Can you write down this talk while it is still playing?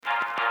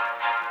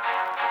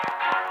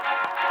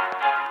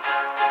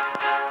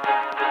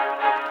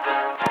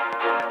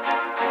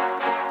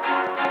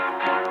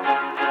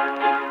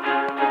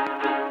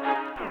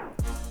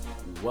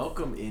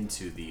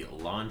into the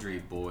Laundry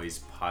Boys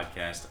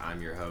podcast. I'm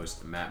your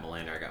host, Matt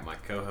Melander. I got my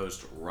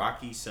co-host,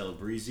 Rocky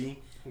Celebrezzi,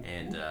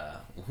 and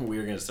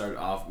we're going to start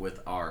off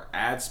with our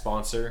ad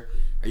sponsor.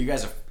 Are you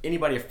guys,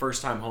 anybody a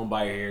first-time home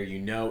buyer here? You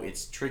know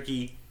it's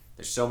tricky.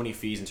 There's so many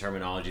fees and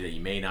terminology that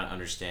you may not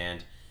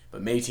understand,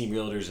 but Mayteam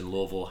Realtors in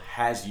Louisville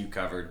has you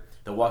covered.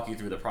 They'll walk you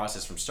through the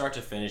process from start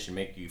to finish and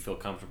make you feel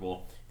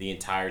comfortable the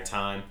entire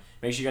time.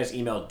 Make sure you guys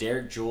email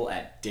Derek Jewell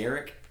at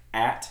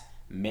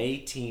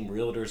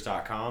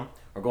derek@mayteamrealtors.com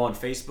or go on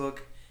Facebook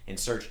and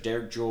search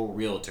Derek Jewell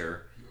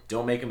Realtor.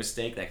 Don't make a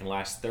mistake that can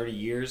last 30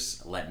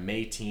 years. Let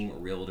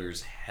Mayteam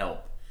Realtors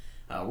help.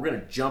 We're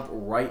going to jump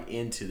right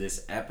into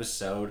this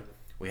episode.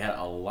 We had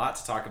a lot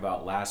to talk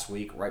about last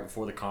week, right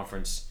before the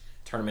conference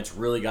tournaments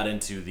really got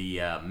into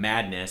the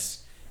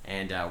madness.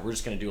 And we're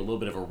just going to do a little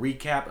bit of a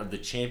recap of the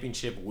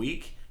championship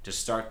week to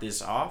start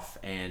this off.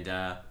 And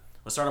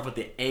let's start off with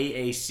the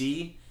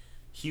AAC.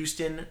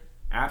 Houston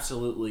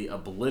absolutely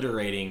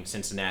obliterating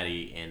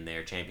Cincinnati in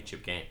their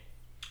championship game.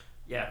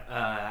 Yeah,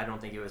 I don't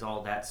think it was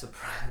all that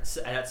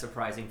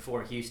surprising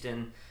for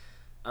Houston.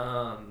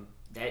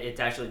 That's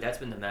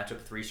been the matchup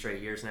 3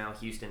 straight years now,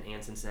 Houston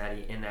and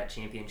Cincinnati in that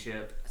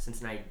championship.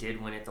 Cincinnati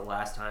did win it the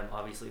last time.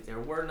 Obviously, there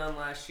were none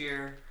last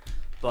year,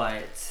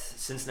 but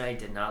Cincinnati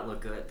did not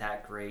look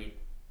that great,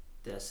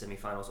 the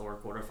semifinals or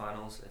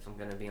quarterfinals. If I'm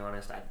going to be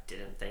honest, I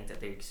didn't think that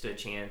they stood a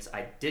chance.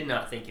 I did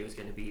not think it was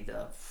going to be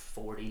the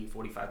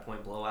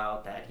 45-point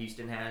blowout that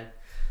Houston had.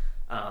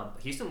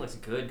 Houston looks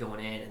good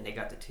going in, and they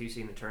got the 2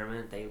 seed in the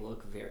tournament. They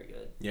look very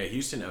good. Yeah,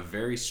 Houston, a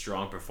very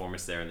strong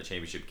performance there in the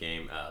championship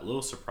game. A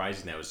little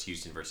surprising that was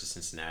Houston versus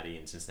Cincinnati,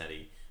 and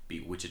Cincinnati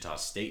beat Wichita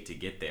State to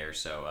get there.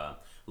 So a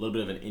little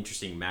bit of an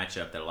interesting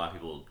matchup that a lot of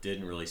people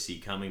didn't really see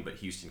coming, but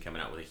Houston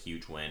coming out with a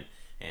huge win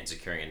and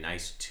securing a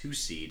nice 2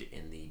 seed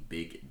in the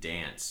Big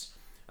Dance.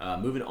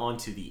 Moving on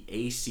to the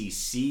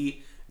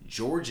ACC,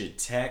 Georgia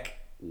Tech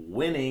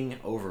winning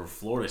over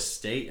Florida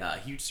State. A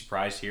huge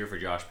surprise here for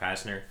Josh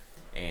Pastner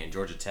and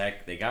Georgia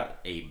Tech. They got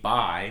a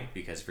bye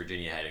because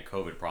Virginia had a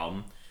COVID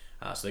problem.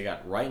 So they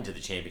got right into the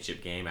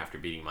championship game after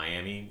beating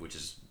Miami, which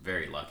is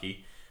very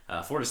lucky.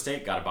 Florida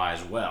State got a bye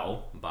as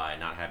well by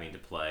not having to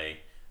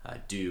play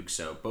Duke.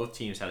 So both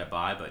teams had a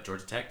bye, but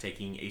Georgia Tech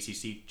taking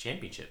ACC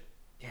championship.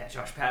 Yeah,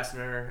 Josh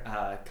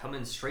Pastner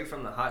coming straight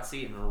from the hot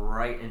seat and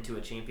right into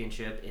a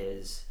championship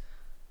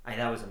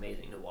that was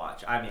amazing to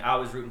watch. I mean, I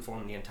was rooting for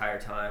him the entire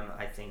time.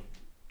 I think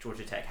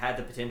Georgia Tech had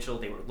the potential.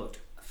 They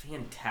looked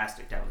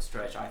fantastic down the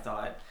stretch, I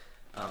thought.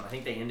 I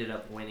think they ended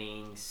up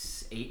winning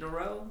 8 in a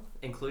row,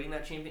 including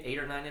that champion, 8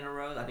 or 9 in a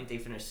row. I think they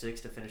finished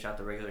 6th to finish out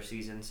the regular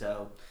season.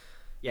 So,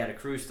 yeah, to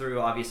cruise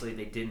through, obviously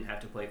they didn't have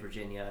to play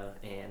Virginia,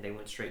 and they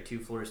went straight to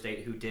Florida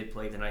State, who did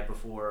play the night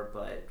before,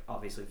 but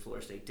obviously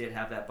Florida State did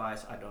have that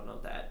bias. I don't know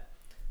that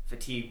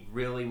fatigue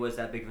really was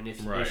that big of an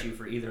issue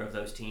for either of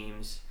those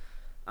teams.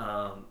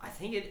 I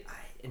think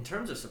in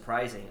terms of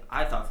surprising,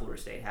 I thought Florida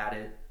State had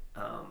it.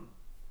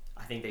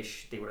 I think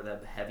they were the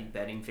heavy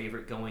betting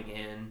favorite going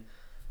in.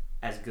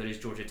 As good as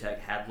Georgia Tech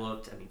had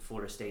looked, I mean,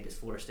 Florida State is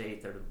Florida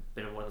State. They've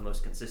been one of the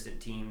most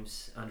consistent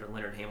teams under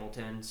Leonard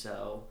Hamilton.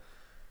 So,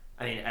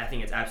 I mean, I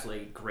think it's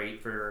absolutely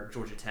great for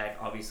Georgia Tech.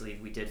 Obviously,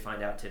 we did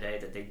find out today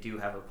that they do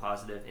have a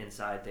positive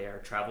inside their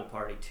travel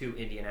party to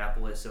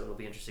Indianapolis, so it'll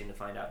be interesting to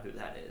find out who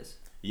that is.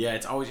 Yeah,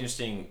 it's always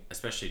interesting,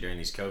 especially during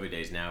these COVID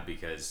days now,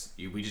 because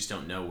we just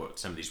don't know what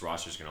some of these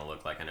rosters are going to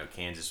look like. I know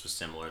Kansas was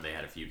similar. They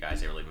had a few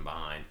guys they were leaving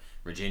behind.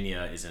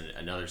 Virginia is in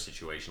another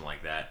situation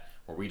like that,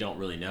 where we don't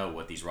really know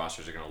what these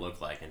rosters are going to look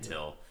like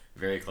until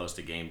very close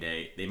to game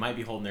day. They might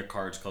be holding their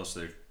cards close to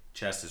their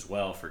chest as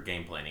well for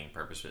game planning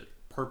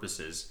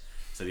purposes,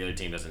 so the other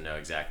team doesn't know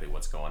exactly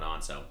what's going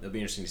on. So it'll be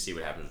interesting to see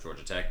what happens with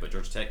Georgia Tech, but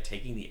Georgia Tech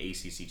taking the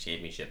ACC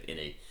championship in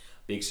a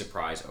big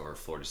surprise over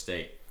Florida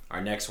State.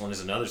 Our next one is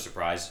another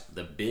surprise,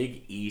 the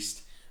Big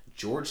East,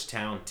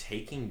 Georgetown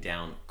taking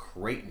down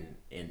Creighton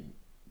in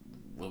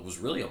what was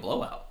really a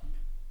blowout.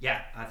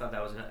 Yeah, I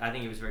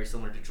think it was very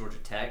similar to Georgia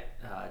Tech.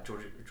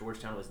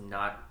 Georgetown was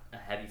not a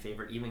heavy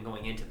favorite even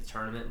going into the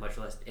tournament, much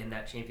less in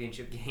that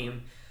championship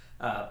game.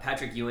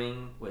 Patrick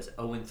Ewing was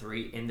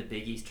 0-3 in the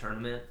Big East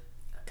tournament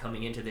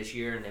coming into this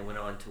year, and they went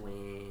on to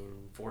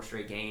win 4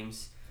 straight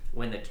games,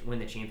 win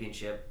the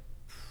championship.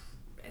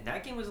 And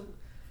that game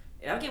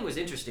was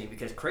interesting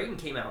because Creighton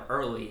came out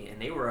early, and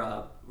they were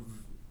up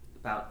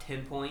about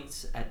 10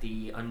 points at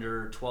the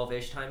under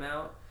 12-ish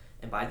timeout.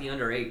 And by the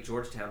under 8,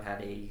 Georgetown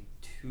had a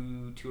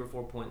 2 or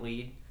 4 point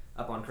lead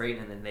up on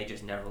Creighton, and then they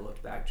just never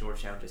looked back.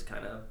 Georgetown just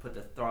kind of put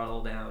the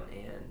throttle down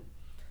and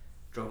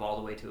drove all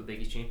the way to a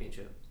Big East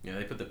championship. Yeah,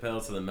 they put the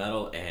pedal to the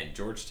metal, and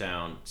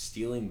Georgetown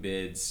stealing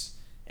bids,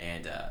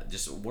 and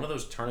just one of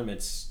those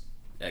tournaments,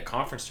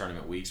 conference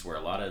tournament weeks, where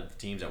a lot of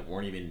teams that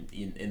weren't even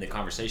in the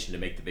conversation to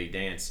make the Big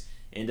Dance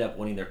end up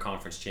winning their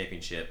conference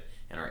championship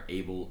and are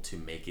able to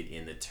make it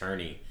in the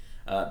tourney.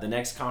 The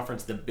next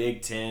conference, the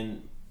Big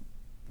Ten,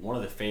 one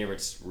of the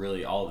favorites,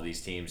 really, all of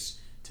these teams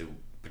to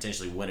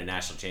potentially win a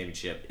national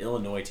championship.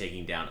 Illinois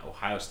taking down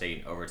Ohio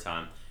State in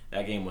overtime.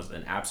 That game was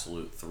an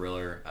absolute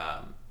thriller.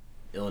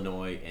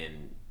 Illinois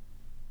and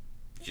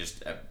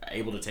just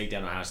able to take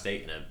down Ohio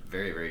State in a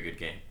very, very good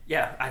game.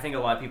 Yeah, I think a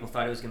lot of people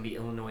thought it was going to be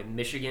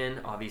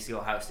Illinois-Michigan. Obviously,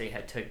 Ohio State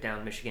had took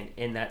down Michigan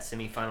in that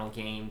semifinal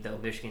game, though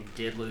Michigan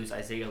did lose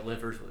Isaiah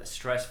Livers with a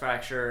stress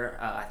fracture.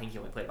 I think he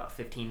only played about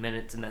 15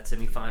 minutes in that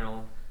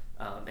semifinal,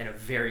 in a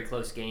very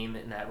close game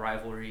in that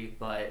rivalry.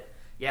 But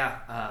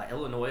yeah,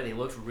 Illinois, they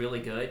looked really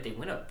good. They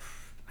went up,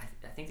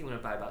 I think they went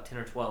up by about 10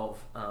 or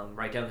 12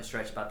 right down the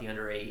stretch, about the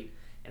under 8,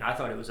 and I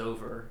thought it was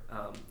over.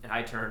 And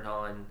I turned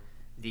on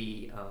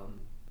the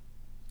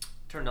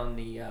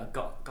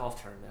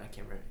golf tournament. I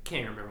can't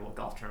even remember what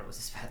golf tournament was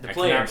this past. The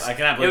players. I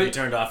cannot believe you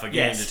turned off a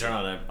game to turn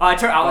on a. I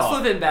was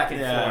flipping back and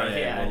forth.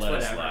 Yeah, it's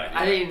whatever. Slide,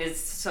 I mean, it's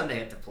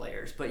Sunday at the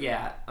Players, but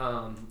yeah,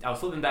 I was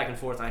flipping back and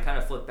forth, and I kind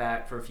of flipped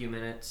back for a few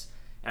minutes,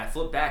 and I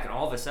flipped back, and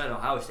all of a sudden,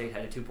 Ohio State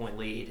had a 2-point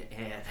lead,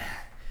 and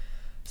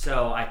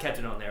so I kept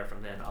it on there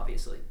from then,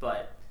 obviously.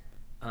 But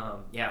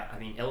yeah, I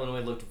mean,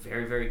 Illinois looked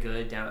very, very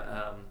good down.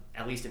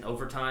 At least in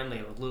overtime,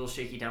 they were a little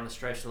shaky down the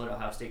stretch to let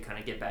Ohio State kind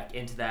of get back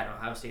into that. And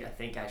Ohio State, I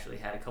think, actually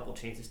had a couple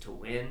chances to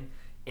win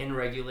in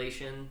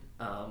regulation.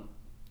 And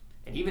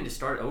even to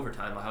start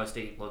overtime, Ohio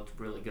State looked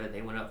really good.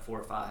 They went up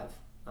 4-5.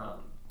 And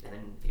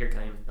then here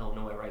came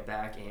Illinois right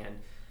back and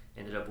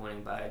ended up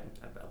winning by,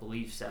 I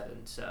believe,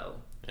 7. So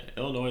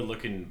Illinois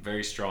looking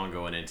very strong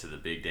going into the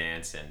big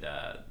dance, and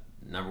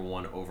number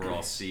 1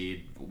 overall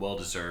seed,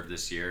 well-deserved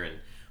this year. And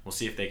we'll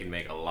see if they can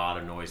make a lot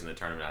of noise in the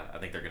tournament. I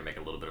think they're going to make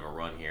a little bit of a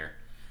run here.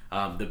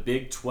 The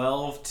Big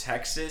 12,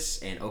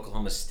 Texas and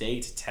Oklahoma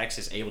State.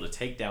 Texas able to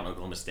take down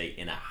Oklahoma State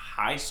in a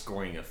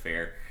high-scoring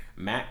affair.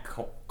 Matt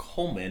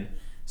Coleman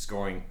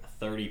scoring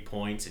 30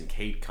 points and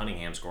Cade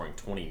Cunningham scoring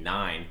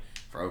 29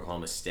 for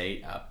Oklahoma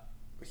State.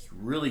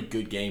 Really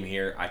good game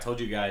here. I told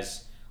you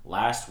guys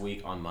last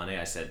week on Monday,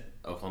 I said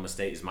Oklahoma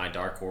State is my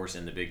dark horse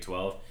in the Big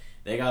 12.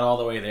 They got all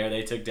the way there.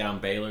 They took down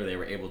Baylor. They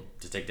were able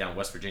to take down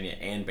West Virginia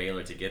and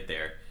Baylor to get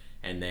there.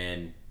 And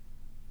then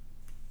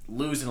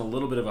lose in a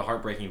little bit of a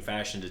heartbreaking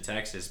fashion to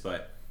Texas,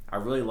 but I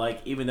really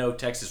like, even though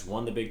Texas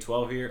won the Big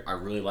 12 here, I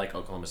really like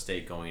Oklahoma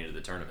State going into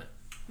the tournament.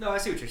 No, I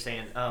see what you're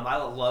saying. I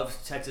love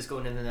Texas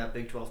going into that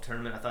Big 12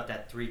 tournament. I thought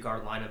that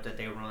 3-guard lineup that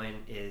they were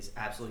running is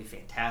absolutely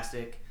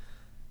fantastic.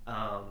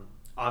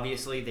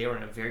 Obviously, they were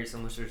in a very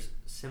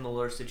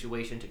similar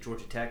situation to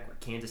Georgia Tech, where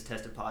Kansas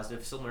tested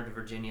positive, similar to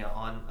Virginia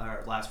on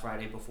last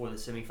Friday before the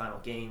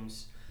semifinal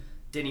games.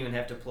 Didn't even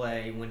have to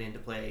play, went in to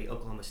play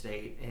Oklahoma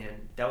State,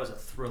 and that was a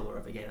thriller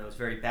of a game. It was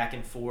very back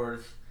and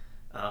forth.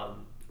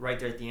 Right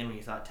there at the end when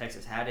you thought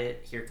Texas had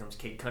it, here comes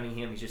Cade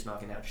Cunningham. He's just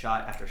knocking down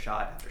shot after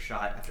shot after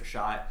shot after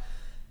shot.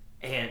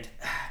 And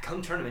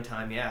come tournament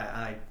time,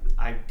 yeah,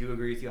 I do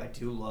agree with you. I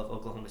do love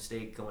Oklahoma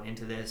State going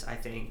into this. I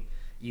think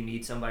you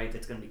need somebody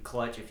that's going to be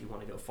clutch if you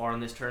want to go far in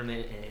this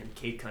tournament, and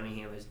Cade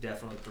Cunningham has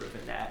definitely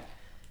proven that.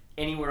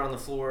 Anywhere on the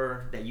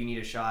floor that you need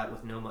a shot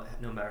with no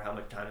matter how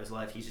much time is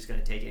left, he's just going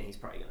to take it and he's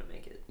probably going to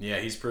make it. Yeah,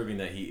 he's proving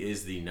that he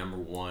is the number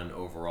 1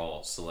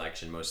 overall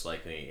selection, most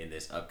likely in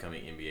this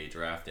upcoming NBA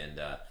draft. And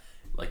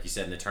like you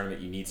said, in the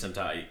tournament, you need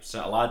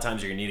a lot of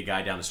times you're going to need a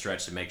guy down the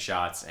stretch to make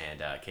shots,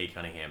 and Cade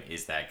Cunningham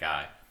is that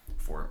guy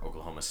for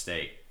Oklahoma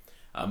State.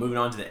 Moving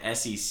on to the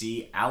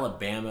SEC,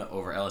 Alabama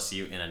over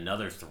LSU in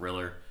another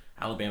thriller.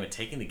 Alabama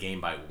taking the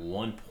game by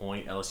 1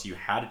 point. LSU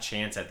had a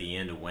chance at the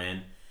end to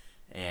win,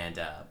 and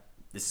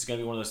this is going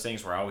to be one of those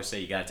things where I always say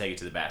you got to take it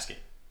to the basket.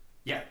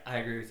 Yeah, I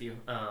agree with you.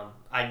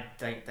 I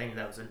think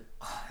that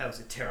was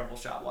a terrible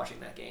shot watching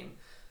that game.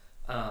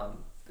 But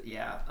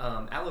yeah,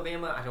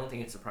 Alabama, I don't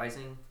think it's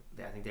surprising.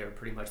 I think they were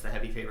pretty much the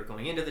heavy favorite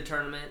going into the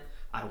tournament.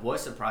 I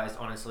was surprised,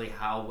 honestly,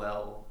 how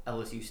well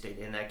LSU stayed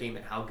in that game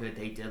and how good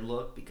they did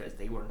look, because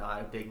they were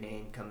not a big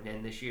name coming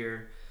in this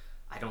year.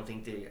 I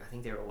think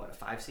they were, a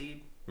 5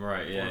 seed?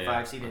 Right, yeah. 4 or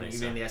 5 seed, and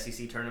even in the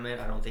SEC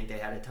tournament, I don't think they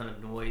had a ton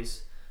of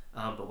noise.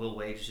 But Will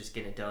Wade's just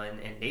getting it done,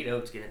 and Nate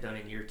Oates getting it done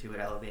in year 2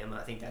 at Alabama.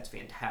 I think that's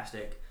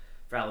fantastic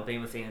for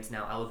Alabama fans.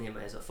 Now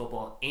Alabama is a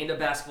football and a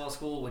basketball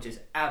school, which is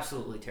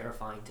absolutely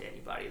terrifying to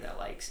anybody that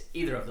likes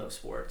either of those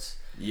sports.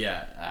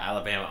 Yeah,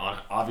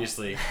 Alabama,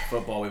 obviously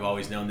football we've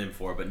always known them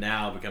for, but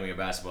now becoming a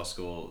basketball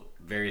school,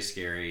 very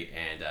scary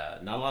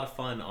and not a lot of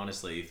fun,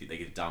 honestly, if they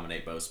could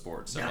dominate both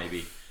sports. So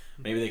maybe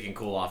they can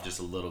cool off just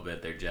a little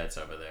bit, their Jets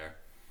over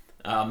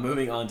there.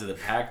 Moving on to the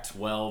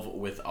Pac-12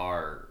 with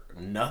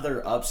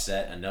another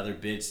upset, another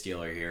bid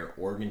stealer here.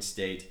 Oregon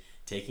State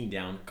taking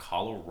down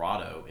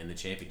Colorado in the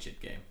championship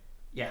game.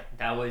 Yeah,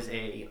 that was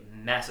a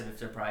massive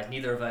surprise.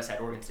 Neither of us had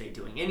Oregon State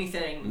doing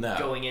anything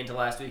going into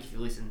last week. If you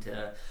listened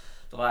to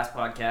the last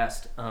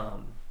podcast,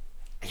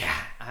 yeah,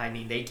 I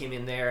mean, they came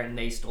in there and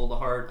they stole the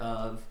heart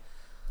of.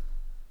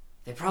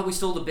 They probably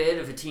stole the bid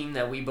of a team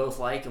that we both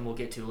like, and we'll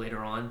get to later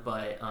on.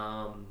 But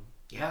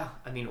yeah,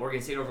 I mean,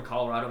 Oregon State over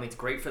Colorado. I mean, it's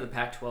great for the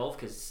Pac-12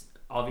 because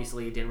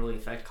obviously it didn't really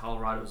affect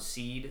Colorado's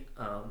seed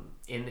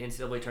in the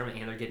NCAA tournament,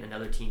 and they're getting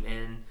another team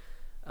in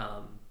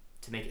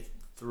to make it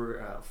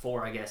through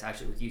 4, I guess,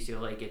 actually, with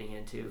UCLA getting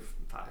into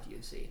 5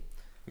 USC.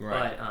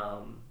 Right.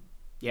 But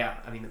yeah,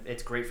 I mean,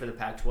 it's great for the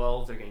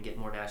Pac-12. They're going to get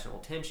more national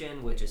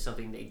attention, which is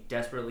something they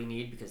desperately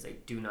need because they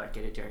do not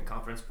get it during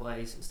conference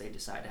play since they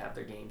decide to have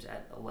their games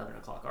at 11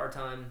 o'clock our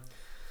time.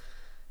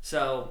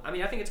 So, I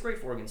mean, I think it's great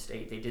for Oregon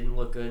State. They didn't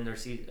look good in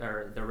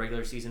their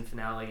regular season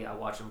finale. I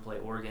watched them play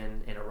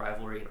Oregon in a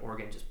rivalry, and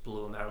Oregon just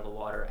blew them out of the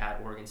water at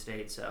Oregon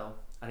State. So,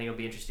 I think it'll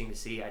be interesting to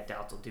see. I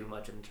doubt they'll do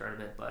much in the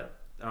tournament, but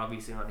they're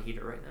obviously on a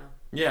heater right now.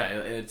 Yeah,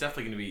 it's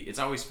definitely going to be. It's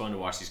always fun to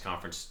watch these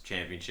conference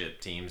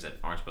championship teams that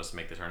aren't supposed to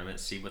make the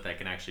tournament, see what they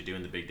can actually do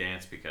in the big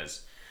dance,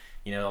 because,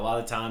 a lot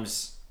of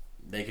times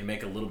they can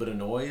make a little bit of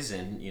noise,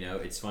 and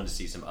it's fun to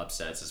see some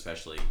upsets,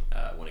 especially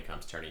when it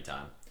comes tourney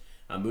time.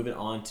 Moving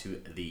on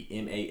to the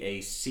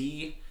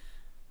MAAC,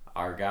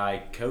 our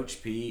guy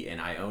Coach P and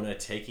Iona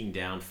taking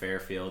down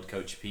Fairfield.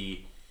 Coach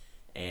P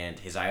and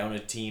his Iona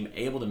team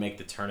able to make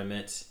the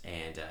tournament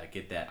and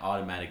get that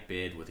automatic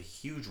bid with a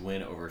huge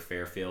win over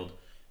Fairfield.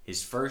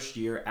 His first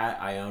year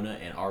at Iona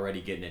and already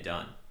getting it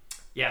done.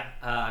 Yeah,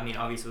 I mean,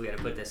 obviously we got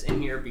to put this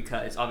in here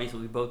because obviously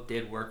we both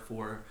did work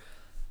for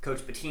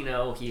Coach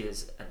Patino. He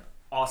is an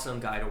awesome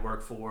guy to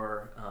work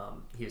for.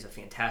 He is a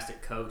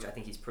fantastic coach. I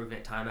think he's proven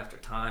it time after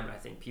time. And I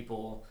think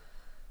people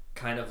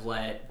kind of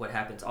let what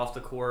happens off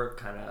the court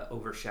kind of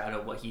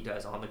overshadow what he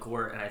does on the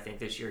court. And I think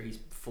this year he's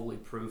fully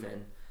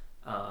proven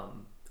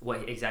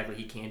what exactly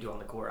he can do on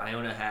the court.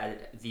 Iona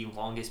had the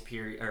longest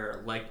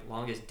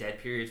dead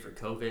periods for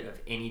COVID of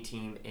any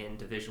team in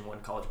Division I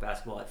college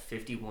basketball at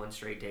 51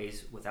 straight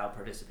days without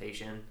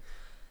participation.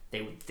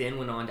 They then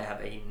went on to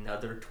have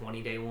another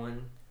 20-day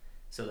one.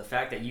 So the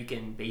fact that you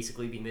can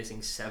basically be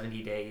missing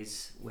 70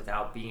 days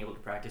without being able to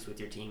practice with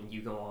your team,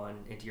 you go on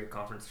into your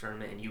conference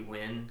tournament and you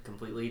win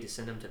completely to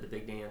send them to the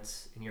big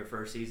dance in your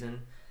first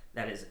season,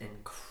 that is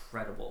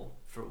incredible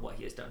for what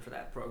he has done for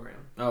that program.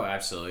 Oh,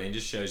 absolutely. And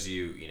just shows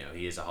you,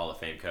 he is a Hall of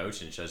Fame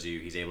coach, and shows you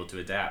he's able to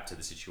adapt to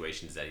the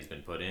situations that he's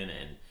been put in.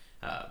 And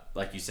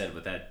like you said,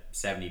 with that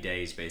 70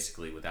 days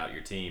basically without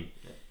your team,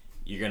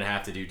 you're going to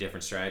have to do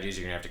different strategies.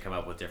 You're going to have to come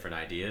up with different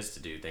ideas to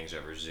do things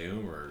over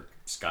Zoom or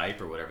Skype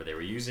or whatever they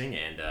were using.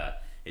 And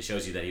it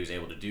shows you that he was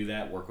able to do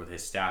that, work with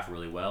his staff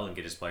really well, and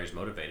get his players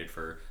motivated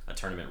for a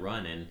tournament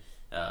run. And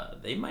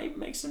they might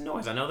make some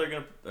noise. I know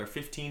they're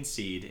 15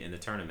 seed in the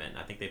tournament.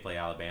 I think they play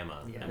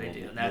Alabama. Yeah, they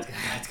do. That's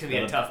going to be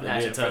a tough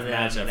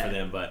matchup for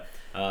them. But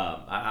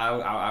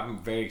I'm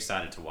very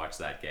excited to watch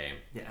that game.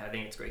 Yeah, I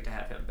think it's great to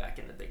have him back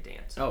in the big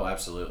dance. Oh,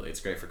 absolutely. It's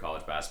great for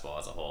college basketball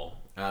as a whole.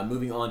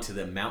 Moving on to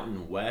the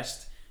Mountain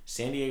West,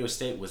 San Diego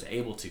State was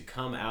able to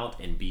come out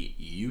and beat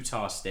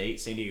Utah State.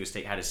 San Diego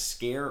State had a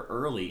scare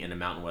early in the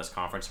Mountain West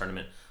Conference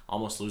tournament,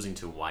 almost losing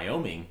to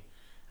Wyoming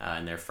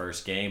in their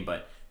first game,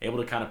 but able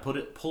to kind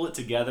of pull it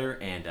together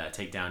and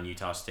take down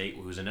Utah State,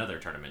 who's another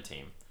tournament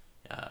team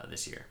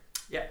this year.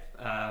 Yeah,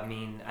 I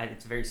mean,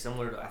 it's very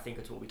similar to, I think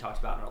it's what we talked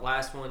about in our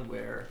last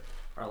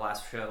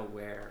show,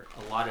 where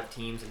a lot of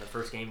teams in the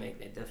first game,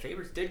 the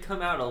favorites did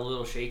come out a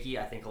little shaky.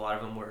 I think a lot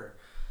of them were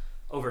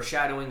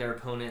overshadowing their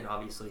opponent.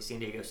 Obviously, San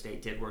Diego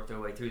State did work their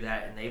way through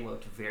that, and they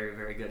looked very,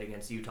 very good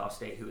against Utah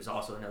State, who is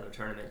also another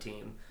tournament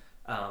team.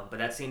 But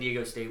that San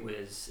Diego State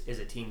is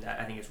a team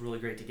that I think it's really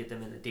great to get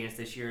them in the dance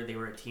this year. They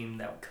were a team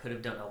that could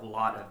have done a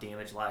lot of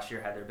damage last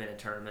year had there been a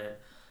tournament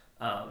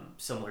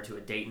similar to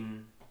a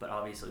Dayton. But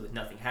obviously, with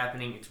nothing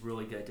happening, it's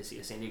really good to see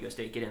a San Diego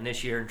State get in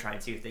this year and try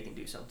and see if they can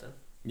do something.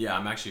 Yeah,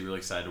 I'm actually really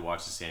excited to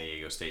watch the San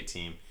Diego State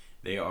team.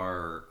 They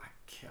are,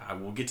 I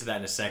will get to that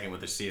in a second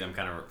with the seed. I'm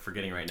kind of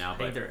forgetting right now. I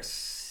think they're a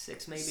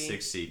 6 maybe?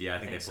 6 seed, yeah. I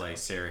think they play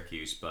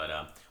Syracuse.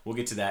 But we'll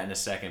get to that in a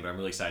second. But I'm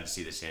really excited to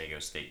see the San Diego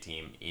State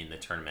team in the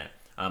tournament.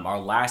 Our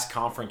last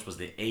conference was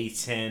the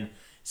A10.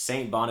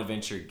 St.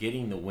 Bonaventure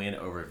getting the win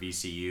over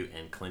VCU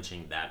and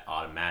clinching that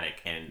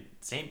automatic. And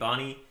St.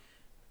 Bonnie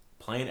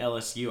playing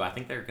LSU, I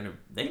think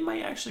they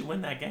might actually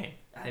win that game.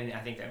 I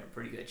think they have a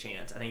pretty good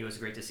chance. I think it was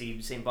great to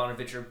see St.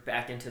 Bonaventure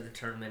back into the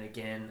tournament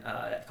again.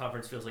 That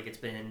conference feels like it's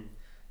been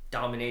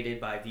dominated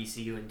by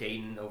VCU and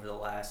Dayton over the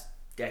last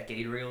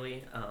decade,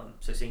 really.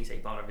 So seeing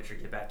St. Bonaventure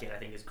get back in, I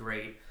think is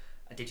great.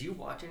 Did you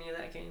watch any of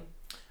that game?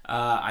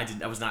 I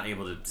was not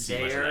able to see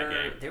much of that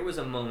game. There was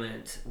a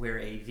moment where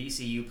a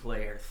VCU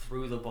player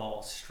threw the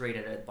ball straight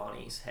at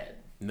Bonnie's head.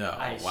 No,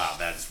 wow,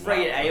 that's wild.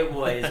 It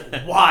was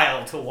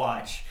wild to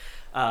watch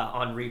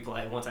on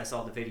replay once I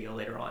saw the video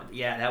later on. But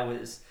yeah, that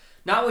was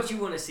not what you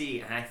want to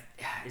see. And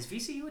is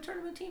VCU a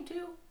tournament team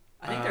too?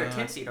 I think they're a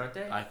 10 seed, aren't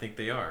they? I think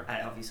they are.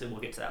 Obviously, we'll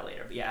get to that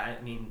later. But yeah,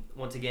 I mean,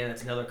 once again,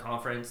 that's another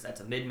conference.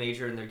 That's a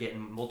mid-major, and they're getting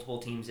multiple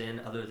teams in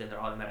other than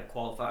their automatic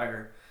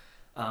qualifier.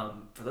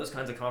 For those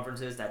kinds of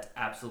conferences, that's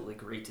absolutely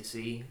great to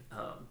see.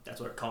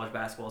 That's what college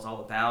basketball is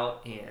all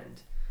about.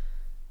 And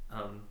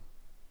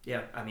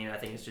yeah, I mean, I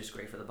think it's just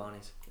great for the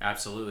Bonnies.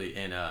 Absolutely.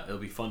 And it'll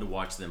be fun to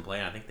watch them play.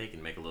 And I think they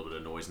can make a little bit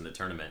of noise in the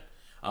tournament.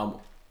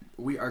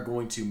 We are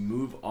going to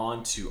move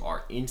on to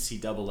our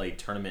NCAA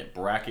tournament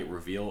bracket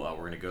reveal. We're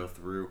going to go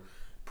through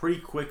pretty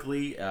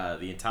quickly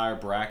the entire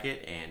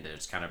bracket and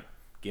just kind of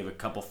give a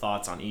couple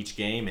thoughts on each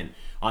game. And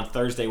on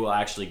Thursday, we'll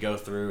actually go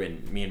through,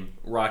 and me and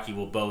Rocky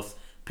will both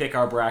pick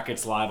our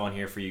brackets live on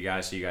here for you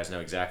guys so you guys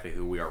know exactly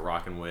who we are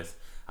rocking with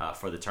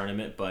for the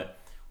tournament. But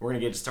we're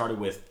going to get started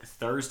with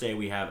Thursday.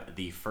 We have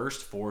the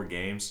first 4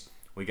 games.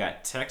 We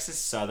got Texas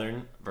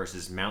Southern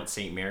versus Mount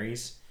St.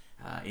 Mary's.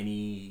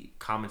 Any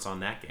comments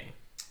on that game?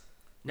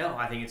 No,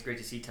 I think it's great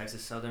to see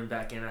Texas Southern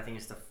back in. I think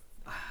it's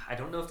I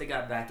don't know if they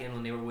got back in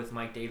when they were with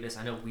Mike Davis.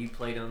 I know we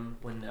played them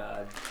when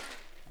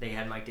they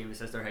had Mike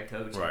Davis as their head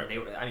coach. Right. And they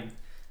were. I mean,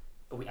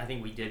 I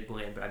think we did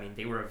win, but I mean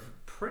they were a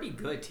pretty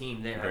good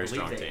team then. Very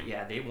strong team.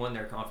 Yeah, they won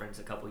their conference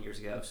a couple years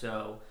ago.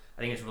 So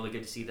I think it's really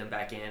good to see them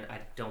back in. I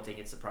don't think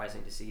it's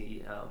surprising to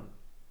see.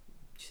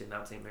 Did you say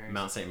Mount St. Mary's?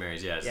 Mount St.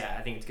 Mary's, yes. Yeah,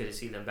 I think it's good to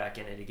see them back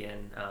in it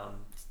again.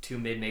 Two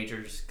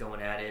mid-majors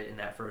going at it in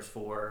that first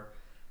four.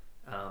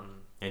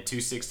 And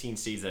two 16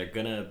 seeds that are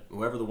gonna,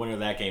 whoever the winner of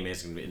that game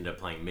is, gonna end up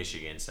playing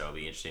Michigan. So it'll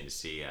be interesting to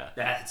see.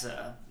 That's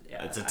a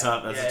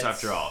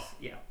tough draw.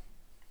 Yeah.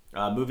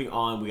 Moving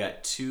on, we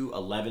got two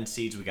 11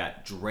 seeds. We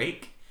got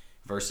Drake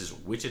versus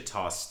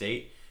Wichita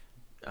State.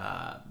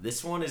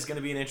 This one is going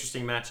to be an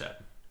interesting matchup.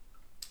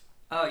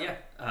 Oh, yeah.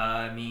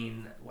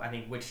 I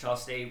think Wichita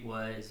State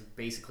was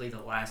basically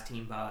the last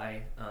team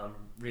by,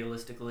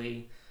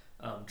 realistically.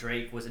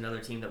 Drake was another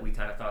team that we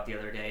kind of thought the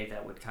other day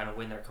that would kind of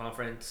win their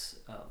conference.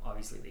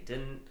 Obviously, they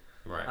didn't.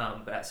 Right.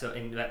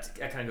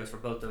 That kind of goes for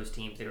both those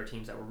teams. They were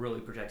teams that were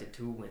really projected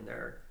to win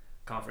their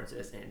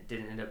conferences and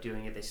didn't end up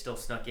doing it. They still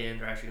snuck in.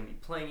 They're actually going to be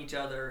playing each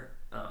other.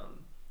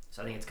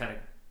 So I think it's kind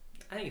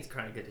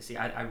of good to see.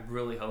 I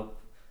really hope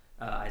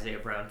Isaiah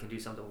Brown can do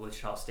something with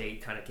Wichita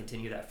State, kind of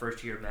continue that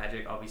first year of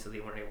magic. Obviously,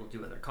 they weren't able to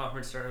do it in their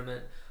conference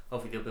tournament.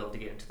 Hopefully, they'll be able to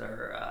get into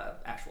their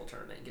actual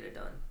tournament and get it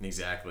done.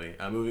 Exactly.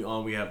 Moving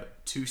on, we have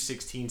two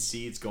 16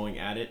 seeds going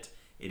at it.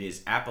 It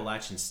is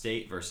Appalachian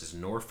State versus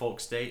Norfolk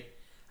State.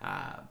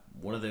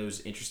 One of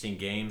those interesting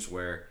games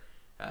where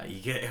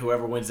you get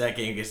whoever wins that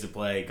game gets to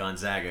play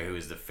Gonzaga, who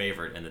is the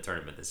favorite in the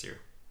tournament this year.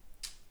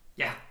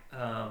 Yeah.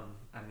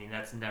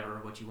 That's never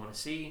what you want to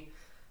see.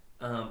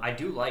 I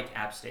do like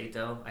App State,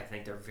 though. I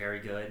think they're very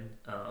good.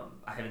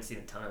 I haven't seen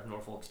a ton of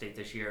Norfolk State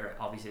this year.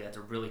 Obviously, that's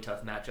a really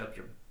tough matchup.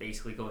 You're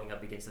basically going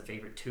up against the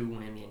favorite to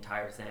win the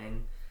entire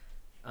thing.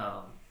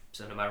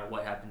 So no matter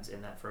what happens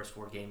in that first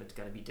four game, it's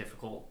going to be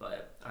difficult.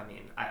 But,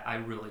 I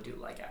really do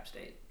like App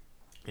State.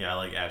 Yeah, I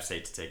like App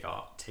State to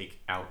take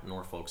out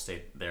Norfolk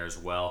State there as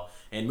well.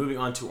 And moving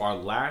on to our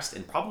last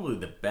and probably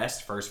the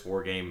best first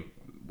four game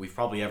we've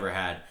probably ever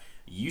had,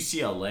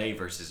 UCLA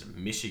versus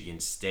Michigan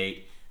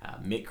State.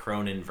 Mick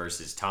Cronin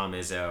versus Tom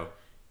Izzo.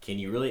 Can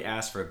you really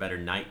ask for a better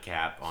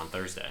nightcap on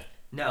Thursday?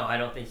 No, I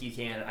don't think you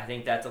can. I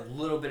think that's a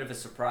little bit of a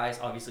surprise.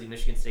 Obviously,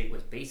 Michigan State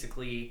was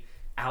basically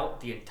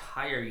out the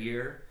entire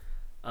year,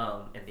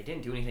 and they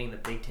didn't do anything in the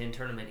Big Ten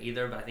tournament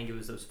either, but I think it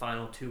was those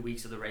final 2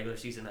 weeks of the regular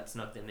season that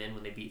snuck them in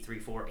when they beat 3,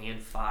 4,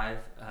 and 5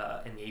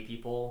 in the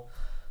AP Poll.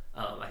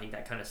 I think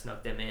that kind of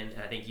snuck them in,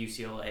 and I think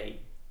UCLA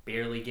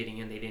barely getting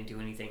in. They didn't do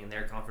anything in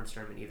their conference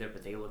tournament either,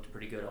 but they looked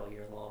pretty good all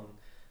year long.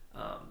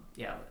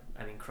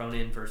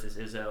 Cronin versus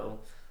Izzo.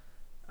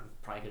 I'm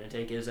probably going to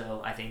take Izzo.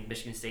 I think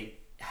Michigan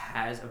State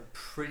has a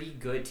pretty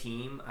good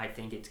team. I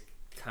think it's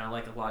kind of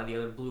like a lot of the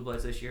other Blue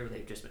Bloods this year.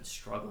 They've just been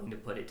struggling to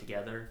put it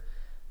together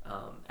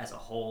as a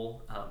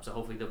whole. So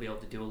hopefully they'll be able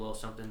to do a little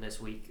something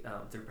this week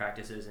through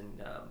practices,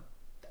 and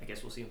I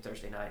guess we'll see them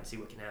Thursday night and see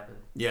what can happen.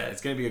 Yeah,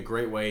 it's going to be a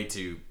great way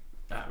to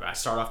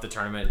start off the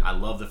tournament. I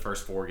love the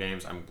first four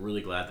games. I'm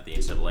really glad that the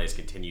NCAA has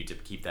continued to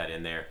keep that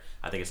in there.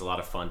 I think it's a lot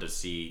of fun to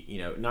see,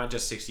 not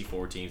just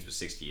 64 teams, but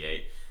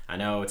 68. I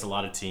know it's a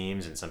lot of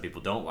teams and some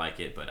people don't like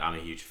it, but I'm a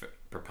huge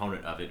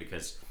proponent of it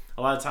because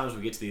a lot of times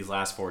we get to these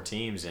last four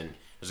teams and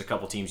there's a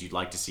couple teams you'd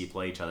like to see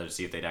play each other to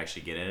see if they'd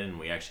actually get in, and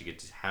we actually get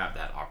to have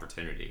that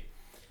opportunity.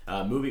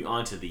 Moving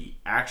on to the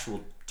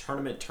actual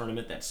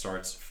tournament that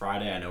starts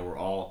Friday. I know we're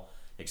all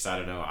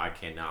excited. I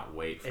cannot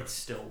wait. It's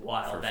still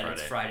wild that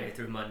it's Friday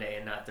through Monday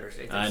and not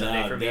Thursday through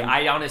Sunday for me.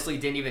 I honestly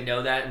didn't even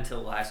know that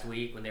until last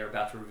week when they were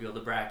about to reveal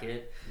the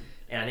bracket,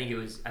 and I think it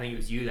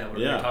was you that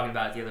we were talking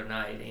about it the other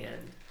night,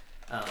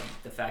 and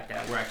the fact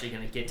that we're actually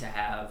going to get to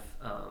have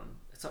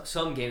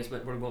some games,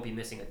 but we won't be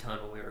missing a ton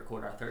when we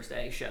record our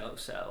Thursday show.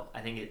 So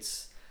I think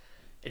it's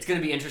going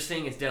to be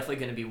interesting. It's definitely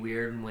going to be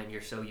weird when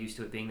you're so used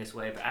to it being this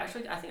way. But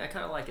actually, I think I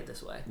kind of like it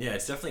this way. Yeah,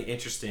 it's definitely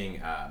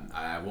interesting.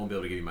 I won't be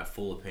able to give you my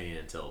full opinion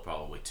until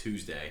probably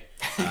Tuesday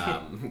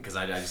because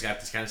I just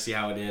have to kind of see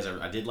how it is.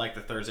 I did like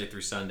the Thursday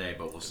through Sunday,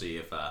 but we'll see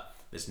if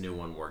this new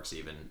one works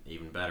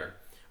even better.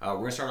 We're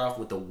going to start off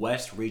with the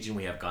West region.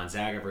 We have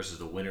Gonzaga versus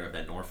the winner of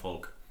that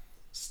Norfolk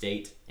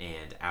State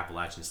and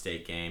Appalachian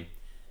State game.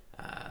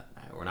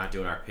 We're not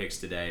doing our picks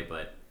today,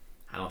 but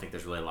I don't think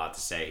there's really a lot to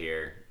say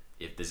here.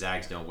 If the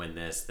Zags don't win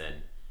this,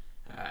 then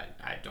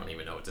I don't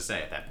even know what to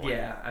say at that point.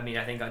 Yeah, I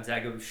think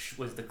Gonzaga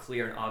was the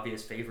clear and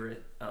obvious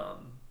favorite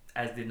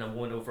as the number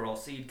one overall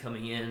seed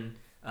coming in.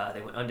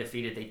 They went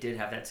undefeated. They did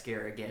have that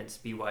scare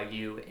against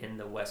BYU in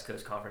the West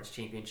Coast Conference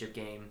Championship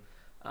game.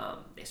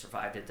 They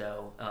survived it,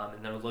 though,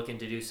 and they're looking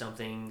to do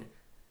something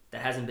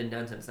that hasn't been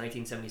done since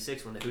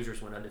 1976 when the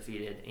Hoosiers went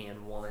undefeated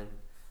and won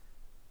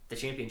the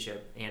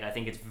championship. And I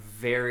think it's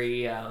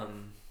very...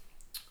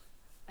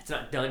 it's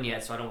not done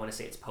yet, so I don't want to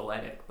say it's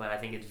poetic, but I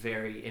think it's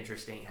very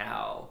interesting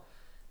how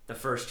the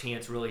first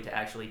chance really to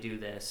actually do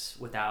this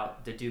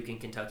without the Duke and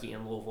Kentucky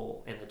and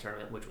Louisville in the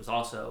tournament, which was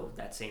also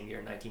that same year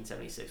in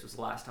 1976 was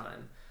the last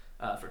time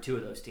for two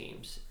of those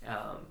teams.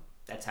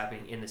 that's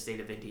happening in the state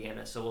of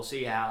Indiana. So we'll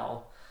see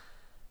how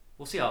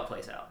it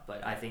plays out.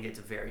 But I think it's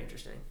very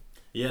interesting.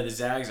 Yeah, the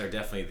Zags are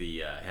definitely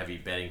the heavy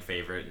betting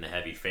favorite and the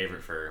heavy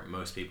favorite for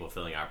most people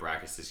filling out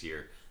brackets this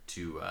year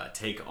to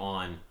take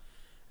on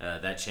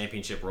that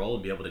championship role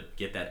and be able to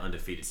get that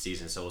undefeated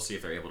season. So we'll see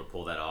if they're able to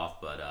pull that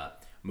off.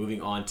 But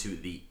moving on to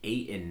the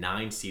 8 and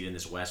 9 seed in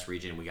this West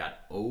region, we got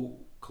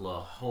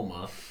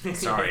Oklahoma,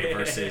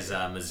 versus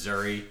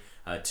Missouri.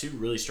 Two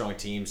really strong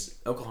teams.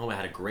 Oklahoma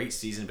had a great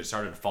season, but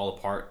started to fall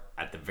apart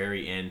at the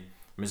very end.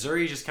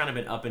 Missouri's just kind of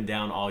been up and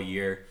down all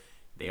year.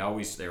 They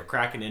were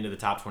cracking into the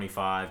top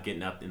 25,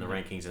 getting up in the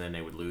rankings, and then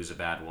they would lose a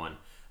bad one.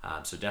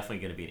 So definitely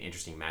going to be an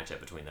interesting matchup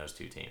between those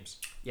two teams.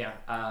 Yeah,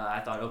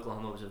 I thought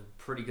Oklahoma was a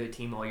pretty good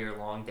team all year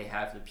long. They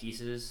have the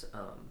pieces.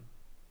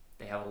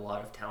 They have a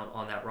lot of talent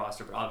on that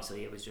roster, but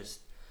obviously it was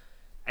just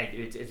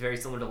it's very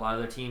similar to a lot of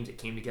other teams. It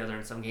came together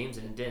in some games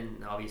and it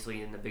didn't.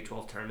 Obviously in the Big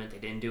 12 tournament, they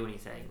didn't do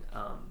anything.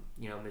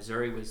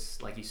 Missouri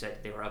was, like you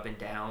said, they were up and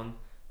down.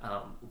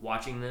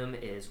 Watching them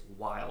is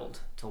wild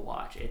to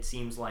watch. It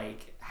seems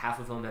like half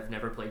of them have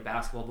never played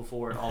basketball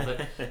before, and all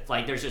the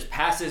like there's just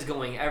passes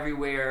going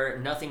everywhere.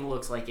 Nothing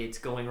looks like it's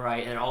going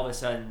right, and all of a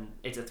sudden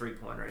it's a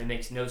 3-pointer. It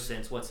makes no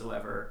sense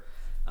whatsoever.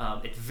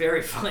 It's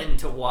very fun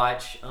to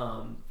watch.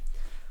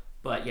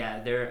 But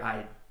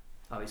yeah,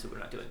 obviously we're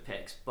not doing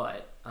picks,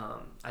 but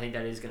I think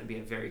that is going to be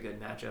a very good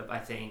matchup. I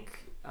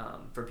think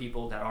for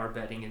people that are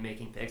betting and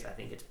making picks, I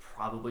think it's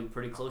probably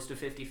pretty close to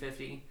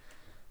 50-50.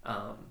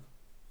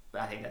 But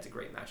I think that's a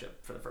great matchup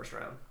for the first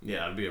round.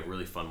 Yeah, it'll be a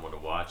really fun one to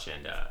watch,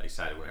 and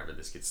excited whenever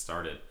this gets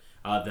started.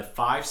 The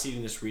 5 seed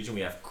in this region,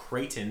 we have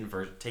Creighton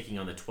taking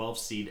on the 12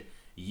 seed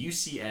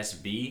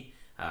UCSB.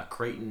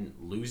 Creighton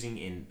losing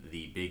in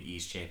the Big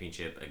East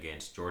Championship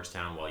against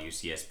Georgetown, while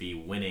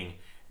UCSB winning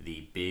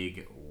the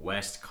Big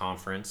West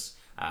Conference.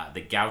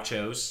 The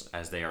Gauchos,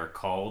 as they are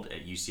called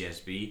at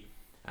UCSB.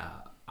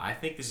 I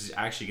think this is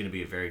actually going to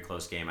be a very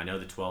close game. I know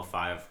the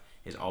 12-5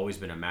 has always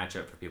been a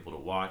matchup for people to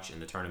watch in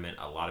the tournament.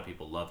 A lot of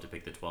people love to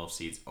pick the 12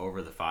 seeds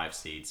over the 5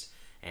 seeds,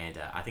 and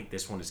I think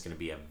this one is going to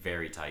be a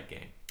very tight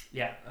game.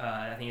 Yeah,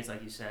 I think it's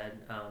like you said,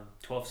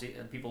 12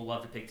 people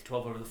love to pick the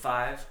 12 over the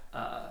 5.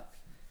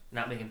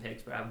 Not making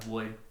picks, but I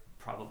would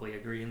probably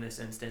agree in this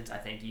instance. I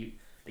think the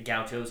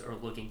Gauchos are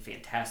looking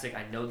fantastic.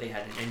 I know they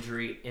had an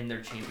injury in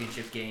their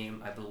championship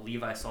game. I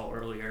believe I saw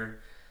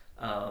earlier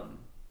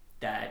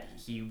that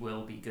he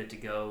will be good to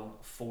go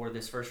for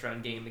this first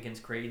round game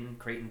against Creighton.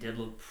 Creighton did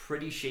look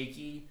pretty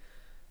shaky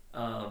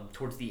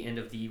towards the end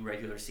of the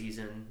regular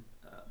season.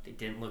 They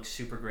didn't look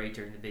super great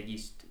during the Big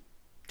East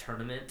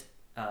tournament.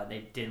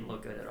 They didn't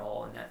look good at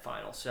all in that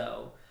final.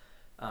 So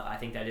I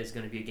think that is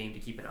going to be a game to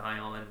keep an eye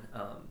on.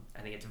 I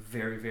think it's a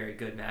very, very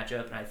good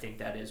matchup, and I think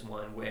that is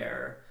one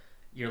where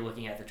you're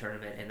looking at the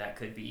tournament, and that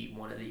could be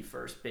one of the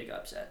first big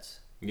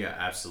upsets. Yeah,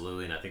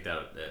 absolutely, and I think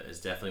that is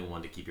definitely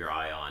one to keep your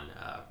eye on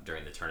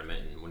during the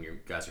tournament and when you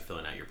guys are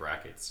filling out your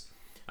brackets.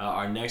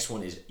 Our next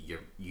one is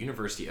your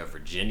University of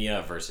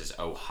Virginia versus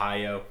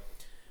Ohio.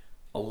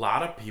 A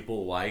lot of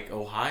people like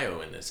Ohio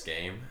in this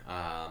game.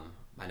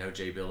 I know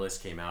Jay Billis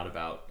came out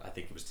about, I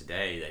think it was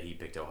today, that he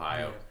picked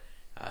Ohio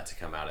to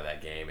come out of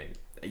that game. And,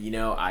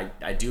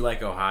 I do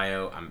like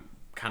Ohio. I'm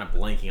kind of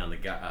blanking on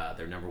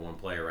their number one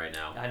player right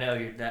now. I know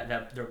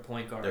their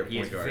point guard. He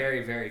is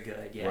very, very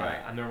good. Yeah, right.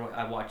 I remember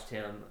I watched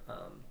him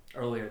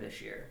earlier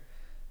this year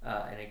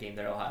in a game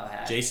that Ohio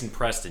had. Jason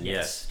Preston,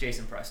 yes.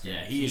 Jason Preston.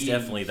 Yeah, he's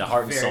definitely the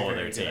heart and soul of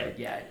their team.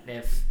 Yeah,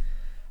 and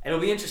it'll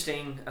be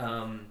interesting.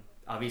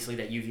 Obviously,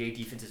 that UVA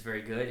defense is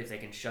very good. If they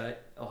can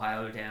shut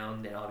Ohio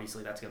down, then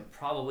obviously that's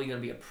probably going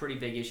to be a pretty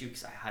big issue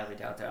because I highly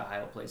doubt that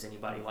Ohio plays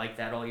anybody like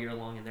that all year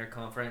long in their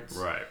conference.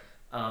 Right.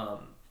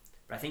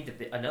 But I think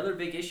that another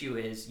big issue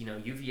is,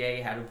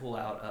 UVA had to pull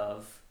out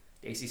of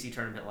the ACC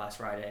tournament last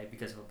Friday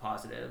because of a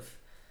positive.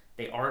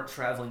 They aren't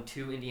traveling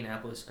to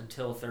Indianapolis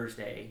until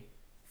Thursday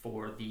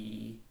for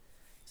the...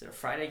 Is it a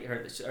Friday?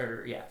 They're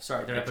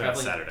not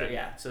traveling... Saturday.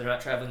 So they're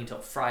not traveling until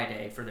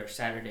Friday for their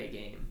Saturday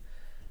game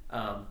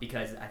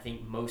because I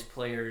think most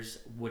players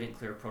wouldn't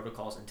clear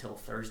protocols until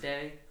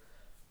Thursday.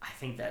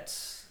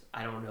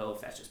 I don't know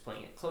if that's just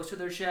playing it close to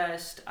their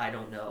chest. I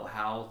don't know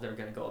how they're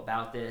going to go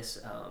about this.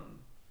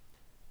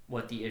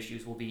 What the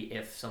issues will be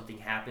if something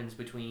happens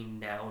between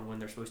now and when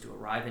they're supposed to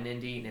arrive in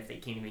Indy, and if they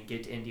can't even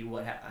get to Indy,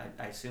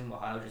 I assume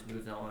Ohio just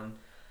moved on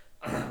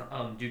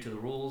due to the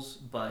rules.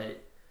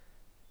 But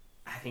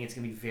I think it's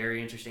going to be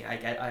very interesting.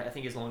 I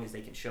think as long as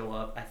they can show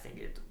up, I think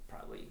it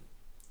probably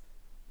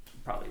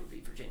would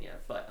be Virginia.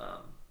 But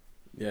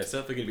yeah, it's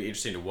definitely going to be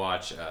interesting to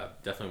watch.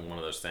 Definitely one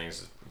of those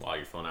things while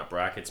you're filling out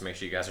brackets. Make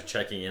sure you guys are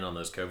checking in on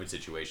those COVID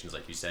situations,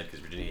 like you said, because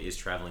Virginia is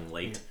traveling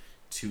late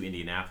to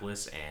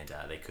Indianapolis, and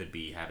they could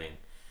be having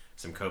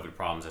some COVID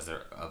problems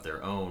of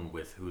their own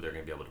with who they're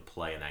going to be able to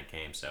play in that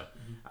game. So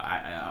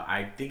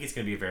I think it's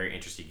going to be a very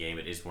interesting game.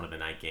 It is one of the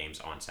night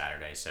games on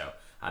Saturday, so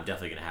I'm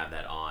definitely going to have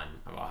that on.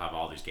 I'll have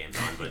all these games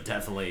on, but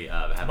definitely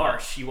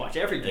have you watch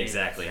every game.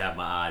 Exactly, have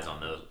my eyes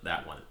on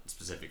that one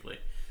specifically.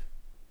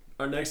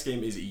 Our next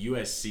game is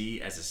USC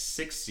as a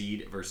 6th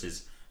seed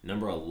versus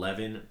number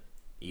 11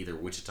 either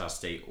Wichita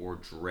State or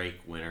Drake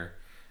winner.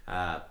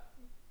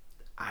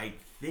 I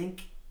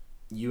think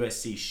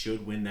USC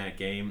should win that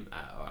game.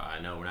 I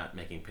know we're not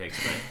making picks,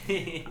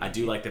 but I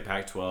do like the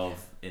Pac-12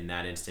 in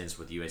that instance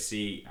with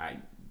USC. I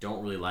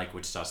don't really like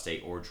Wichita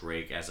State or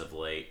Drake as of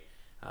late.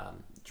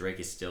 Drake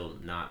is still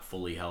not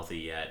fully healthy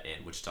yet,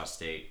 and Wichita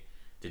State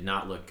did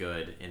not look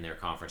good in their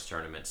conference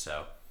tournament.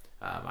 So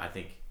I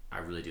think I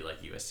really do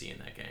like USC in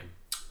that game.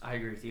 I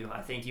agree with you.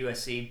 I think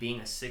USC being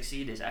a 6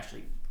 seed is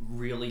actually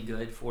really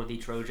good for the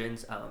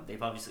Trojans.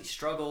 They've obviously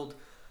struggled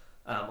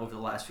over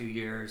the last few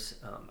years.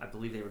 I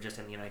believe they were just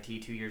in the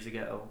NIT 2 years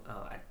ago.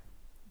 I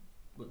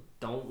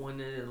don't want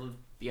to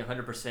be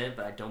 100%,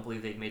 but I don't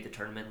believe they've made the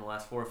tournament in the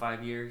last 4 or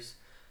 5 years.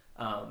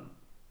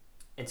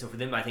 And so for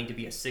them, I think to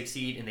be a 6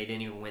 seed, and they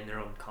didn't even win their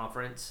own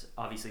conference.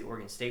 Obviously,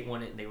 Oregon State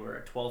won it, and they were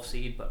a 12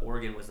 seed, but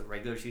Oregon was the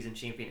regular season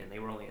champion, and they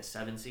were only a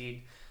 7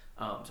 seed.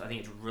 So I think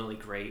it's really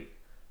great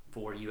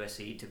for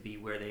USC to be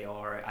where they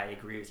are. I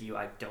agree with you.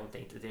 I don't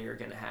think that they are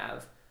going to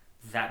have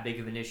that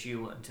big of an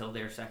issue until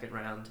their second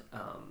round.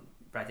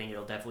 But I think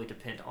it'll definitely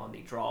depend on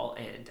the draw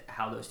and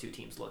how those two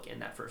teams look in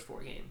that first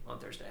 4 game on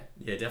Thursday.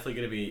 Yeah, definitely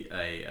going to be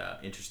a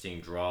interesting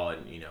draw.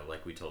 And,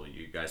 like we told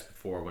you guys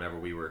before, whenever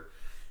we were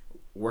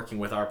working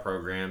with our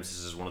programs,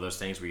 this is one of those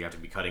things where you have to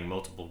be cutting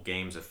multiple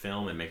games of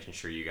film and making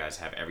sure you guys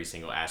have every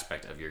single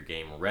aspect of your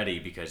game ready,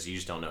 because you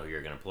just don't know who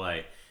you're going to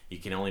play. You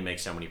can only make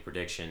so many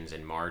predictions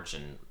in March,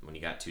 and when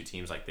you got 2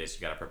 teams like this,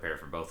 you got to prepare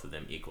for both of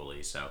them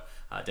equally. So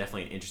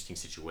definitely an interesting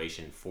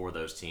situation for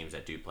those teams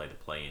that do play the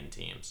play-in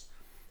teams.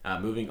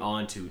 Moving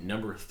on to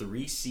number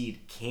 3 seed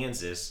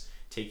Kansas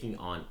taking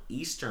on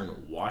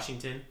Eastern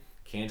Washington.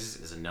 Kansas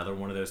is another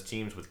one of those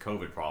teams with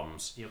COVID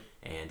problems. Yep.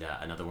 And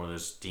another one of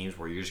those teams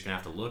where you're just going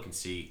to have to look and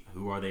see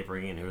who are they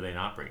bringing and who are they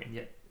not bringing.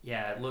 Yep.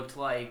 Yeah, it looked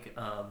like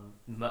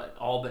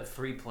all but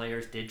 3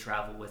 players did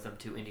travel with them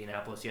to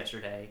Indianapolis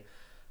yesterday.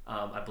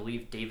 I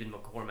believe David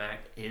McCormack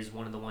is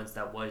one of the ones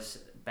that was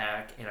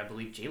back, and I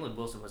believe Jalen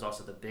Wilson was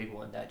also the big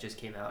one that just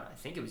came out. I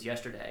think it was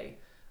yesterday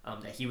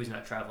that he was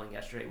not traveling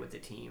yesterday with the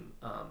team.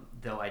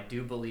 Though I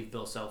do believe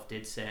Bill Self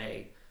did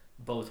say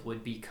both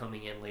would be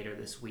coming in later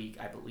this week.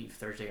 I believe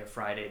Thursday or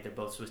Friday. They're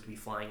both supposed to be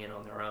flying in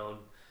on their own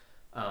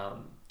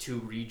to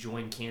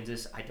rejoin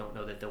Kansas. I don't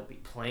know that they'll be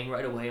playing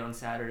right away on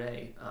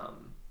Saturday.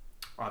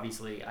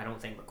 Obviously, I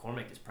don't think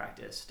McCormack has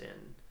practiced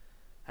and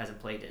hasn't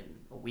played in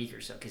a week or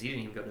so, because he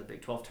didn't even go to the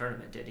Big 12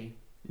 tournament, did he?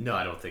 No,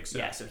 I don't think so.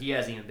 Yeah, so he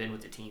hasn't even been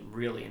with the team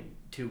really in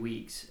 2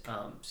 weeks.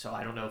 So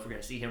I don't know if we're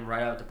going to see him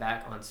right out the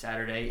back on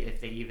Saturday,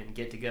 if they even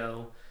get to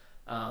go.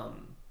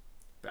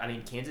 But I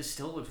mean, Kansas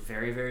still looks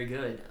very, very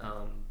good.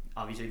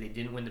 Obviously, they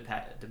didn't win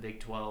the Big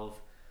 12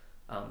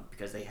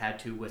 because they had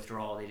to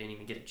withdraw. They didn't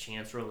even get a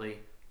chance really.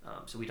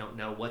 So we don't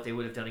know what they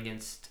would have done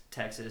against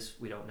Texas.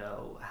 We don't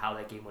know how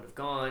that game would have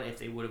gone, if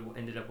they would have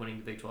ended up winning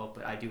the Big 12.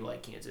 But I do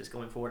like Kansas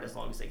going forward as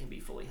long as they can be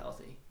fully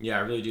healthy. Yeah,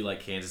 I really do like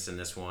Kansas in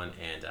this one,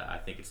 and I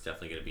think it's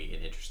definitely going to be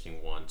an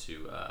interesting one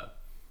to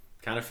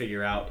kind of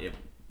figure out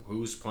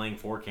who's playing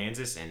for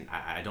Kansas. And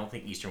I don't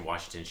think Eastern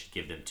Washington should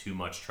give them too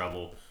much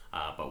trouble,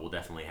 but we'll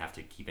definitely have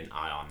to keep an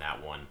eye on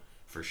that one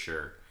for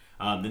sure.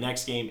 The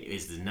next game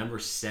is the number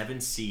 7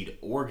 seed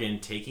Oregon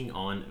taking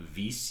on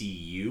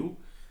VCU.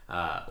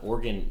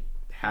 Oregon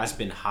has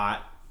been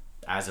hot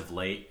as of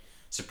late.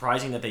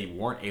 Surprising that they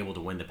weren't able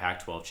to win the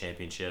Pac-12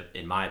 championship.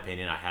 In my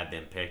opinion, I had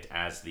them picked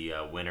as the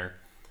winner.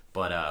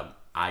 But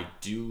I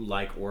do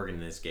like Oregon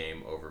in this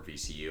game over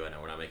VCU. I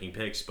know we're not making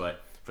picks,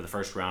 but for the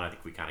first round, I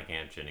think we kind of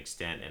can to an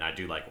extent, and I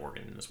do like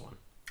Oregon in this one.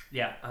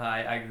 Yeah,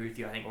 I agree with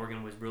you. I think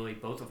Oregon was really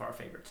both of our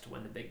favorites to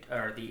win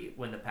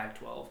the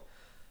Pac-12.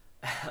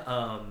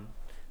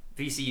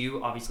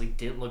 VCU obviously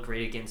didn't look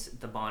great against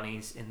the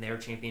Bonnies in their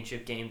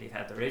championship game. They've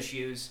had their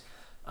issues.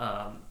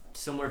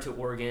 Similar to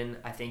Oregon,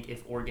 I think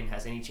if Oregon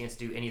has any chance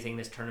to do anything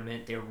this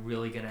tournament, they're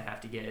really going to have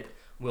to get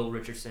Will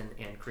Richardson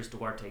and Chris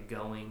Duarte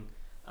going.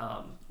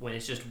 When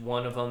it's just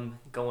one of them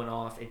going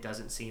off, it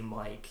doesn't seem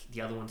like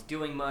the other one's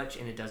doing much,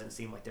 and it doesn't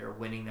seem like they're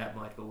winning that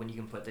much. But when you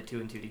can put the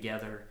 2 and 2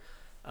 together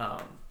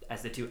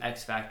as the 2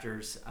 X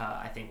factors,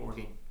 I think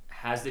Oregon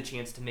has the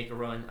chance to make a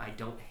run. I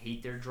don't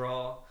hate their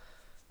draw.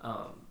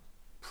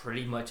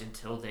 Pretty much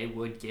until they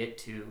would get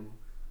to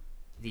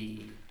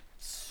the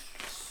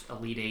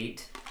Elite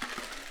 8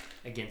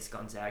 against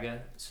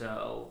Gonzaga.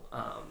 So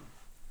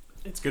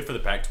it's good for the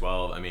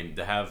Pac-12. I mean,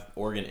 to have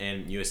Oregon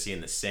and USC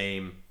in the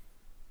same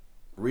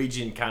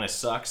region kind of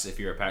sucks if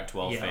you're a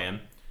Pac-12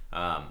 fan,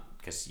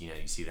 because you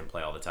see them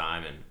play all the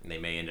time, and they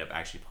may end up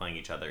actually playing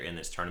each other in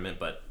this tournament.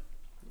 But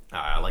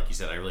like you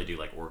said, I really do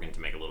like Oregon to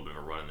make a little bit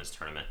of a run in this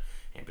tournament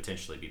and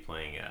potentially be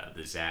playing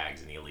the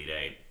Zags in the Elite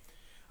 8.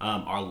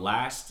 Our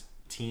last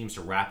teams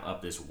to wrap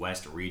up this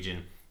West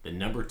region, the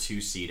number 2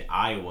 seed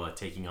Iowa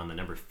taking on the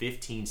number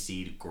 15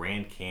 seed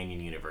Grand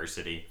Canyon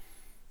University.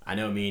 I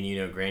know me and you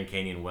know Grand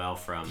Canyon well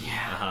from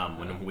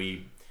when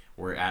we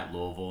were at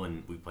Louisville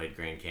and we played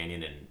Grand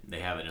Canyon, and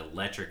they have an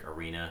electric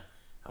arena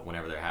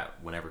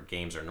whenever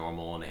games are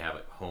normal and they have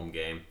a home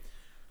game.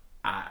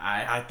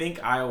 I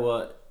think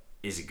Iowa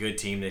is a good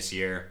team this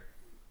year.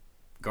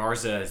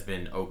 Garza has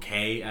been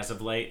okay as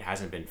of late.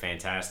 Hasn't been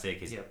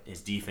fantastic. Yep.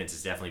 His defense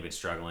has definitely been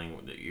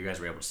struggling. You guys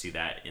were able to see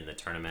that in the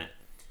tournament.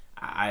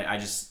 I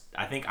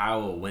think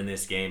Iowa will win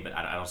this game, but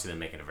I don't see them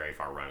making a very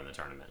far run in the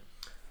tournament.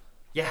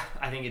 Yeah,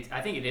 I think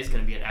it is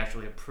going to be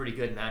actually a pretty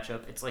good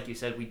matchup. It's like you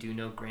said, we do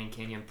know Grand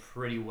Canyon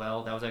pretty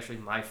well. That was actually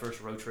my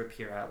first road trip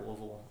here at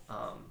Louisville.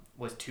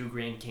 Was to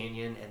Grand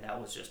Canyon, and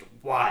that was just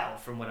wild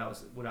from what I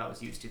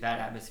was used to. That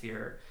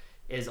atmosphere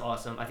is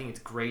awesome. I think it's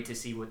great to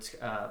see what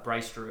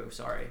Bryce Drew,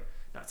 sorry,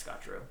 not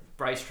Scott Drew,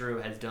 Bryce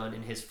Drew has done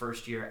in his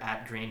first year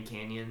at Grand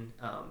Canyon,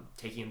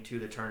 taking him to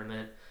the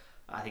tournament.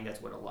 I think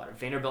that's what a lot of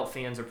Vanderbilt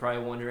fans are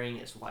probably wondering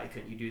is why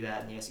couldn't you do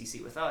that in the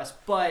SEC with us?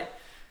 But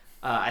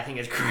I think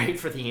it's great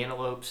for the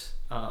Antelopes.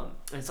 And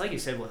it's like you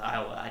said with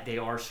Iowa, they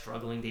are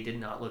struggling. They did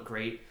not look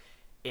great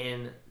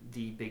in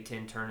the Big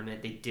Ten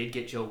tournament. They did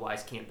get Joe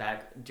Wieskamp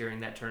back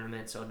during that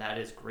tournament, so that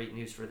is great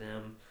news for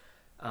them.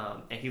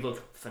 And he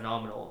looked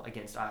phenomenal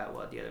against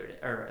Iowa the other day,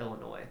 or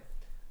Illinois.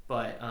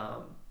 But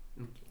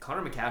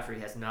Connor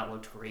McCaffrey has not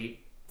looked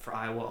great for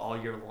Iowa all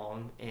year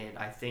long, and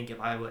I think if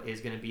Iowa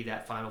is going to be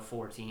that Final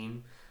Four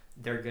team,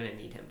 they're going to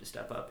need him to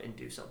step up and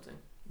do something.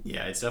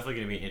 Yeah, it's definitely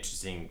going to be an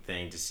interesting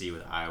thing to see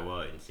with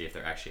Iowa and see if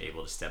they're actually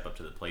able to step up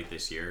to the plate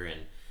this year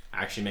and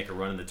actually make a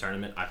run in the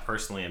tournament. I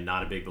personally am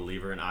not a big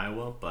believer in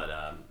Iowa, but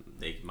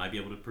they might be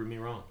able to prove me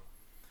wrong.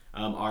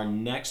 Our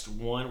next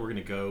one, we're going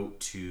to go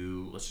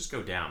to, let's just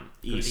go down.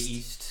 Go to the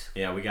East.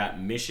 Yeah, we got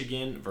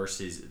Michigan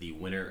versus the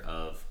winner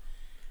of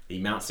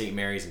the Mount St.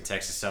 Mary's and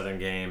Texas Southern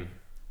game.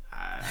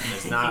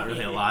 There's not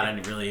really a lot I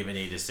really even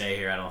need to say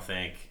here, I don't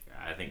think.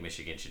 I think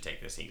Michigan should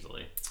take this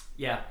easily.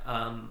 Yeah,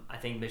 I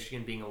think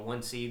Michigan being a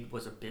 1 seed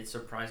was a bit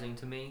surprising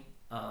to me.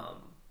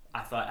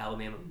 I thought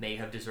Alabama may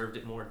have deserved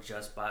it more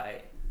just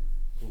by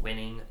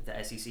winning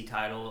the SEC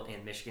title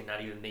and Michigan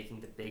not even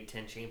making the Big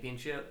Ten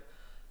championship.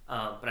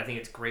 But I think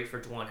it's great for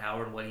Juwan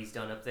Howard and what he's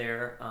done up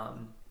there.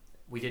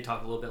 We did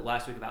talk a little bit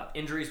last week about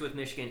injuries with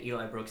Michigan.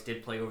 Eli Brooks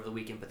did play over the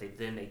weekend, but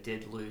they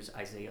did lose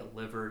Isaiah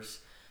Livers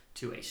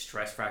to a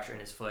stress fracture in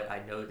his foot.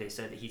 I know they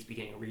said that he's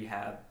beginning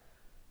rehab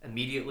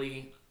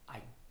immediately.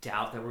 I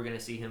doubt that we're going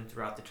to see him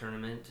throughout the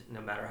tournament,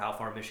 no matter how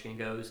far Michigan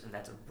goes, and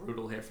that's a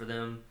brutal hit for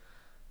them.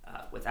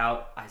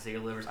 Without Isaiah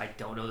Livers, I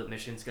don't know that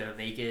Michigan's going to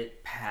make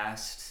it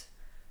past.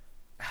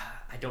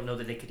 I don't know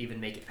that they could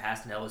even make it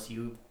past an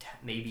LSU,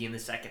 maybe in the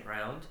second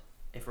round,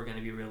 if we're going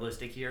to be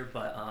realistic here.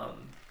 But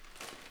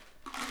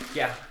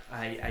yeah,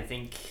 I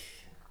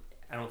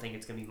don't think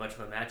it's going to be much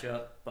of a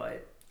matchup,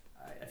 but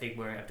I think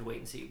we're going to have to wait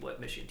and see what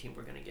Michigan team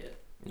we're going to get.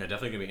 Yeah,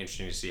 definitely going to be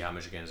interesting to see how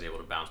Michigan is able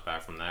to bounce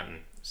back from that and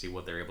see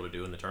what they're able to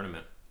do in the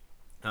tournament.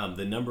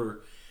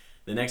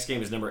 The next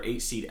game is number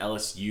 8 seed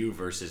LSU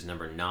versus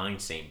number 9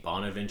 St.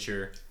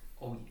 Bonaventure.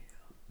 Oh yeah,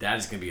 that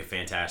is going to be a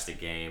fantastic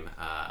game.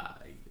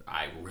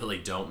 I really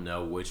don't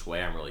know which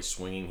way I'm really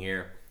swinging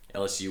here.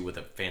 LSU with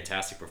a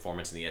fantastic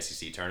performance in the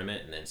SEC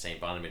tournament, and then St.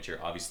 Bonaventure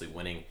obviously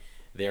winning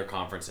their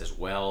conference as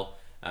well.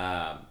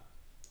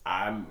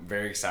 I'm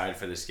very excited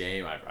for this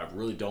game. I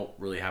really don't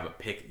have a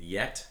pick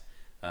yet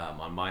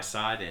on my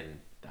side, and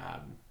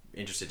I'm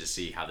interested to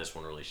see how this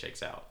one really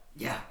shakes out.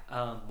 Yeah,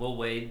 Will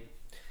Wade,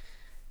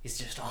 he's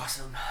just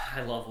awesome.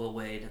 I love Will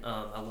Wade.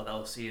 I love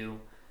LSU.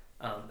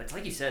 But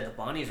like you said, the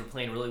Bonnies are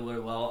playing really, really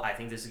well. I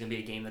think this is going to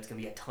be a game that's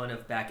going to be a ton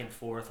of back and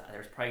forth.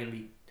 There's probably going to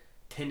be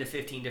 10 to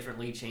 15 different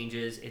lead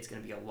changes. It's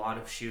going to be a lot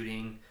of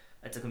shooting.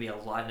 It's going to be a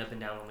lot up and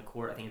down on the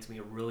court. I think it's going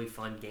to be a really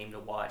fun game to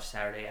watch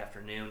Saturday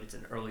afternoon. It's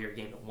an earlier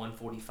game at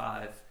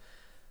 1:45.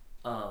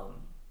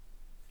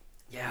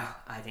 Yeah,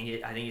 I think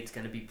it's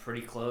going to be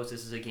pretty close.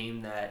 This is a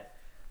game that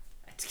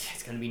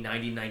it's going to be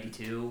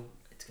 90-92.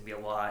 It's going to be a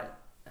lot.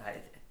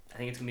 I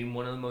think it's going to be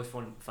one of the most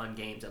fun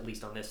games, at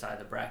least on this side of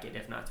the bracket,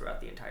 if not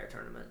throughout the entire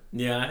tournament.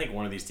 Yeah, I think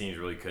one of these teams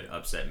really could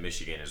upset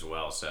Michigan as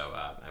well. So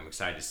I'm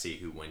excited to see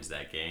who wins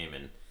that game,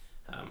 and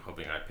I'm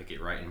hoping I pick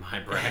it right in my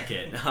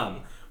bracket.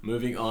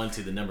 Moving on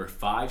to the number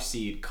 5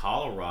 seed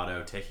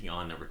Colorado taking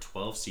on number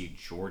 12 seed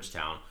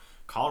Georgetown.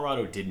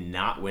 Colorado did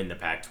not win the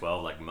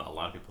Pac-12 like a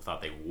lot of people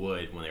thought they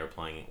would when they were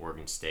playing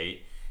Oregon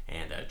State.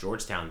 And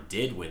Georgetown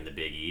did win the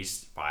Big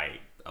East by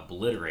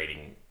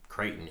obliterating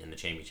Creighton in the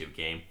championship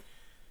game.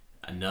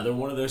 Another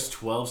one of those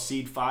 12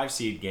 seed, 5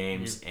 seed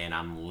games, and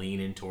I'm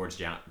leaning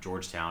towards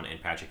Georgetown and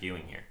Patrick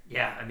Ewing here.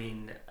 Yeah, I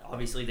mean,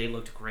 obviously they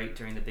looked great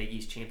during the Big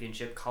East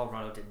Championship.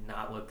 Colorado did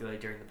not look good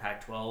during the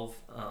Pac-12.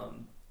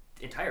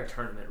 Entire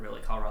tournament,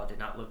 really, Colorado did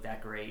not look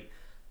that great.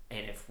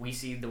 And if we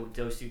see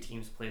those two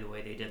teams play the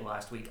way they did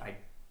last week, I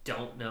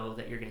don't know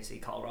that you're going to see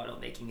Colorado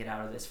making it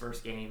out of this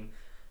first game.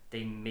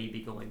 They may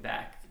be going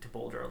back to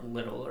Boulder a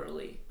little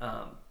early.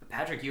 But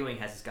Patrick Ewing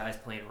has his guys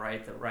playing right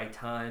at the right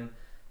time.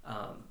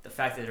 The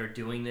fact that they're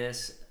doing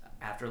this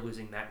after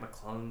losing Mac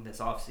McClung this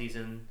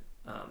offseason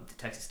to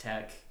Texas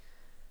Tech,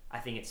 I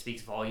think it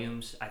speaks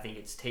volumes. I think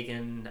it's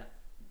taken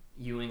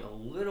Ewing a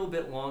little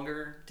bit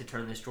longer to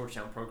turn this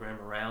Georgetown program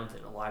around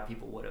than a lot of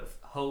people would have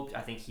hoped.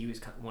 I think he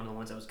was one of the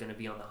ones that was going to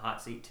be on the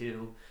hot seat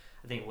too.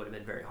 I think it would have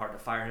been very hard to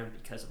fire him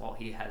because of all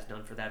he has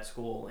done for that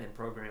school and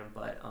program.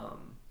 But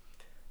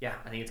Yeah,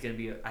 I think it's going to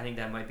be. I think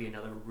that might be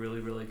another really,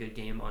 really good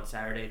game on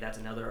Saturday. That's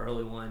another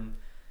early one.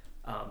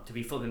 To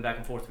be flipping back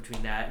and forth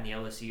between that and the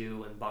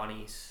LSU and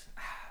Bonnie's,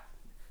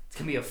 it's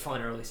going to be a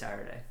fun early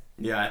Saturday.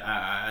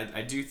 Yeah,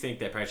 I do think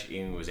that Patrick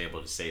Ewing was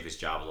able to save his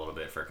job a little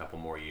bit for a couple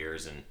more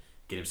years and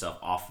get himself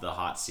off the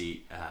hot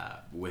seat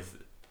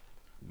with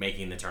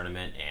making the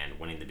tournament and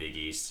winning the Big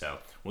East. So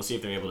we'll see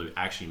if they're able to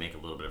actually make a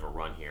little bit of a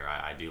run here.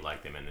 I do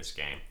like them in this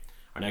game.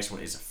 Our next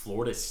one is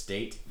Florida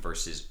State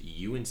versus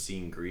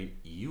UNC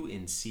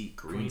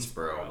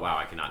Greensboro. Wow,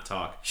 I cannot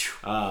talk.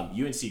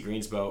 UNC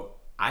Greensboro.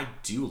 I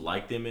do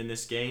like them in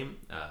this game.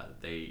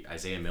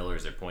 Isaiah Miller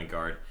is their point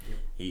guard. Yep.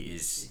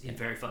 He's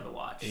very fun to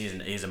watch.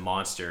 He's a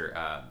monster.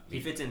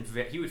 He fits in.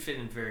 He would fit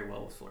in very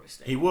well with Florida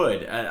State. He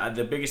would.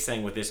 The biggest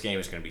thing with this game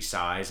is going to be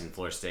size, and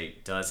Florida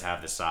State does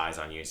have the size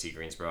on UNC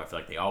Greensboro. I feel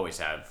like they always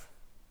have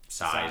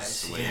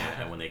size.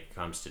 When it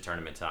comes to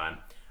tournament time.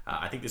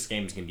 I think this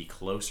game is going to be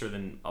closer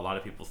than a lot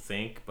of people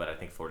think, but I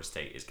think Florida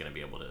State is going to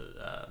be able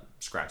to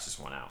scratch this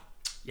one out.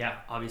 Yeah,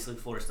 obviously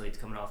Florida State's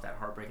coming off that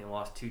heartbreaking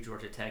loss to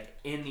Georgia Tech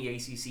in the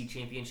ACC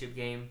championship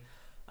game.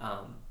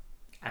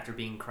 After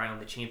being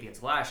crowned the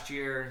champions last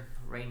year,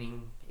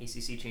 reigning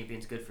ACC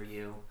champions, good for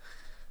you.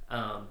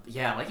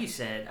 Yeah, like you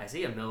said,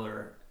 Isaiah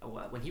Miller,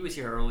 when he was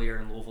here earlier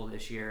in Louisville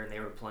this year and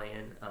they were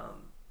playing,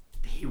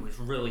 he was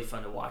really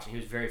fun to watch, and he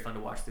was very fun to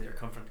watch through their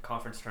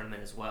conference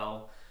tournament as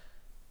well.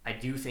 I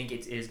do think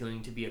it is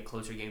going to be a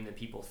closer game than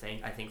people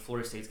think. I think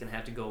Florida State's going to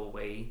have to go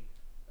away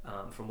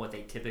from what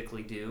they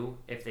typically do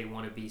if they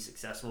want to be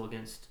successful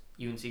against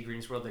UNC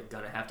Greensboro. They're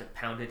going to have to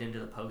pound it into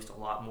the post a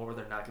lot more.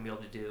 They're not going to be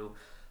able to do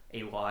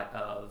a lot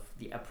of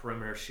the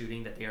perimeter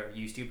shooting that they are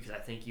used to, because I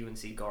think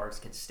UNC guards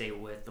can stay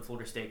with the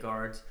Florida State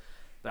guards,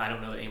 but I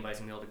don't know that anybody's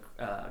going to be able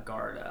to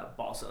guard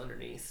Balsa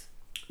underneath.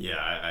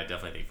 Yeah, I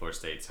definitely think Florida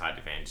State's height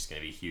advantage is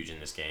going to be huge in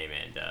this game,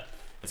 and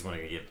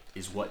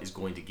what is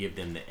going to give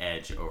them the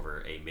edge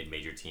over a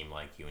mid-major team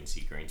like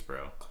UNC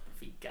Greensboro.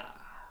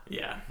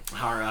 Yeah.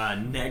 Our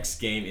next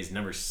game is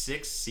number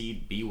 6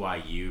 seed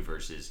BYU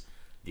versus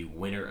the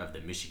winner of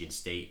the Michigan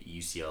State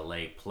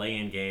UCLA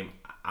play-in game.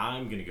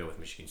 I'm going to go with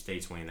Michigan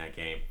State's winning that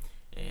game,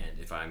 and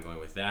if I'm going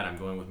with that, I'm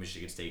going with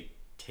Michigan State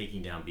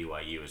taking down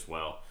BYU as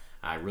well.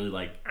 I really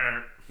like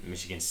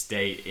Michigan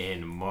State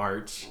in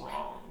March,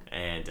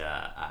 and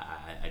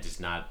I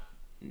just not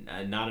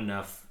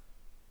enough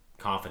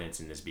confidence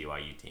in this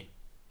BYU team,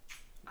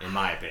 in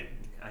my opinion.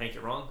 I think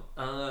you're wrong.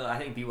 I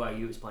think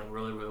BYU is playing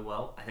really, really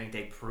well. I think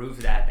they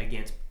proved that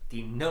against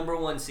the number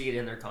 1 seed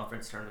in their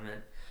conference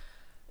tournament.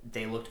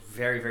 They looked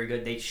very, very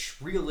good. They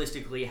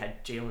realistically,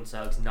 had Jalen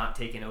Suggs not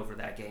taken over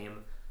that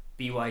game,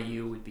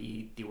 BYU would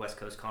be the West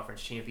Coast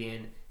Conference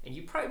champion, and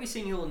you'd probably be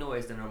seeing Illinois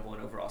as the number 1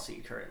 overall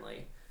seed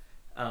currently.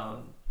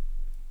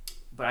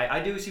 But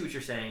I do see what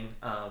you're saying.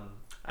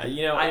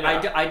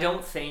 I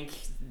don't think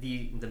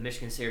the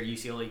Michigan State or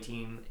UCLA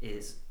team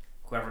is,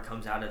 whoever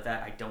comes out of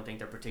that, I don't think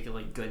they're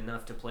particularly good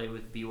enough to play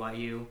with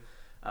BYU.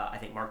 I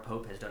think Mark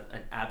Pope has done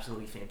an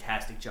absolutely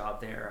fantastic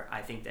job there.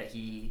 I think that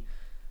he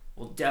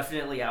will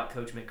definitely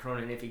outcoach Mick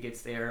Cronin if he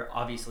gets there.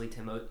 Obviously,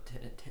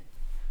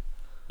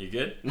 You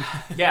good?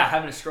 Yeah,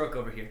 having a stroke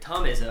over here.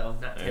 Tom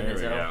Izzo, not Tim There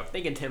we Izzo. go.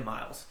 Thinking Tim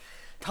Miles.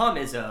 Tom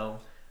Izzo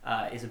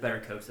is a better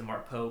coach than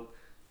Mark Pope,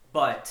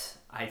 but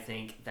I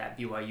think that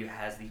BYU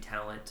has the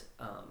talent,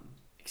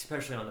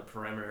 especially on the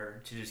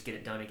perimeter, to just get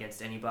it done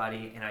against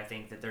anybody. And I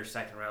think that their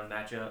second round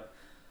matchup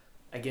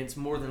against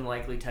more than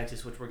likely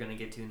Texas, which we're going to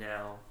get to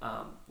now,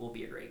 will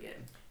be a great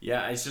game.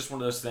 Yeah, it's just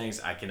one of those things.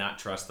 I cannot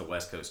trust the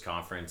West Coast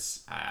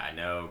Conference. I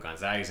know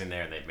Gonzaga's in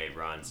there and they've made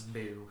runs.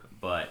 Boo.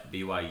 But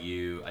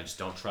BYU, I just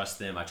don't trust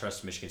them. I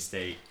trust Michigan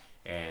State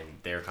and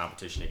their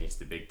competition against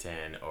the Big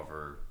Ten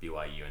over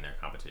BYU and their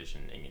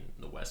competition in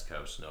the West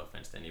Coast. No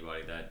offense to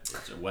anybody that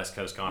it's a West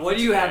Coast Conference. What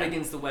do you have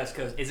against the West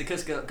Coast? Is it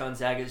because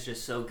Gonzaga is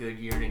just so good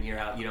year in, year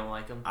out, you don't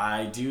like them?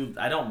 I do.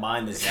 I don't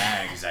mind the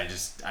Zags. I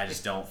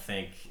just don't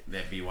think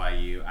that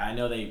BYU. I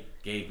know they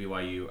gave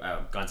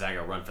Gonzaga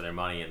a run for their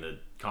money in the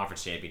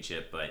conference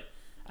championship, but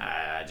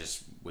I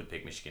just would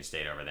pick Michigan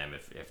State over them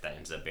if that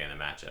ends up being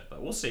the matchup.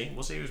 But we'll see.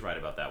 We'll see who's right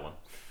about that one.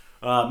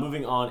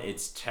 Moving on,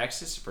 it's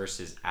Texas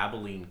versus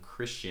Abilene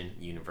Christian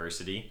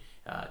University.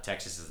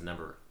 Texas is the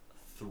number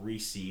 3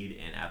 seed,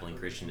 and Abilene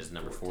Christian is the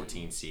number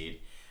 14 seed.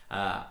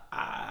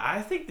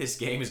 I think this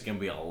game is going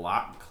to be a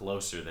lot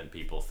closer than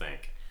people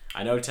think.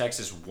 I know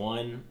Texas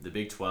won the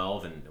Big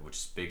 12, which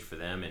is big for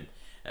them,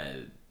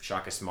 and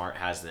Shaka Smart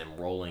has them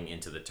rolling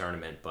into the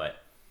tournament, but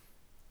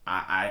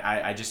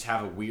I just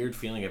have a weird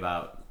feeling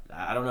about,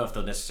 I don't know if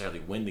they'll necessarily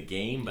win the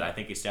game, but I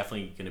think it's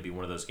definitely going to be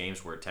one of those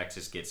games where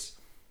Texas gets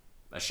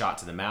a shot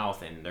to the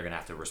mouth and they're going to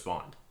have to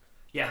respond.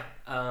 Yeah,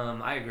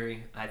 I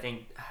agree. I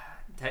think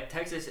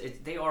Texas,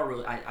 they are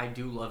really, I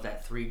do love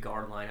that 3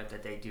 guard lineup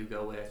that they do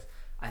go with.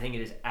 I think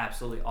it is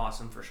absolutely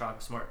awesome for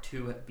Shaka Smart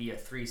to be a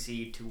 3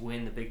 seed to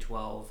win the Big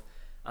 12.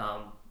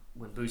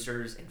 When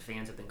boosters and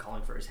fans have been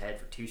calling for his head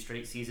for 2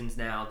 straight seasons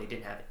now, they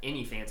didn't have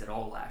any fans at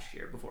all last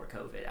year before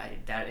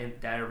COVID.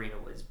 That arena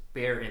was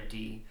bare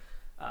empty.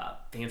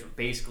 Fans were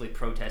basically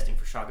protesting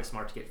for Shaka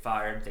Smart to get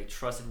fired. They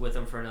trusted with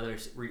him for another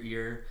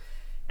year.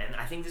 And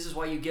I think this is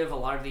why you give a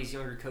lot of these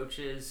younger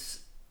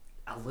coaches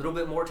a little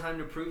bit more time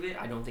to prove it.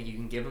 I don't think you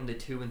can give them the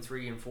 2 and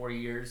 3 and 4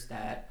 years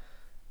that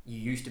you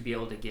used to be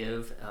able to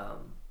give.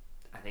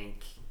 I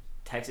think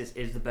Texas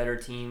is the better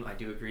team. I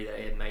do agree that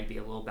it might be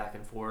a little back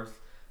and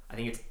forth. I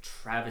think it's a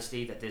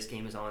travesty that this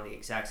game is on the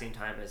exact same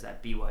time as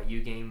that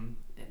BYU game,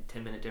 and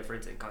 10-minute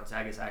difference, and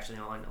Gonzaga is actually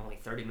on only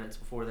 30 minutes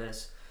before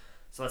this.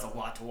 So that's a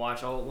lot to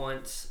watch all at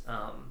once.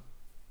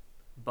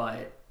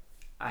 But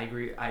I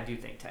agree. I do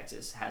think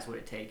Texas has what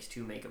it takes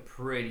to make a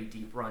pretty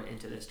deep run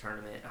into this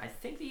tournament. I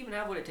think they even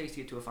have what it takes to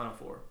get to a Final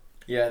Four.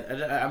 Yeah,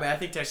 I mean, I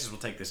think Texas will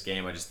take this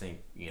game. I just think,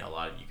 a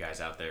lot of you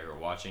guys out there who are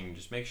watching,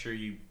 just make sure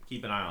you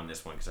keep an eye on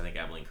this one because I think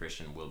Abilene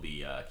Christian will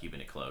be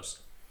keeping it close.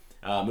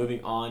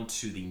 Moving on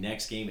to the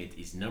next game, it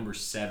is number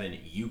 7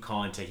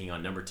 UConn taking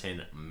on number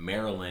 10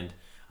 Maryland.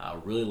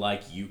 Really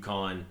like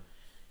UConn.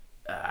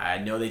 I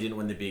know they didn't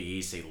win the Big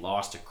East. They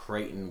lost to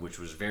Creighton, which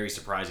was very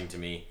surprising to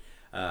me.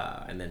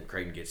 And then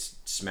Creighton gets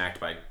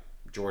smacked by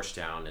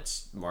Georgetown.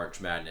 It's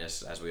March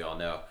Madness, as we all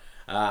know.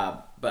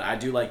 But I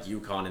do like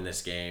UConn in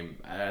this game.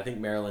 I think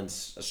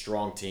Maryland's a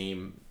strong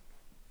team,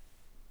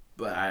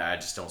 but I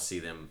just don't see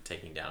them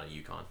taking down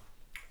UConn.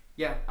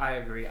 Yeah, I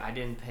agree. I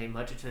didn't pay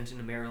much attention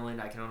to Maryland.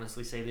 I can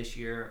honestly say this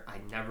year I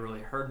never really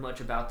heard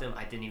much about them.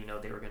 I didn't even know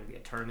they were going to be a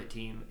tournament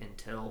team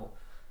until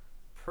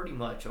pretty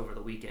much over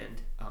the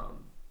weekend.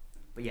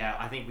 But yeah,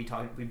 I think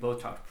we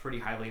both talked pretty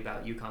highly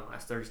about UConn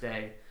last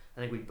Thursday. I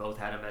think we both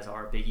had them as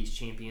our Big East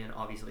champion.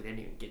 Obviously, they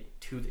didn't even get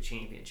to the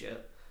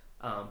championship.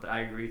 But I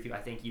agree with you.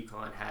 I think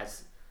UConn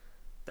has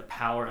the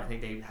power. I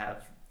think they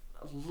have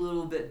a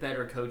little bit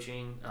better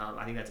coaching.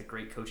 I think that's a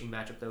great coaching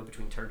matchup, though,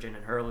 between Turgeon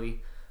and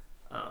Hurley.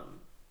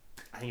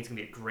 I think it's going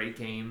to be a great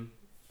game.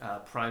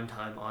 Prime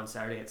time on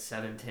Saturday at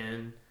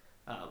 7:10.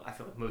 I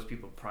feel like most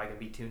people are probably going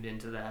to be tuned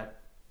into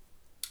that.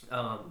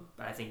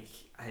 But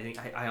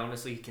I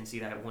honestly can see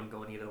that one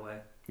going either way.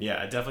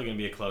 Yeah, definitely going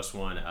to be a close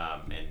one.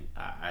 And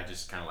I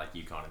just kind of like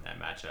UConn in that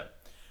matchup.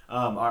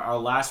 Our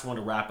last one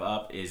to wrap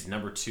up is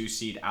number 2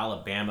 seed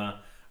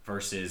Alabama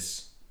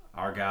versus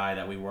our guy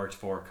that we worked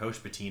for,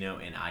 Coach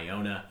Pitino in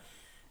Iona.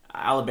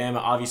 Alabama,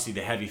 obviously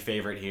the heavy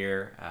favorite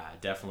here.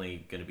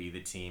 Definitely going to be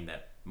the team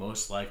that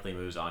most likely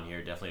moves on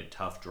here. Definitely a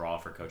tough draw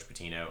for Coach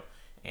Pitino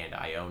and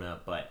Iona.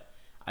 But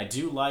I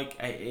do like,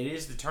 it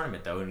is the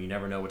tournament though, and you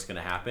never know what's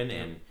going to happen.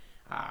 And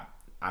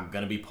I'm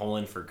going to be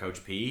pulling for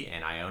Coach P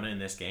and Iona in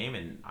this game,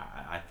 and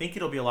I think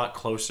it'll be a lot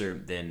closer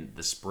than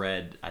the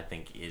spread. I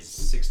think is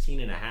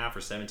 16.5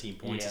 or 17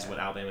 points is what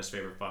Alabama's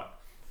favored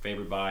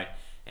by,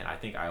 and I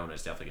think Iona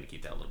is definitely going to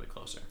keep that a little bit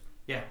closer.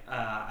 Yeah,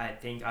 I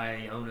think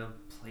Iona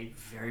played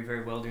very,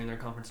 very well during their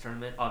conference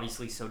tournament.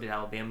 Obviously, so did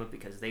Alabama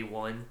because they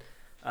won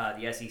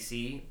the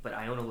SEC, but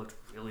Iona looked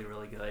really,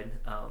 really good.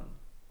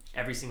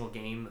 Every single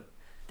game,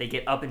 they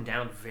get up and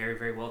down very,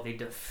 very well. They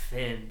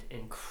defend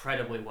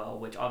incredibly well,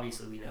 which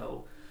obviously we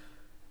know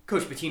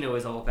Coach Pitino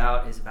is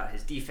about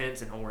his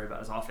defense, and he'll worry about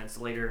his offense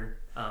later.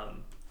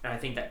 And I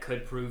think that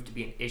could prove to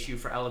be an issue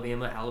for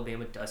Alabama.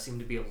 Alabama does seem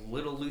to be a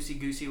little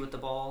loosey-goosey with the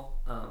ball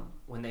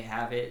when they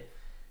have it.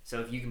 So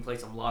if you can play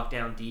some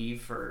lockdown D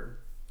for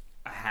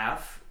a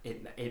half,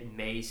 it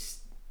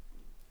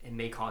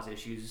may cause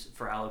issues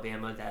for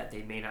Alabama that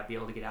they may not be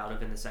able to get out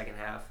of in the second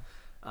half.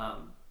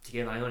 To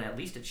give Iona at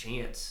least a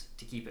chance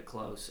to keep it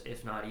close,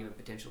 if not even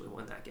potentially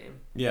win that game.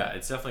 Yeah,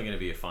 it's definitely going to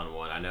be a fun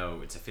one. I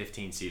know it's a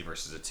 15 seed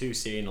versus a 2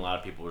 seed, and a lot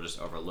of people will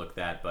just overlook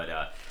that, but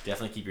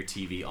definitely keep your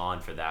TV on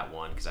for that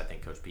one because I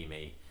think Coach P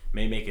may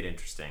make it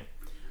interesting.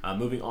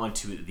 Moving on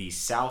to the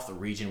South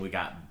region, we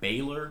got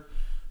Baylor,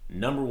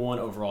 number 1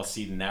 overall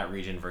seed in that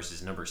region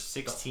versus number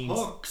 16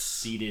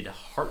 seeded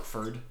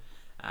Hartford.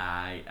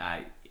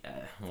 Another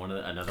one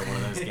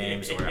of those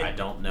games where I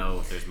don't know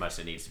if there's much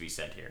that needs to be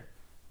said here.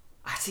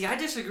 See, I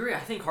disagree. I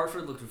think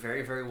Hartford looked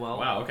very, very well.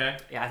 Wow, okay.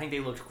 Yeah, I think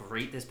they looked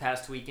great this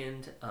past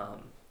weekend.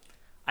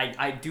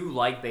 I do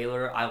like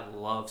Baylor. I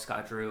love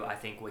Scott Drew. I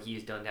think what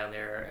he's done down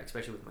there,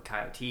 especially with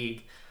Mekhi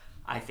Teague,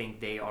 I think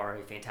they are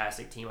a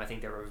fantastic team. I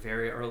think they were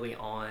very early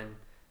on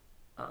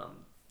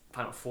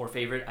Final Four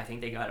favorite. I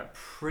think they got a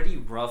pretty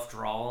rough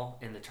draw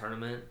in the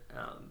tournament.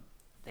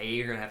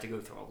 They are going to have to go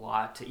through a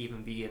lot to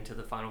even be into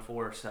the Final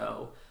Four,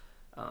 so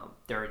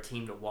they're a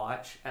team to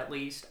watch, at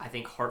least. I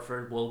think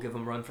Hartford will give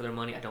them a run for their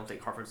money. I don't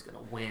think Hartford's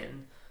going to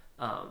win.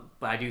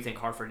 But I do think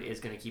Hartford is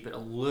going to keep it a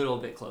little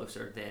bit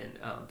closer than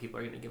people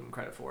are going to give them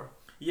credit for.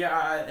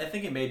 Yeah, I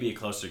think it may be a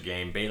closer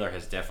game. Baylor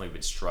has definitely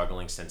been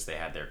struggling since they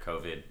had their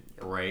COVID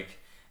break,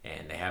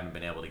 and they haven't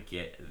been able to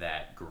get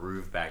that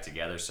groove back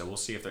together. So we'll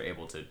see if they're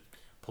able to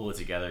pull it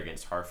together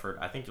against Hartford.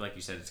 I think, like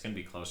you said, it's going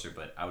to be closer,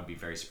 but I would be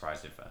very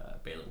surprised if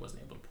Baylor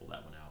wasn't able to pull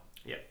that one out.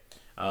 Yeah.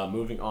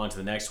 Moving on to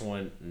the next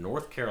one,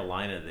 North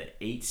Carolina, the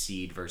 8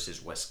 seed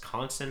versus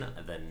Wisconsin,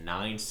 the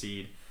 9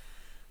 seed.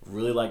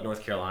 Really like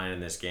North Carolina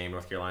in this game.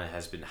 North Carolina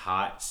has been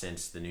hot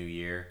since the new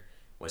year.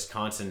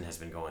 Wisconsin has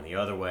been going the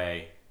other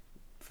way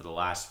for the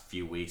last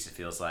few weeks. It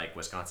feels like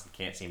Wisconsin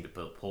can't seem to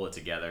pull it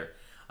together.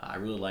 I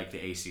really like the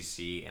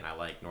ACC, and I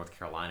like North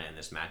Carolina in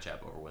this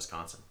matchup over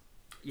Wisconsin.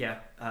 Yeah,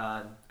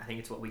 I think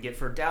it's what we get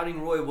for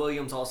doubting Roy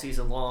Williams all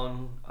season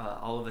long.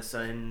 All of a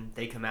sudden,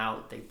 they come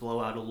out, they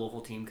blow out a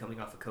Louisville team coming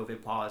off a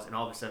COVID pause, and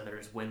all of a sudden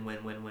there's win,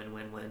 win, win, win,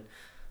 win, win.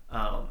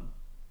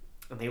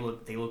 And they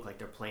look like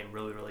they're playing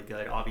really, really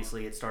good.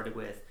 Obviously, it started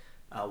with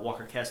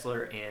Walker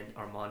Kessler and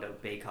Armando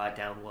Bacot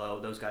down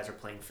low. Those guys are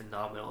playing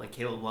phenomenal, and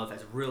Caleb Love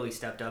has really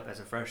stepped up as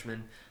a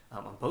freshman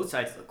on both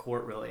sides of the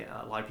court. Really,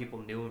 a lot of people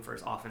knew him for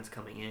his offense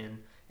coming in.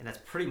 And that's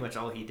pretty much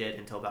all he did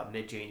until about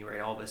mid-January.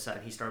 All of a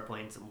sudden, he started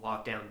playing some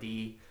lockdown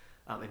D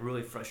and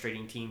really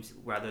frustrating teams,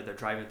 whether they're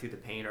driving through the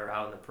paint or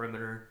out on the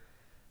perimeter.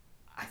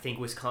 I think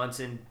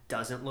Wisconsin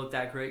doesn't look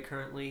that great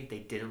currently. They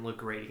didn't look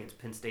great against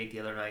Penn State the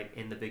other night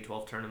in the Big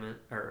 12 tournament,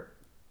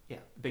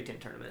 Big 10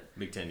 tournament.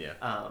 Big 10,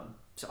 yeah.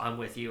 So I'm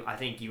with you. I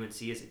think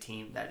UNC is a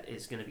team that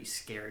is going to be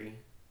scary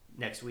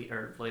next week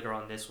or later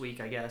on this week,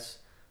 I guess.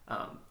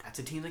 That's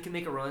a team that can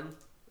make a run.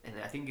 And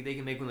I think they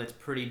can make one that's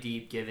pretty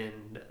deep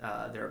given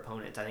their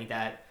opponents. I think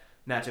that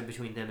matchup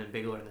between them and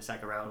Bigler in the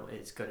second round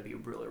is going to be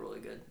really, really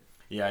good.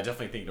 Yeah, I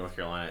definitely think North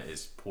Carolina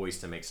is poised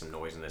to make some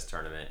noise in this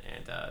tournament,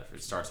 and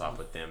it starts off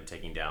with them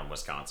taking down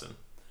Wisconsin.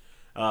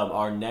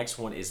 Our next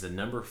one is the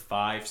number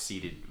 5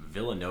 seeded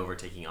Villanova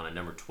taking on a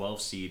number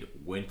 12 seed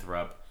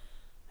Winthrop.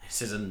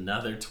 This is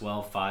another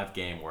 12-5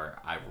 game where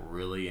I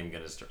really am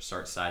going to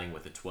start siding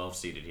with the 12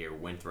 seeded here,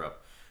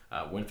 Winthrop.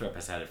 Winthrop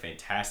has had a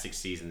fantastic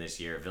season this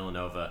year.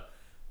 Villanova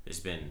has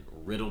been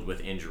riddled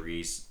with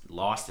injuries,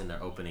 lost in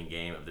their opening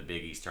game of the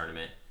Big East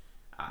tournament.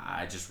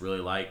 I just really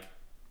like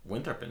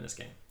Winthrop in this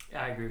game.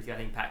 Yeah, I agree with you. I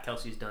think Pat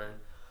Kelsey's done,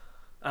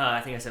 I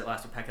think I said it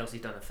last week, Pat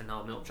Kelsey's done a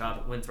phenomenal job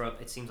at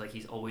Winthrop. It seems like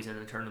he's always in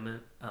the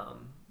tournament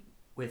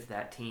with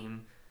that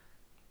team.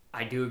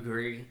 I do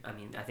agree. I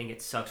mean, I think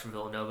it sucks for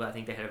Villanova. I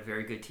think they had a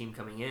very good team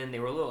coming in. They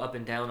were a little up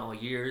and down all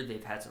year.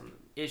 They've had some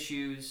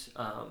issues.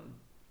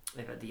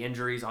 They've had the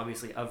injuries,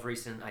 obviously, of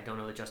recent. I don't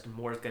know that Justin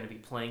Moore is going to be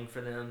playing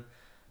for them.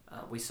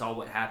 We saw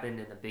what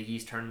happened in the Big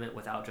East tournament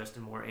without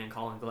Justin Moore and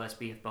Colin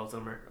Gillespie. If both of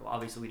them are,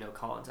 obviously we know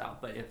Colin's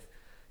out, but if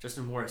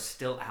Justin Moore is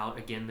still out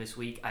again this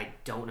week, I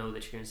don't know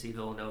that you're going to see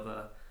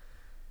Villanova.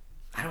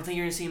 I don't think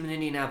you're going to see him in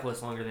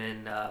Indianapolis longer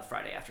than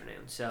Friday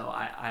afternoon. So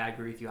I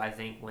agree with you. I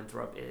think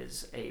Winthrop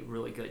is a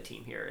really good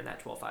team here in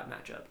that 12-5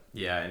 matchup.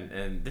 Yeah,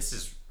 and this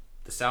is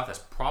the South is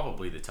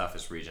probably the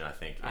toughest region, I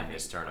think, in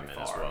this tournament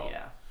as well.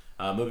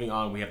 Yeah. Moving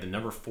on, we have the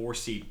number 4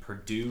 seed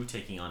Purdue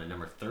taking on a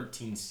number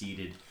 13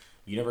 seeded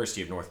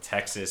University of North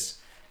Texas.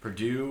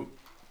 Purdue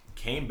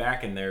came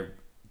back in their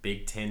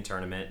Big Ten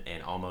tournament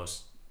and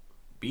almost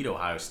beat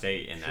Ohio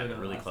State in that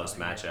really close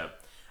matchup.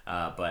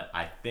 But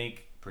I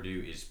think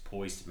Purdue is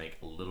poised to make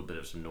a little bit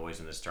of some noise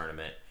in this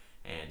tournament,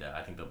 and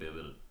I think they'll be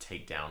able to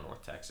take down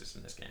North Texas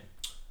in this game.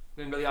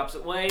 We're going to go the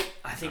opposite way.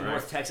 I think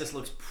North Texas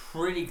looks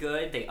pretty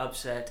good. They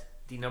upset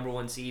the number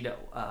 1 seed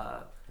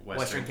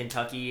Western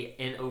Kentucky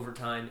in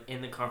overtime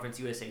in the Conference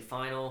USA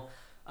final.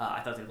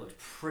 I thought they looked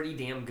pretty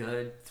damn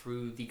good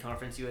through the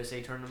Conference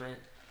USA tournament.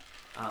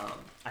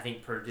 I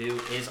think Purdue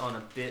is on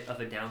a bit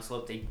of a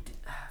downslope.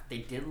 They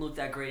didn't look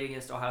that great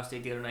against Ohio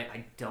State the other night.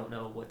 I don't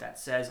know what that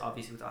says.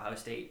 Obviously, with Ohio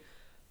State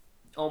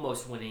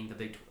almost winning the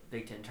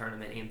Big Ten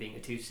tournament and being a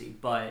 2 seed,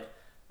 but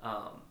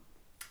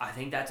I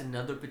think that's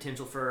another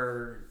potential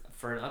for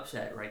an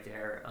upset right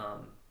there.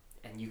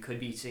 And you could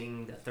be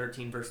seeing the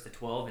 13 versus the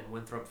 12 and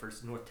Winthrop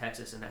versus North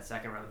Texas in that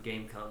second round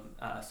game come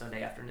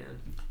Sunday afternoon.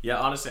 Yeah,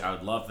 honestly, I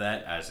would love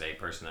that as a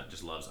person that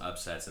just loves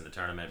upsets in the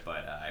tournament,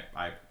 but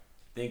I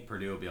think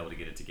Purdue will be able to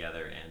get it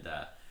together, and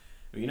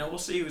we'll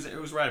see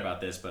who's right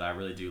about this, but I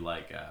really do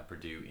like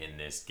Purdue in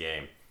this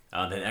game.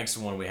 The next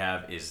one we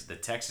have is the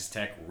Texas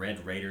Tech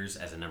Red Raiders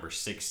as a number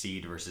 6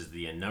 seed versus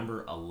the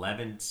number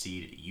 11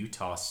 seed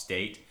Utah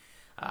State.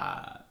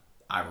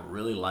 I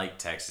really like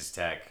Texas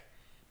Tech.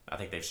 I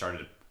think they've started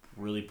to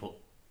really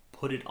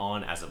put it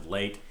on as of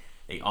late.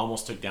 They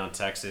almost took down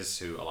Texas,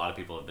 who a lot of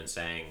people have been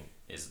saying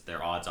is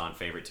their odds-on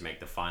favorite to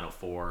make the Final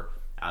Four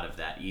out of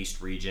that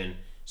East region.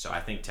 So I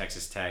think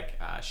Texas Tech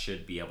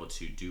should be able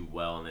to do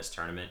well in this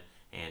tournament,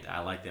 and I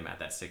like them at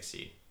that 6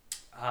 seed.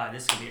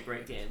 This is going to be a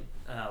great game.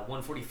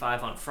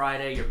 1:45 on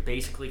Friday. You're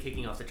basically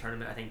kicking off the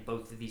tournament. I think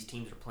both of these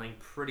teams are playing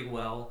pretty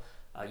well.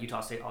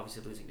 Utah State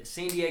obviously losing to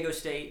San Diego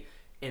State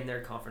in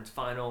their conference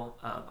final.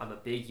 I'm a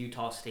big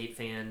Utah State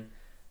fan.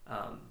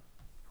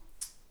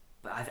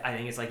 But I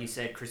think it's like you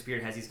said, Chris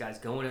Beard has these guys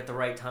going at the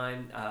right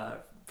time.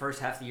 First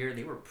half of the year,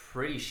 they were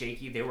pretty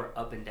shaky. They were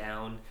up and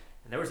down.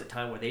 And there was a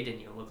time where they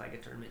didn't even look like a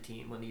tournament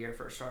team when the year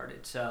first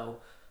started. So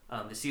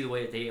to see the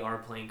way that they are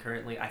playing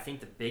currently, I think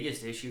the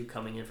biggest issue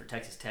coming in for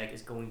Texas Tech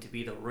is going to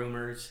be the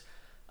rumors,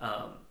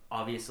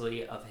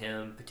 obviously, of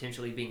him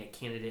potentially being a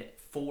candidate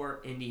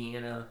for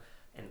Indiana.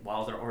 And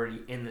while they're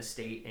already in the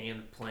state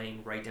and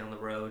playing right down the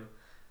road,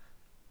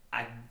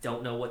 I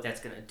don't know what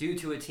that's going to do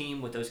to a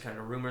team with those kind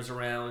of rumors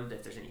around,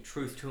 if there's any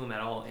truth to them at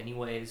all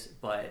anyways.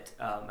 But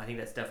I think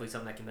that's definitely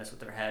something that can mess with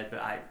their head. But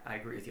I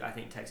agree with you. I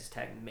think Texas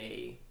Tech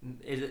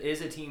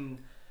is a team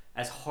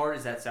as hard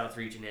as that South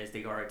region is,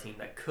 they are a team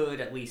that could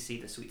at least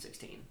see the Sweet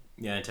 16.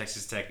 Yeah, and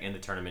Texas Tech in the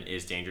tournament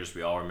is dangerous.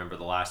 We all remember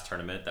the last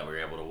tournament that we were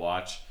able to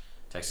watch.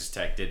 Texas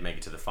Tech did make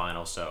it to the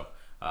final, so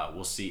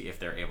we'll see if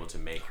they're able to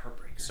make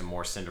some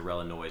more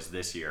Cinderella noise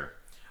this year.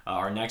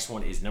 Our next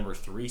one is number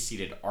 3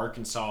 seeded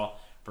Arkansas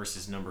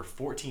versus number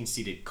 14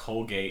 seeded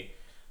Colgate.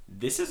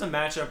 This is a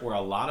matchup where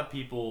a lot of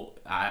people,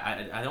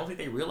 I don't think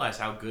they realize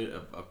how good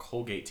a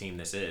Colgate team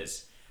this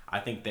is. I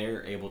think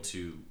they're able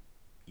to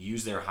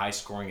use their high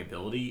scoring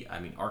ability. I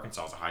mean,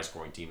 Arkansas is a high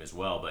scoring team as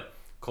well, but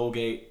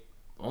Colgate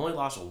only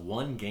lost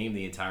 1 game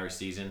the entire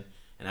season,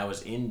 and that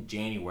was in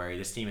January.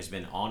 This team has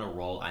been on a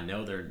roll. I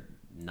know they're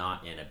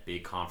not in a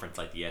big conference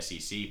like the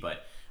SEC,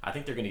 but I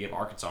think they're going to give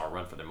Arkansas a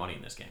run for their money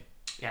in this game.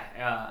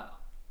 Yeah,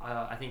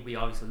 I think we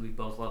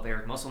both love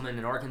Eric Musselman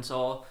in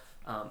Arkansas.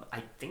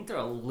 I think they're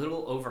a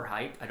little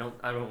overhyped. I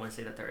don't want to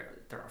say that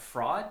they're a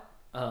fraud,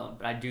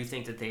 but I do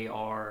think that they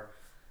are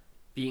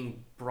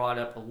being brought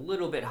up a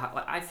little bit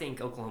high. I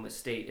think Oklahoma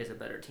State is a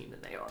better team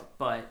than they are.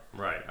 But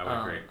right, I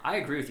would agree. I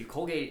agree with you.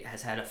 Colgate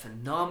has had a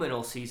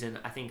phenomenal season.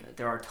 I think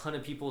there are a ton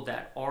of people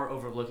that are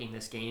overlooking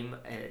this game.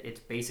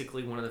 It's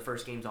basically one of the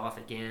first games off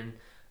again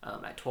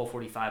at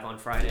 12:45 on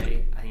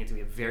Friday. I think it's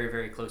going to be a very,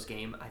 very close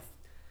game.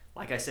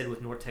 Like I said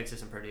with North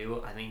Texas and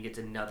Purdue, I think it's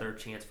another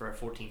chance for a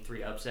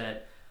 14-3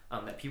 upset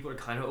that people are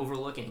kind of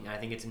overlooking. I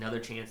think it's another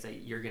chance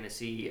that you're going to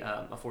see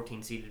a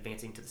 14 seed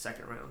advancing to the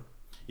second round.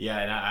 Yeah,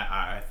 and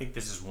I think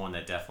this is one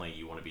that definitely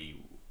you want to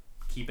be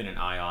keeping an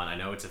eye on. I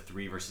know it's a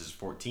 3 versus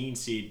 14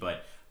 seed,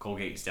 but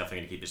Colgate is definitely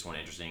going to keep this one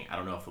interesting. I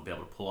don't know if we'll be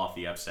able to pull off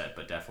the upset,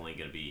 but definitely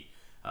going to be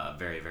a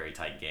very, very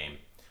tight game.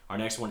 Our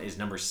next one is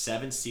number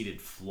 7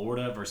 seeded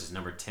Florida versus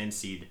number 10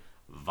 seed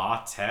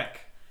Va Tech.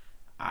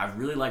 I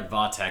really like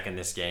Va Tech in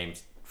this game.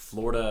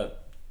 Florida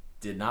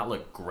did not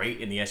look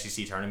great in the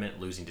SEC tournament,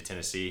 losing to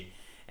Tennessee.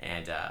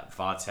 And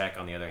Va Tech,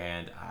 on the other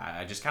hand,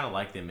 I just kind of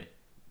like them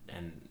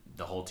and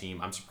the whole team.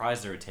 I'm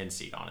surprised they're a 10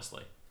 seed,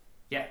 honestly.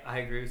 Yeah, I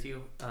agree with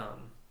you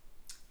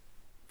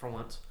for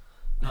once.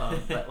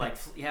 But,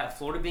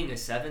 Florida being a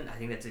 7, I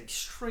think that's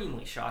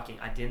extremely shocking.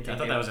 I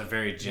thought that was a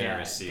very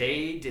generous seed.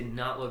 They did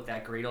not look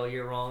that great all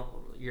year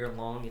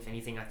long. If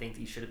anything, I think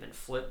these should have been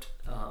flipped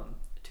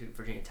to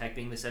Virginia Tech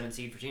being the 7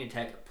 seed. Virginia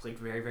Tech played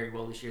very, very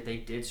well this year. They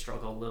did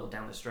struggle a little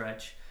down the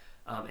stretch.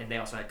 And they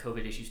also had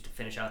COVID issues to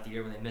finish out the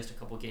year when they missed a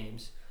couple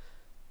games.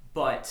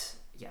 But,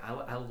 yeah,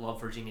 I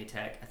love Virginia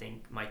Tech. I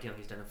think Mike Young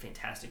has done a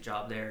fantastic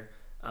job there.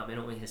 In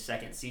only his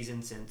second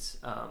season since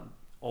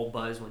Old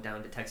Buzz went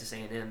down to Texas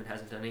A&M and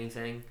hasn't done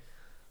anything.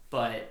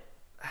 But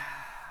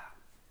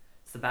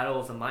it's the battle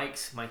of the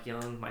Mikes, Mike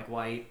Young, Mike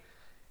White.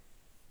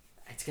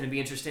 It's going to be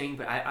interesting,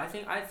 but I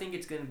think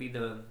it's going to be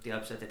the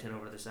upset, the 10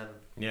 over the 7.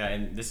 Yeah,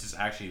 and this is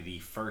actually the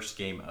first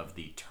game of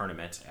the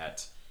tournament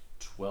at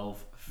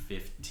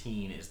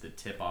 12:15 is the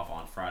tip-off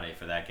on Friday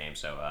for that game,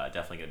 so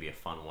definitely going to be a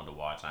fun one to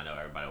watch. I know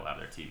everybody will have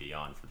their TV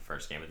on for the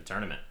first game of the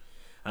tournament.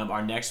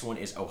 Our next one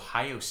is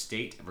Ohio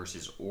State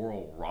versus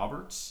Oral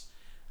Roberts.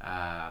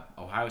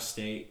 Ohio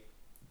State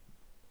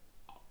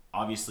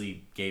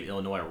obviously gave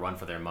Illinois a run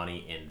for their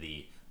money in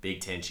the Big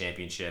Ten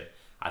championship.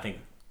 I think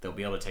they'll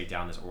be able to take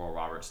down this Oral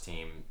Roberts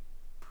team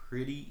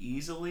pretty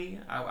easily,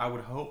 I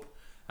would hope,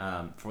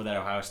 for that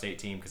Ohio State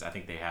team, because I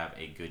think they have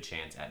a good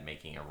chance at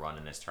making a run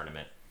in this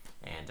tournament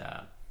and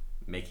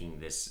making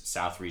this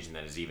South region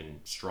that is even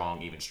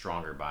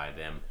stronger by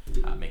them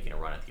making a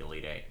run at the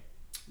Elite Eight.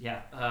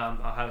 Yeah,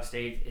 Ohio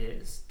State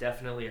is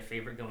definitely a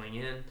favorite going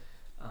in.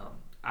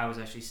 I was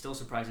actually still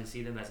surprised to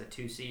see them as a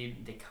 2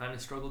 seed. They kind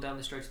of struggled down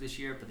the stretch this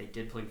year, but they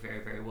did play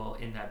very, very well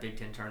in that Big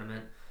Ten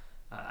tournament.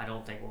 I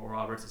don't think Oral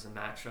Roberts is a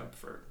matchup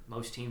for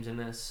most teams in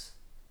this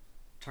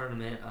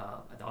tournament.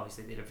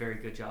 Obviously, they did a very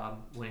good job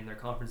winning their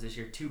conference this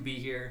year to be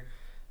here,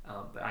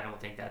 but I don't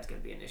think that's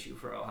going to be an issue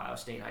for Ohio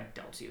State. I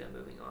don't see them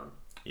moving on.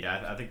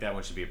 Yeah, I think that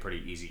one should be a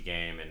pretty easy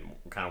game and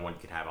kind of one you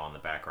could have on the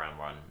background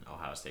run.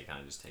 Ohio State kind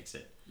of just takes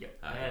it. Yep.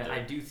 And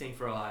I do think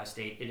for Ohio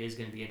State, it is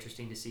going to be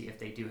interesting to see if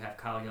they do have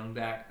Kyle Young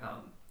back.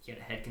 He had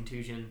a head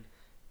contusion.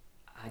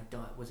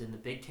 Was it in the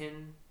Big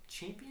Ten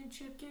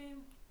championship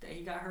game that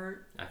he got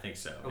hurt? I think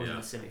so. Or was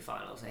it in the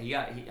semifinals?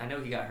 I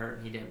know he got hurt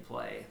and he didn't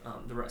play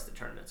the rest of the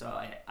tournament. So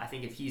I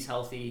think if he's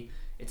healthy,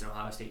 it's an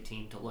Ohio State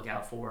team to look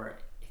out for.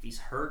 If he's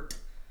hurt,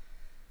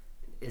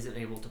 isn't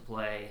able to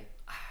play,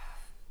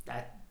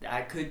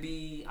 that could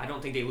be. I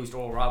don't think they lose to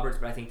Oral Roberts,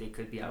 but I think they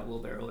could be out a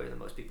little bit earlier than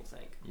most people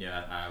think.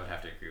 Yeah, I would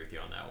have to agree with you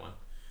on that one.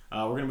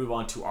 We're going to move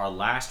on to our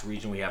last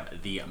region. We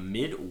have the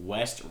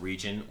Midwest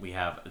region. We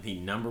have the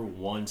number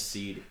 1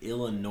 seed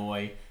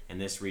Illinois in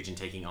this region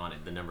taking on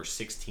the number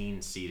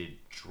 16 seeded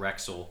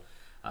Drexel.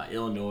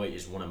 Illinois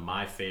is one of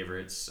my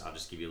favorites. I'll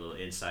just give you a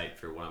little insight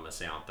for what I'm going to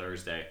say on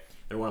Thursday.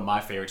 They're one of my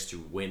favorites to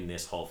win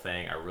this whole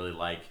thing. I really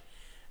like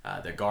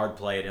the guard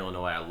play at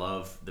Illinois. I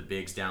love the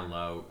bigs down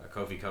low.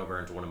 Kofi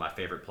Coburn's one of my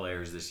favorite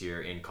players this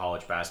year in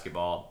college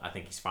basketball. I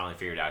think he's finally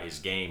figured out his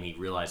game. He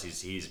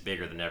realizes he's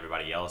bigger than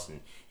everybody else, and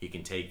he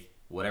can take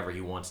whatever he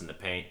wants in the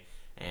paint.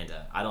 And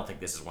I don't think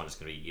this is one that's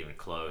going to be even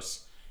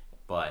close.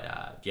 But,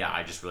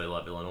 I just really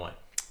love Illinois.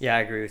 Yeah,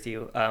 I agree with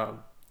you.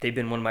 they've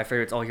been one of my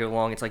favorites all year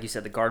long. It's like you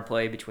said, the guard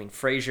play between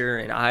Frazier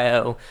and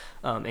Io,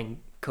 and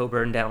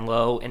Coburn down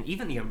low, and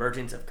even the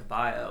emergence of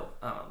Caballo.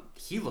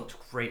 He looked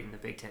great in the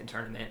Big Ten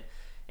tournament,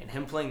 and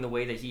him playing the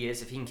way that he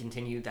is, if he can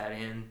continue that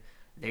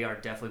they are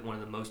definitely one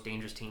of the most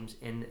dangerous teams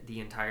in the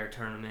entire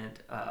tournament.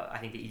 I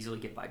think they easily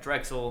get by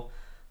Drexel.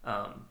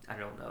 I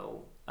don't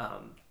know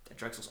that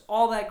Drexel's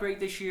all that great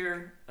this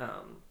year.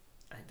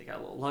 I think they got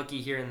a little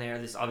lucky here and there.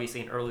 This is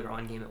obviously an earlier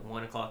on game at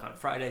 1 o'clock on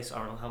Friday, so I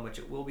don't know how much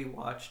it will be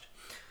watched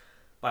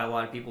by a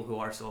lot of people who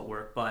are still at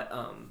work. But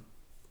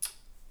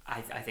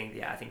I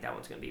think that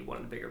one's going to be one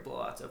of the bigger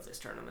blowouts of this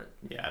tournament.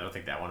 Yeah, I don't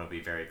think that one will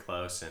be very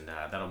close, and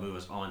that'll move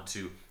us on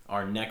to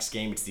our next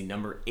game. It's the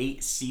number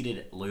 8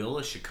 seeded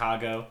Loyola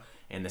Chicago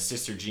and the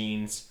Sister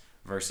Jeans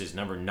versus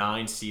number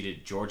 9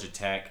 seeded Georgia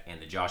Tech and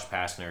the Josh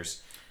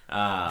Pastners.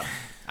 I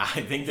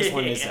think this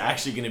one is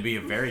actually going to be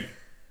a very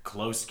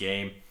close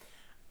game.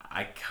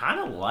 I kind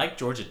of like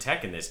Georgia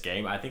Tech in this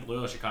game. I think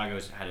Loyola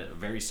Chicago's had a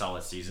very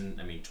solid season.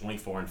 I mean,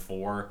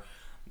 24-4.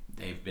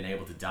 They've been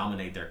able to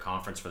dominate their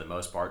conference for the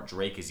most part.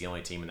 Drake is the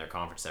only team in their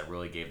conference that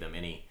really gave them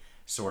any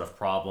sort of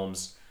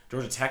problems.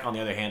 Georgia Tech, on the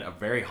other hand, a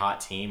very hot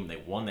team. They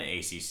won the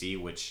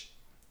ACC, which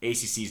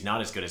ACC is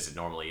not as good as it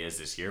normally is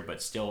this year,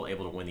 but still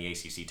able to win the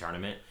ACC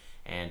tournament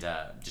and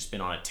just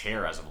been on a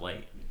tear as of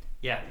late.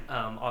 Yeah,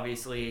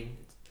 obviously,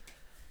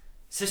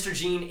 Sister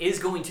Jean is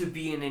going to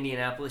be in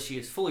Indianapolis. She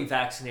is fully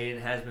vaccinated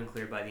and has been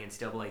cleared by the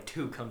NCAA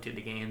to come to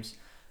the games.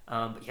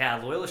 But yeah,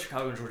 Loyola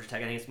Chicago and Georgia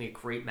Tech, I think it's going to be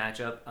a great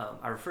matchup.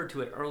 I referred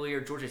to it earlier.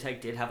 Georgia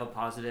Tech did have a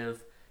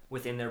positive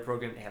within their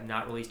program. They have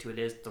not released who it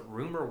is. The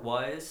rumor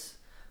was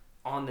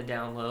on the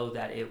down low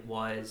that it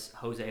was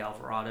Jose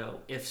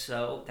Alvarado. If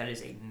so, that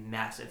is a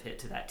massive hit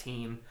to that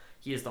team.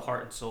 He is the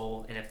heart and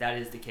soul. And if that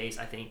is the case,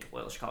 I think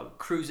Loyola Chicago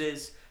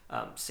cruises.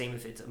 Same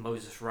if it's a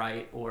Moses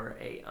Wright or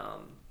a...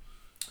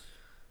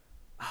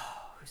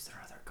 who's their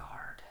other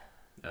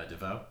guard?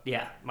 DeVoe?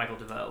 Yeah, Michael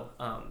DeVoe.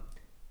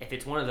 If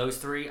it's one of those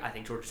three, I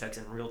think Georgia Tech's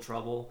in real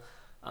trouble.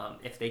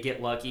 If they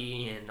get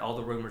lucky and all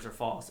the rumors are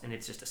false and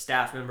it's just a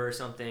staff member or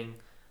something,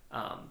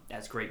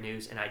 that's great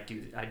news. And I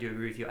do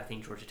agree with you. I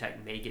think Georgia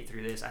Tech may get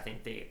through this. I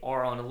think they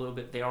are on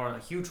a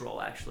huge roll,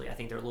 actually. I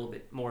think they're a little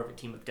bit more of a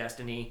team of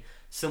destiny,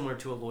 similar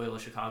to a Loyola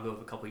Chicago of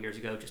a couple years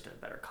ago, just in a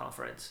better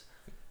conference.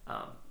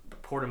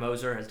 But Porter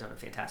Moser has done a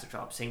fantastic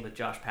job. Same with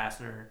Josh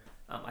Pastner.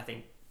 I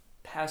think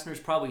Pastner's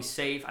probably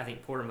safe. I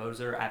think Porter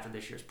Moser, after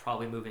this year, is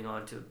probably moving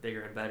on to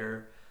bigger and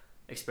better,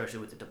 especially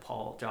with the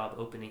DePaul job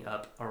opening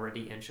up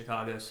already in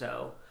Chicago.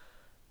 So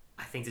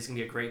I think this is going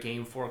to be a great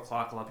game, 4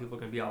 o'clock. A lot of people are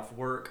going to be off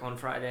work on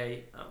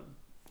Friday.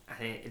 I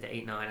think the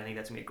 8-9, I think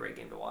that's going to be a great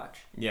game to watch.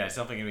 Yeah, it's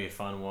definitely going to be a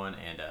fun one.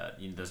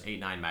 And those 8-9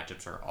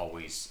 matchups are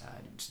always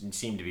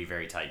seem to be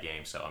very tight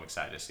games, so I'm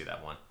excited to see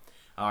that one.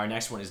 Our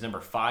next one is number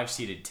 5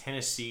 seeded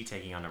Tennessee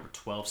taking on number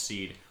 12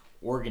 seed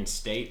Oregon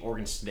State.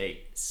 Oregon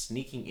State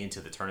sneaking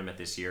into the tournament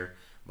this year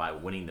by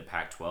winning the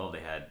Pac-12. They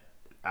had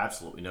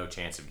absolutely no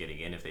chance of getting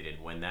in if they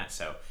didn't win that,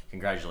 so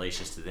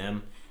congratulations to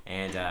them.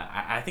 And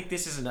I think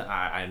this is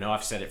I know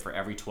I've said it for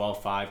every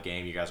 12-5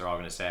 game. You guys are all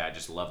going to say I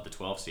just love the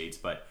 12 seeds,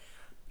 but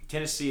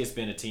Tennessee has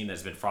been a team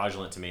that's been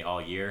fraudulent to me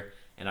all year,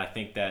 and I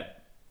think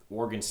that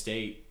Oregon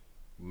State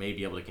may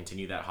be able to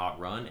continue that hot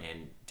run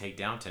and take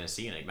down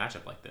Tennessee in a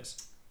matchup like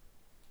this.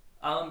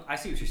 I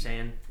see what you're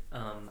saying.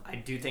 I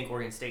do think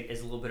Oregon State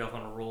is a little bit up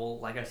on a roll.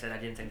 Like I said, I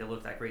didn't think they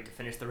looked that great to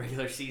finish the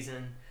regular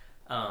season.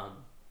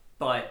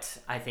 But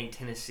I think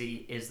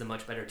Tennessee is the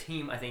much better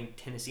team. I think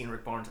Tennessee and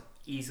Rick Barnes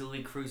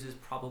easily cruises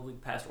probably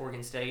past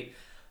Oregon State,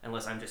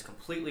 unless I'm just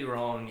completely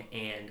wrong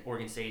and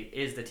Oregon State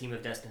is the team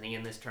of destiny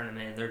in this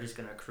tournament and they're just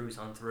going to cruise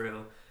on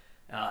through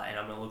and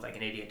I'm going to look like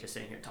an idiot just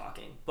sitting here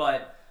talking.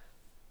 But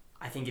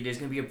I think it is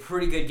going to be a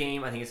pretty good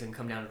game. I think it's going to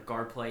come down to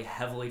guard play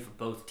heavily for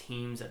both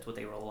teams. That's what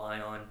they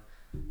rely on.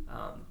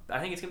 I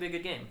think it's going to be a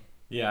good game.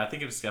 Yeah, I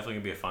think it's definitely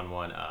going to be a fun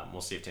one.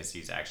 We'll see if Tennessee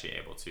is actually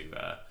able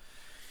to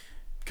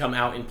come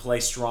out and play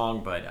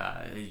strong, but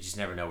you just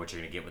never know what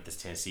you're going to get with this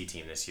Tennessee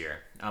team this year.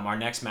 Our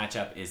next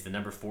matchup is the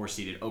number 4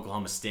 seeded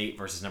Oklahoma State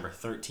versus number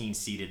 13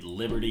 seeded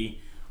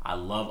Liberty. I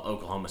love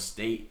Oklahoma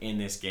State in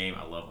this game.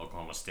 I love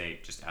Oklahoma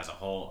State just as a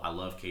whole. I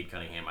love Cade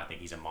Cunningham. I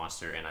think he's a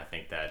monster, and I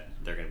think that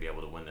they're going to be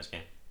able to win this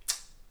game.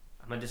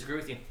 I'm going to disagree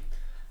with you.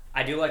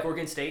 I do like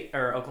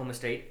Oklahoma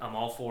State. I'm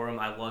all for them.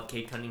 I love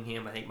Cade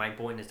Cunningham. I think Mike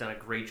Boynton has done a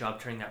great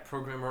job turning that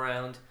program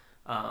around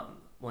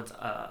once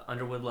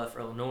Underwood left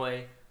for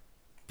Illinois.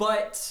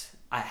 But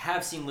I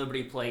have seen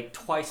Liberty play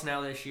twice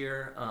now this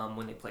year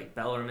when they played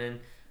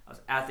Bellarmine. I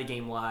was at the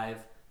game live.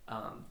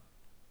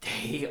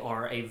 They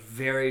are a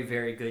very,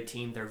 very good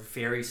team. They're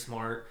very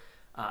smart.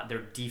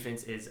 Their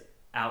defense is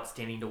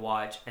outstanding to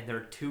watch. And their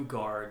 2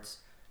 guards,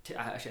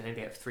 actually I think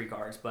they have 3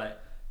 guards,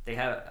 but they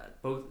have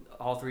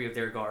all 3 of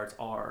their guards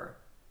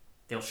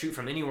they'll shoot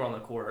from anywhere on the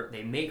court.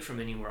 They make from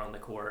anywhere on the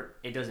court.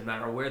 It doesn't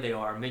matter where they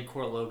are.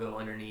 Mid-court logo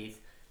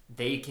underneath.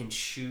 They can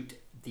shoot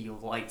the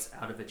lights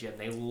out of a gym.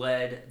 They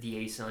led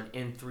the ASUN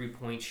in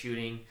 3-point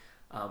shooting.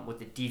 With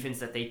the defense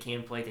that they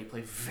can play, they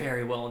play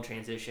very well in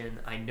transition.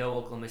 I know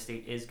Oklahoma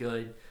State is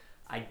good.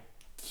 I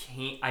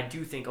can't. I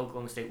do think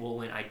Oklahoma State will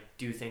win. I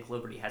do think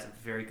Liberty has a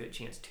very good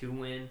chance to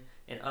win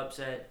and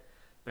upset.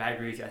 But I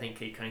agree with you. I think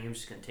Cade Cunningham's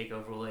just going to take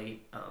over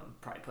late,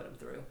 probably put him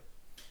through.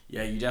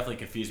 Yeah, you definitely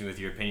confused me with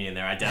your opinion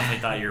there. I definitely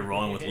thought you were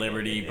rolling with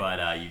Liberty,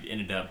 but you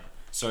ended up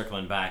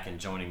circling back and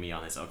joining me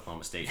on this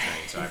Oklahoma State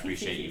train. So I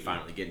appreciate you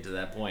finally getting to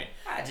that point.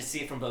 I just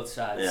see it from both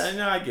sides. Yeah,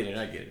 no, I get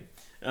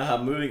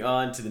it. Moving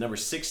on to the number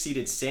 6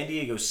 seeded San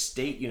Diego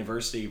State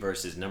University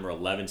versus number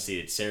 11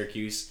 seeded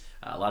Syracuse.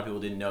 A lot of people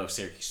didn't know if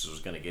Syracuse was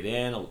going to get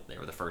in. They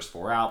were the first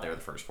 4 out. They were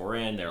the first 4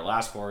 in. They were the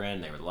last 4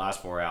 in. They were the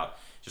last 4 out.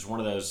 Just one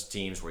of those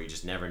teams where you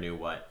just never knew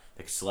what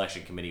the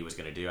selection committee was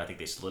going to do. I think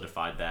they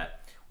solidified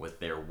that with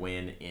their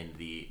win in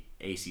the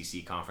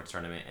ACC conference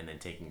tournament and then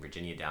taking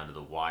Virginia down to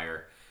the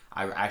wire.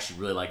 I actually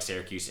really like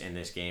Syracuse in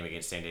this game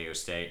against San Diego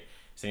State.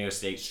 San Diego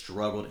State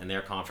struggled in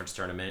their conference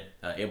tournament,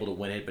 able to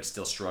win it, but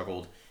still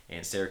struggled.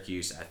 And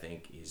Syracuse, I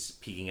think, is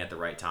peaking at the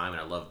right time,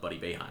 and I love Buddy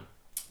Boeheim.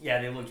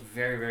 Yeah, they looked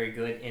very, very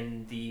good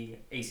in the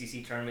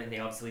ACC tournament, and they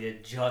obviously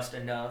did just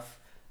enough.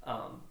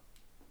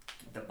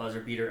 The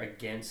buzzer beater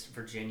against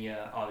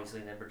Virginia, obviously,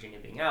 and then Virginia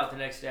being out the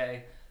next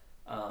day,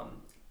 kind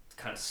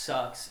of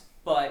sucks.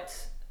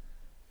 But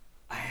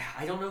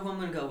I don't know who I'm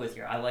going to go with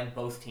here. I like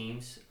both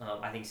teams.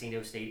 I think San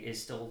Diego State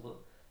is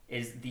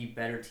the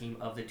better team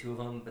of the two of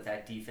them, but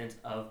that defense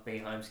of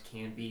Boeheim's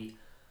can be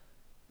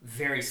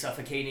very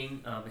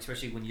suffocating,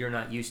 especially when you're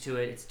not used to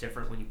it. It's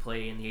different when you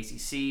play in the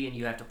ACC and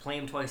you have to play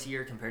them twice a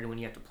year compared to when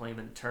you have to play them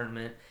in the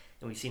tournament.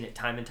 And we've seen it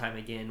time and time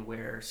again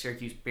where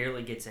Syracuse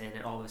barely gets in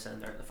and all of a sudden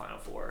they're in the Final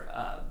Four.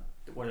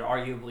 Where they're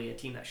arguably a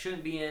team that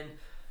shouldn't be in,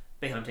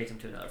 Boeheim takes them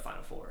to another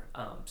Final Four.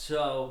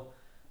 So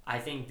I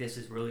think this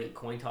is really a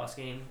coin toss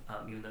game,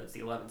 even though it's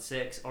the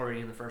 11-6 already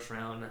in the first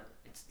round.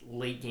 It's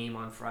late game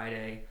on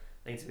Friday.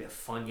 I think it's going to be a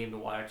fun game to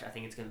watch. I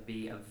think it's going to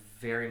be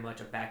very much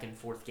a back and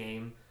forth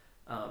game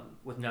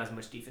with not as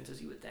much defense as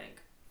you would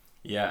think.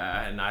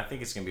 Yeah, and I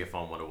think it's going to be a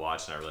fun one to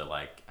watch, and I really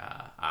like.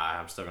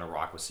 I'm still going to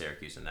rock with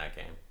Syracuse in that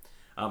game.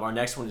 Our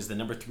next one is the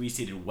number 3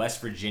 seeded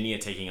West Virginia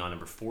taking on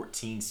number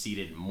 14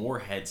 seeded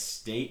Morehead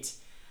State.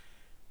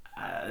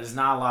 There's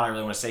not a lot I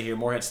really want to say here.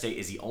 Morehead State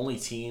is the only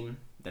team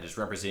that is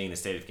representing the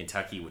state of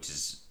Kentucky, which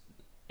is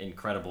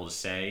incredible to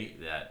say.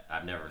 That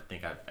I've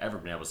ever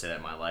been able to say that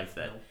in my life.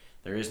 That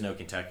there is no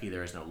Kentucky,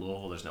 there is no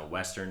Louisville, there's no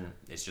Western.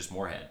 It's just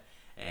Morehead,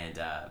 and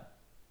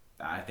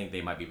I think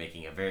they might be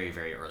making a very,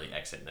 very early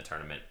exit in the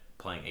tournament,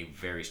 playing a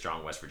very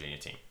strong West Virginia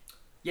team.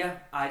 Yeah,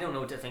 I don't know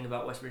what to think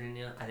about West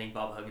Virginia. I think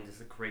Bob Huggins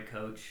is a great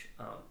coach.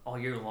 All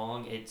year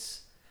long,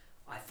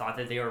 I thought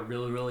that they were a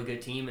really, really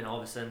good team, and all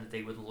of a sudden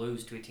they would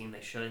lose to a team they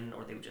shouldn't,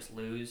 or they would just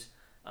lose.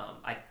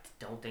 I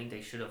don't think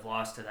they should have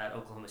lost to that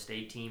Oklahoma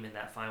State team in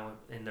that final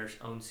in their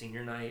own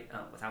senior night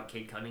without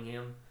Cade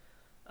Cunningham.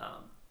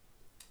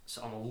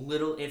 So I'm a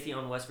little iffy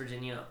on West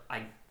Virginia.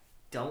 I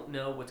don't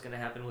know what's going to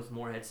happen with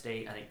Morehead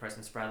State. I think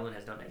Preston Spradlin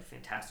has done a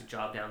fantastic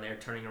job down there,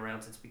 turning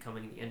around since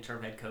becoming the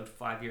interim head coach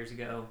 5 years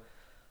ago.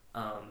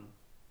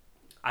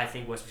 I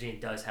think West Virginia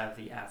does have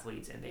the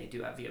athletes, and they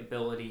do have the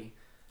ability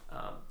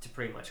to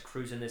pretty much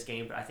cruise in this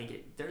game. But I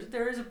think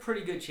there is a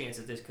pretty good chance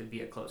that this could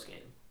be a close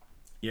game.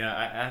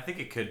 Yeah, I think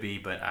it could be,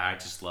 but I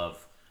just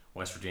love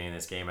West Virginia in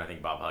this game. I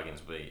think Bob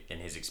Huggins, in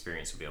his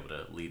experience, will be able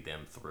to lead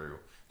them through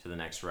to the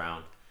next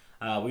round.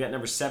 We got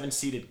number 7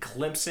 seeded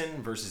Clemson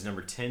versus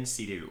number 10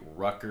 seeded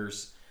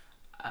Rutgers.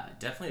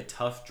 Definitely a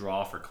tough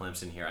draw for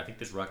Clemson here. I think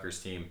this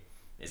Rutgers team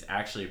is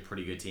actually a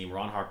pretty good team.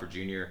 Ron Harper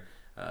Jr.,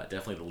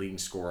 definitely the leading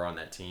scorer on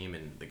that team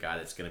and the guy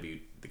that's going to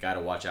be the guy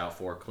to watch out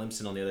for.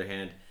 Clemson, on the other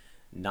hand,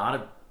 not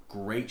a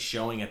great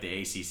showing at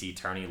the ACC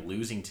tourney,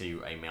 losing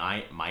to a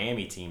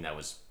Miami team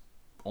that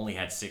only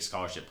had 6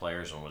 scholarship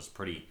players and was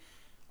pretty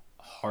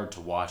hard to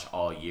watch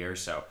all year.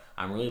 So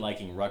I'm really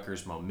liking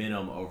Rutgers'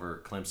 momentum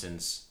over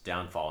Clemson's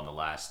downfall in the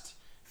last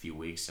few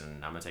weeks,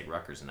 and I'm going to take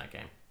Rutgers in that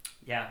game.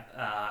 Yeah,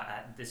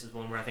 this is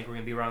one where I think we're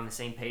going to be around the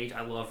same page.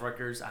 I love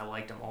Rutgers. I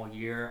liked them all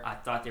year. I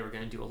thought they were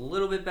going to do a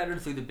little bit better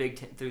through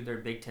their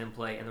Big Ten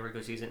play in the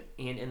regular season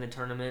and in the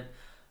tournament.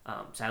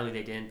 Sadly,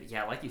 they didn't. But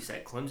yeah, like you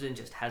said, Clemson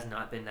just has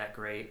not been that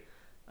great.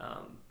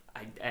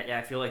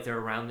 I feel like they're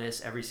around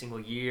this every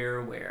single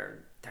year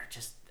where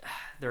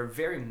they're a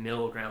very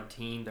middle ground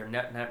team. They're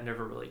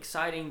never really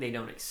exciting. They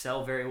don't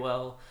excel very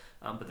well,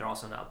 but they're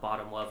also not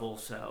bottom level.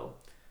 So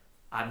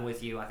I'm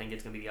with you. I think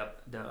it's going to be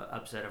the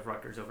upset of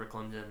Rutgers over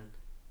Clemson.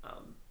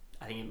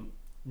 I think it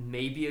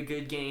may be a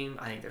good game.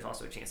 I think there's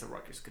also a chance that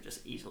Rutgers could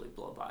just easily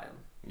blow by them.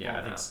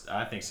 Yeah,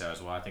 I think so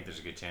as well. I think there's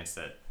a good chance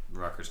that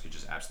Rutgers could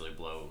just absolutely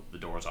blow the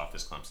doors off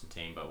this Clemson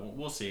team, but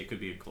we'll see. It could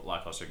be a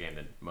lot closer game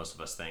than most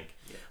of us think.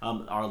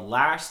 Yeah. Our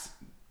last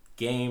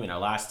game and our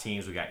last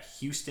teams, we got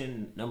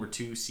Houston, number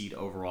 2 seed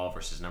overall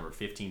versus number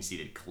 15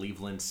 seeded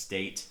Cleveland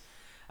State.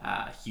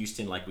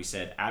 Houston, like we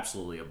said,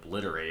 absolutely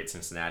obliterated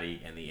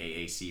Cincinnati in the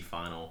AAC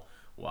final,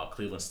 while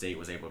Cleveland State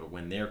was able to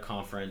win their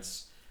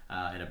conference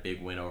in a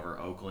big win over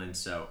Oakland.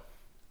 So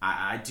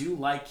I do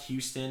like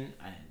Houston.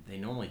 They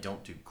normally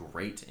don't do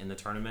great in the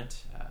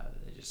tournament.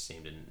 They just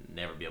seem to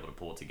never be able to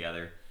pull it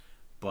together.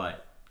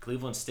 But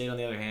Cleveland State, on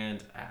the other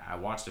hand, I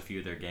watched a few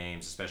of their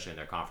games, especially in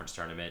their conference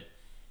tournament,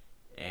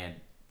 and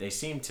they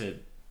seem to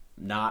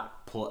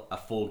not put a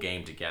full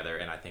game together.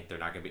 And I think they're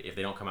not going to be, if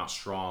they don't come out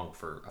strong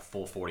for a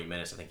full 40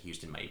 minutes, I think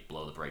Houston might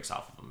blow the brakes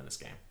off of them in this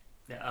game.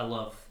 Yeah, I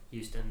love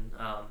Houston.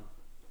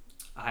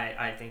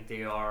 I think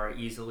they are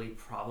easily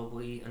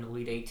probably an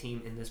Elite Eight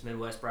team in this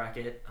Midwest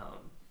bracket.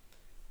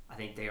 I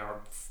think they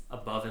are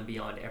above and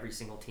beyond every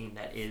single team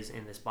that is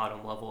in this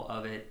bottom level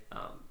of it.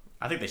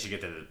 I think they should get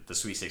to the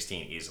Sweet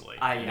 16 easily.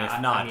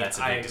 That's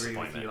a big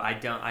disappointment. With you.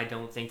 I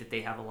don't think that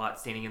they have a lot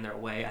standing in their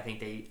way. I think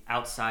they,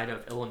 outside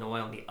of Illinois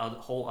on the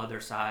whole other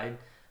side,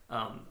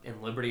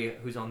 and Liberty,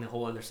 who's on the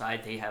whole other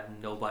side, they have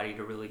nobody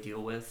to really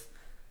deal with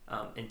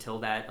until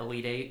that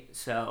Elite Eight.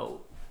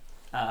 So,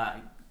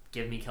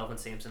 give me Kelvin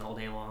Sampson all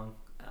day long.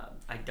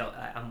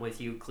 I'm with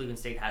you. Cleveland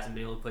State hasn't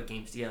been able to put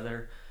games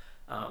together.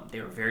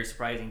 They were very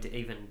surprising to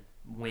even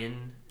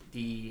win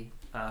the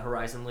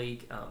Horizon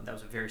League. That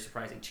was a very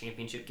surprising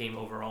championship game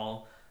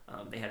overall.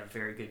 They had a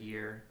very good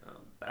year,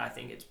 but I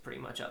think it's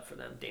pretty much up for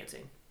them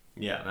dancing.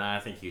 Yeah, I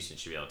think Houston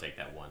should be able to take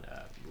that one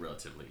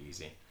relatively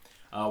easy.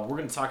 We're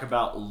going to talk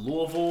about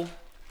Louisville,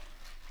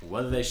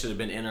 whether they should have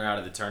been in or out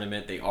of the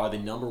tournament. They are the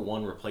number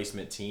one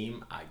replacement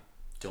team. I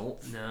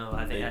don't know.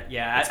 I think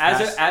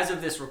as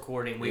of this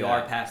recording, we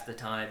are past the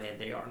time, and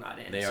they are not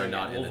in. They are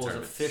not in the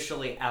tournament.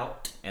 Officially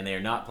out, and they are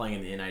not playing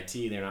in the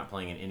NIT. They're not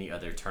playing in any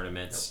other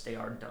tournaments. Nope, they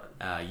are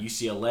done.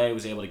 UCLA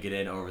was able to get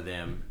in over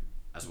them,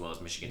 as well as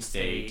Michigan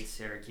State,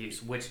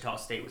 Syracuse, Wichita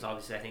State was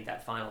obviously, I think,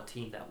 that final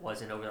team that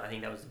wasn't over. I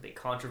think that was the big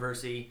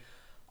controversy.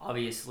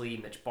 Obviously,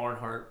 Mitch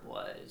Barnhart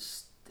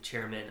was the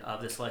chairman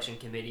of the selection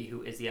committee,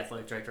 who is the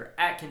athletic director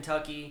at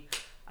Kentucky.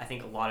 I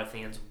think a lot of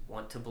fans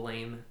want to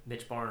blame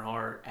Mitch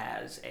Barnhart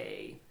as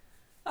you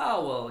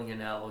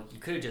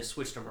could have just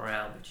switched them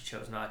around, but you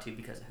chose not to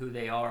because of who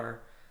they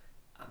are.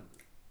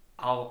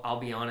 I'll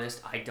be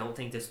honest, I don't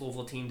think this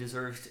Louisville team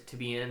deserves to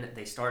be in.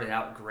 They started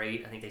out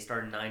great. I think they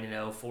started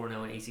 9-0,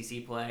 4-0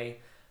 in ACC play.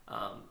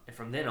 And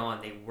from then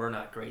on, they were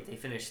not great. They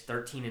finished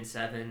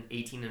 13-7,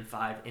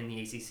 18-5 in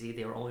the ACC.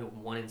 They were only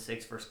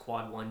 1-6 versus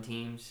Quad 1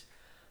 teams.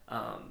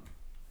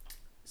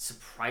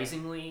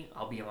 Surprisingly,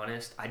 I'll be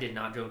honest, I did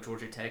not know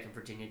Georgia Tech and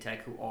Virginia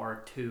Tech, who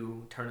are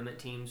two tournament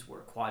teams, were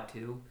Quad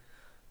 2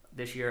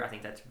 this year. I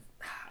think that's,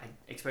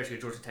 especially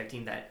a Georgia Tech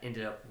team that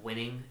ended up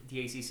winning the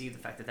ACC, the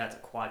fact that that's a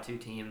Quad 2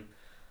 team,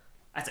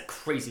 that's a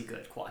crazy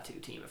good Quad 2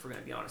 team, if we're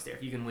going to be honest there.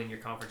 If you can win your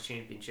conference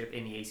championship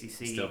in the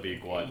ACC. Still be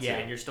Quad 2. Yeah,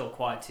 and you're still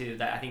Quad 2.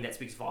 I think that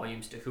speaks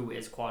volumes to who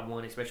is Quad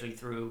 1, especially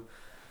through,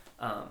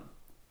 I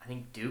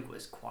think Duke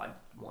was Quad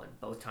 1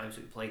 both times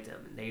we played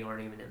them, and they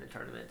aren't even in the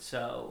tournament.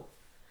 So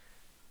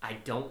I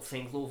don't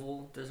think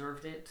Louisville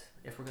deserved it,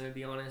 if we're going to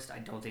be honest. I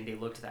don't think they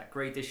looked that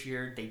great this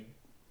year.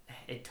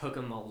 It took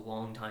them a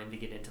long time to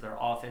get into their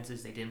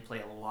offenses. They didn't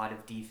play a lot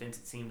of defense,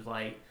 it seems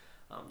like.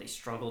 They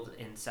struggled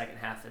in second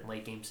half and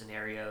late game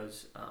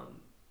scenarios.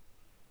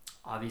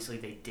 Obviously,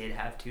 they did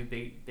have two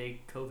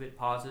big COVID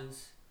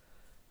pauses.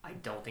 I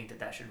don't think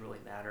that should really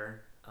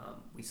matter.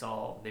 We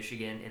saw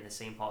Michigan in the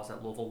same pause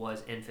that Louisville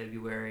was in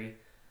February.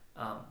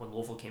 When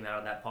Louisville came out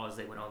of that pause,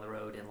 they went on the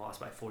road and lost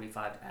by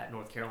 45 at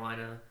North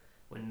Carolina.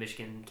 When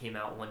Michigan came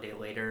out one day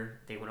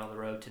later, they went on the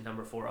road to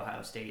number 4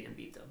 Ohio State and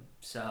beat them.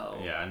 So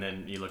yeah, and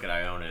then you look at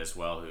Iona as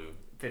well, who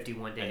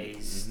 51 days.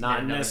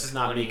 This is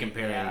not me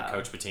comparing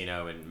Coach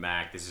Pitino and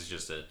Mac. This is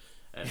just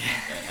and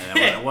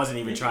I wasn't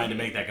even trying to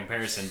make that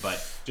comparison,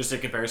 but just a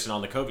comparison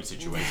on the COVID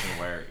situation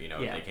where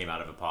they came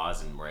out of a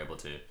pause and were able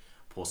to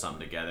pull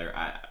something together.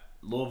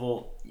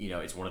 Louisville,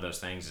 it's one of those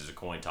things. Is a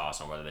coin toss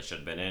on whether they should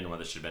have been in, or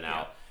whether they should have been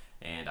out.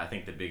 And I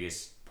think the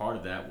biggest part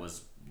of that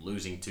was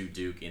losing to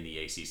Duke in the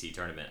ACC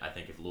tournament. I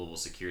think if Louisville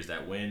secures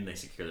that win, they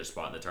secure their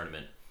spot in the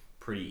tournament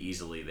pretty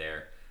easily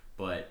there.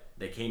 But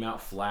they came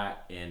out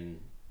flat in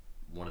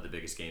one of the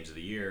biggest games of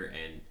the year,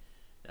 and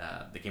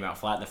they came out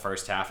flat in the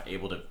first half,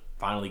 able to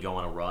finally go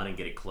on a run and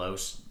get it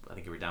close. I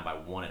think they were down by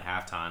 1 at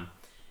halftime.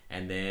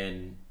 And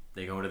then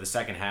they go into the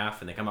second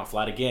half, and they come out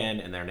flat again,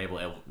 and they're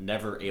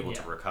never able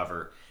to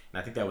recover.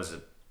 And I think that was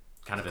a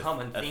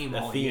common theme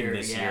all theme year.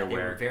 This year they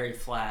where were very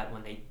flat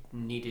when they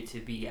needed to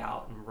be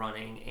out and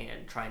running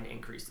and trying to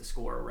increase the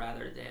score,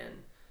 rather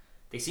than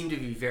they seem to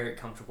be very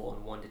comfortable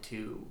in 1 to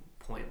 2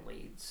 point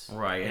leads.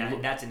 Right,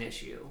 and that's an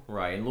issue.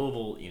 Right, and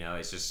Louisville,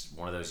 it's just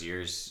one of those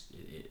years.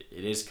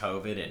 It is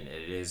COVID, and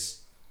it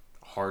is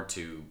hard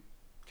to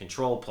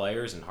control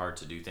players and hard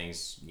to do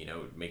things.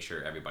 Make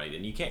sure everybody.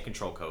 And you can't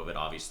control COVID,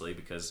 obviously,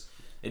 because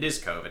it is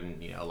COVID,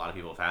 and a lot of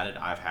people have had it.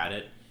 I've had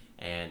it,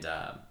 and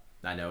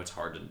I know it's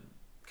hard to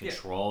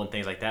control and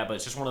things like that, but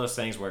it's just one of those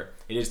things where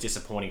it is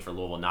disappointing for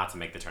Louisville not to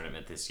make the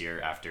tournament this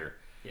year after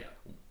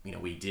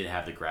we did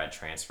have the grad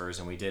transfers,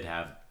 and we did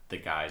have the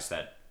guys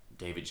that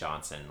David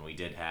Johnson, we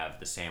did have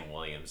the Sam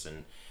Williams,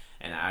 and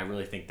I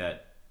really think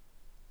that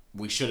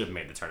we should have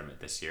made the tournament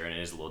this year, and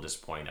it is a little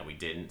disappointing that we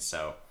didn't.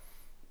 So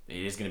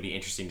it is going to be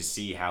interesting to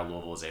see how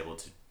Louisville is able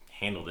to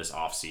handle this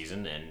off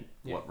season and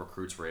what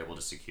recruits we're able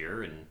to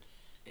secure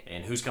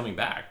and who's coming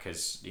back,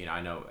 because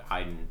I know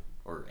Aiden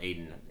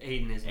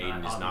is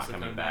not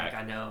coming back.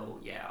 I know,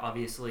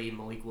 obviously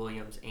Malik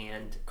Williams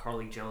and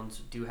Carly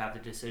Jones do have the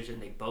decision.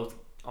 They both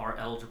are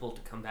eligible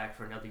to come back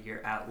for another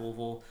year at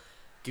Louisville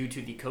due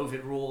to the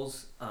COVID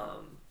rules.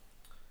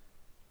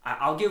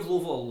 I'll give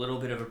Louisville a little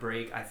bit of a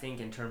break. I think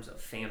in terms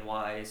of fan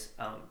wise,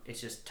 it's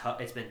just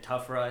tough. It's been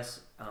tough for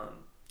us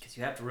because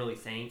you have to really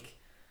think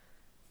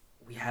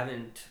we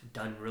haven't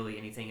done really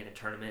anything in a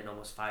tournament in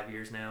almost 5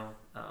 years now.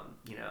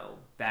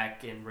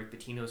 Back in Rick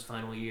Pitino's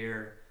final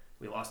year,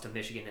 we lost to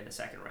Michigan in the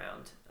second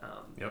round.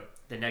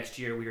 The next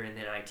year we were in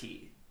the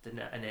NIT,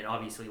 and then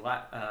obviously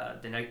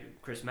the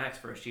night Chris Mack's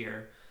first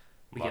year,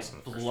 we get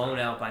blown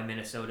out by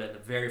Minnesota in the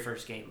very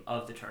first game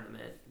of the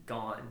tournament,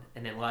 gone.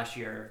 And then last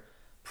year,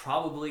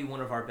 probably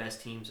one of our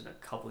best teams in a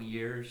couple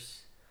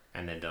years.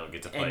 And then don't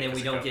get to play. And then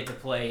we don't get to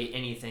play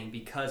anything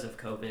because of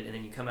COVID. And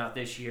then you come out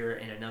this year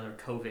in another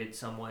COVID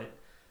somewhat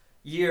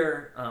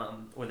year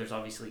where there's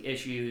obviously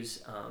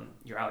issues.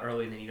 You're out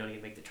early and then you don't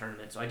even make the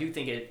tournament. So I do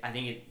think it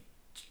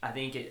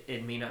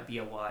may not be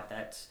a lot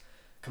that's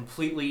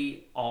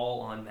completely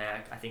all on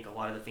Mac. I think a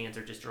lot of the fans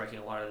are just directing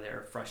a lot of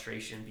their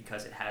frustration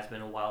because it has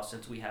been a while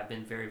since we have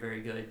been very,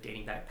 very good,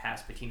 dating back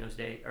past Pitino's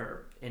day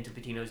or into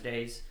Pitino's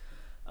days.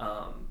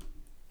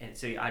 And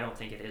so I don't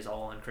think it is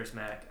all on Chris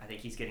Mack. I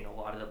think he's getting a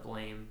lot of the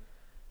blame.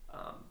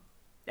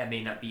 That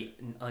may not be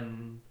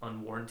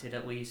unwarranted,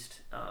 at least.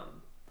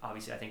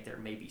 Obviously, I think there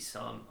may be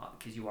some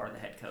because you are the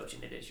head coach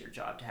and it is your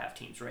job to have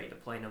teams ready to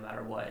play no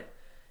matter what.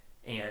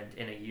 And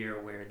in a year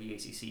where the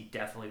ACC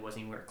definitely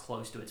wasn't anywhere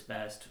close to its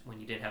best, when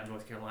you didn't have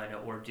North Carolina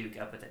or Duke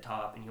up at the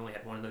top and you only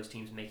had one of those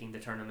teams making the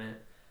tournament,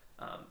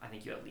 I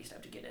think you at least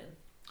have to get in.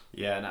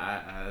 Yeah, and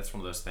that's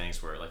one of those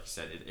things where, like you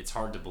said, it's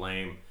hard to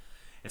blame.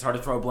 It's hard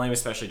to throw blame,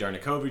 especially during the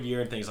COVID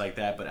year and things like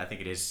that, but I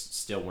think it is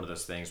still one of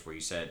those things where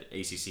you said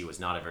ACC was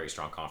not a very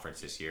strong conference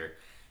this year.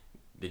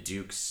 The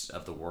Dukes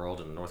of the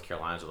world and the North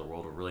Carolinas of the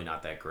world were really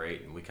not that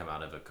great, and we come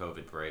out of a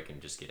COVID break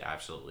and just get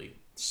absolutely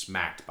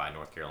smacked by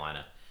North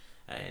Carolina.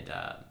 And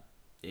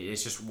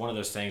it's just one of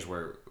those things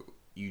where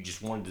you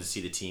just wanted to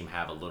see the team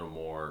have a little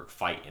more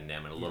fight in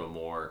them and a little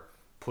more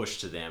push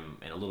to them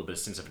and a little bit of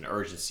sense of an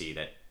urgency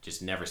that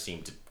just never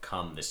seemed to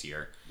come this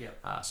year.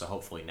 So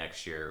hopefully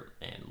next year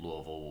in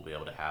Louisville we'll be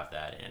able to have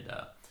that and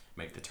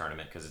make the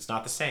tournament, because it's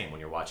not the same when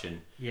you're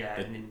watching.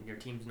 And then your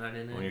team's not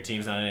in it. When your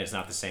team's not in it, it's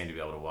not the same to be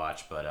able to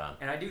watch. But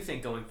and I do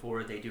think going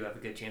forward they do have a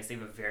good chance. They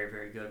have a very,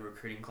 very good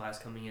recruiting class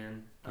coming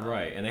in.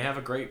 Right, and they have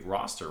a great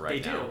roster now. They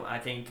do. I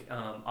think,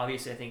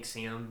 obviously, I think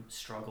Sam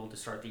struggled to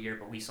start the year,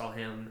 but we saw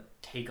him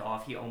take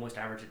off. He almost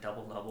averaged a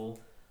double-double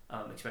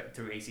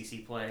through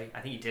ACC play.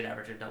 I think he did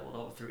average a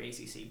double-double through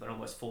ACC, but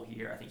almost full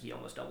year, I think he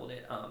almost doubled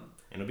it. And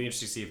it'll be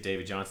interesting to see if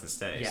David Johnson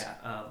stays.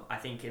 I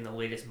think in the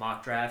latest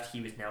mock draft,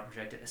 he was now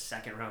projected a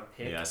second-round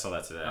pick. Yeah, I saw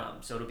that today.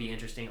 So it'll be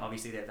interesting.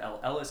 Obviously, they have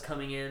Ellis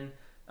coming in,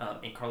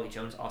 and Carly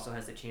Jones also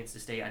has the chance to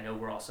stay. I know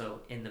we're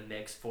also in the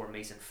mix for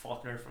Mason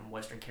Faulkner from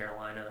Western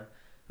Carolina,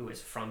 who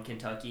is from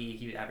Kentucky.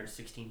 He averaged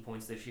 16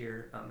 points this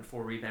year and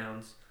 4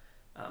 rebounds.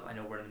 I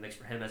know we're in the mix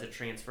for him as a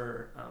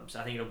transfer.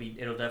 So I think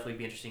it'll definitely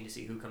be interesting to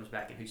see who comes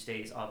back and who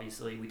stays.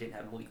 Obviously, we didn't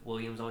have Malik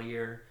Williams all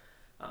year.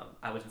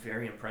 I was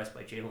very impressed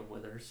by Jalen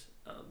Withers.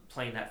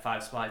 Playing that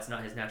 5 spot, it's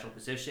not his natural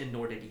position,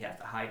 nor did he have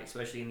to hide,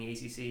 especially in the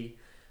ACC,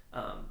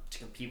 to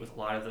compete with a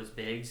lot of those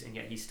bigs, and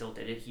yet he still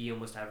did it. He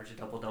almost averaged a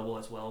double-double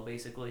as well,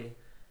 basically.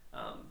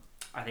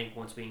 I think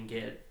once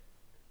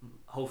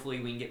hopefully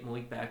we can get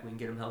Malik back, we can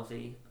get him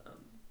healthy.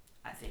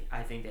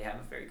 I think they have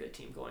a very good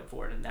team going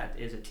forward, and that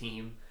is a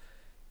team.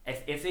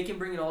 If they can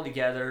bring it all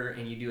together,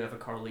 and you do have a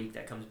Carlik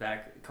that comes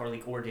back,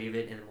 Carlik or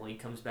David, and Malik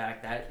comes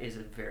back, that is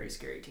a very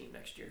scary team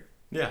next year.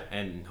 Yeah,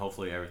 and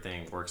hopefully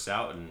everything works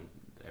out and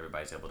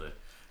everybody's able to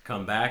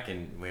come back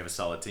and we have a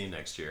solid team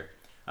next year.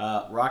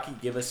 Rocky,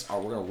 we're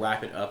going to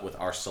wrap it up with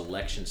our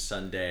Selection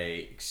Sunday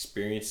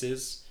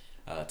experiences.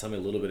 Tell me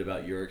a little bit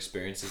about your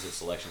experiences at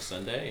Selection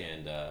Sunday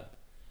and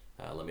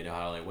let me know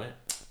how they went.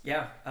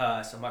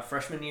 So my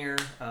freshman year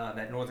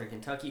at Northern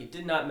Kentucky, it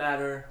did not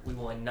matter. We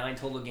won 9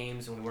 total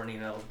games and we weren't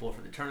even eligible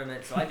for the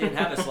tournament, so I didn't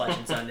have a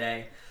Selection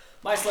Sunday.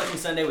 My Selection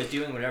Sunday was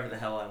doing whatever the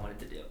hell I wanted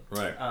to do.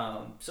 Right.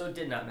 So it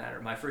did not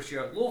matter. My first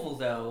year at Louisville,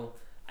 though,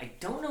 I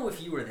don't know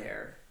if you were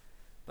there,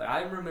 but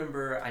I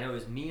remember, I know it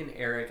was me and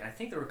Eric, and I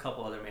think there were a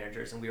couple other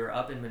managers, and we were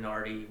up in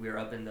Minardi. We were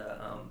up in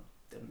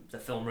the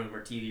film room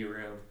or TV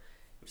room.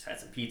 We just had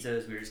some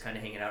pizzas. We were just kind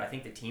of hanging out. I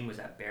think the team was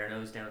at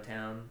Barano's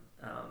downtown.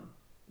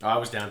 I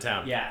was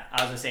downtown. Yeah,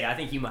 I was going to say, I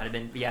think you might have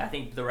been. Yeah, I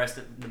think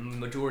the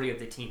majority of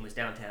the team was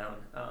downtown.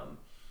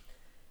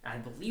 I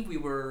believe we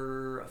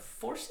were a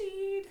 4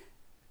 seed.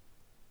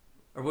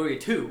 Or were we a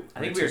 2? I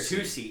think we were a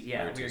 2 seed.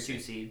 Yeah, we were a 2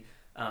 seed.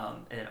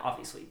 And then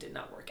obviously did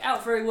not work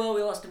out very well.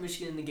 We lost to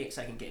Michigan in the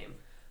second game,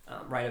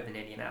 right up in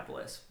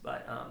Indianapolis.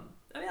 But,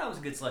 that was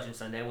a good Selection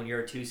Sunday. When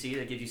you're a 2 seed,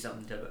 it gives you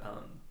something to...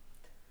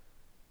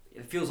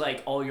 it feels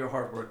like all your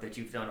hard work that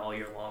you've done all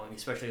year long,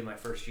 especially in my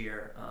first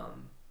year,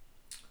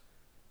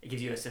 it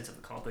gives you a sense of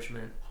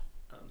accomplishment.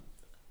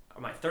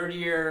 My third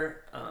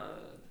year,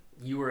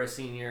 you were a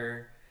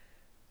senior.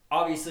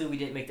 Obviously, we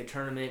didn't make the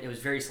tournament. It was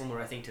very similar,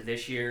 I think, to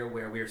this year,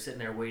 where we were sitting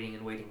there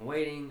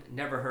waiting.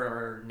 Never heard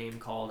our name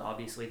called.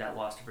 Obviously, that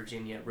loss to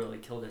Virginia really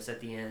killed us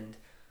at the end.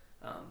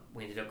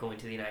 We ended up going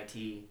to the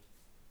NIT.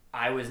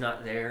 I was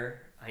not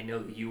there. I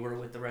know you were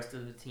with the rest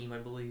of the team, I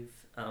believe,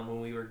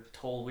 when we were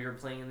told we were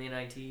playing in the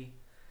NIT.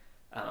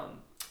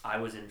 I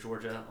was in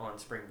Georgia on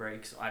spring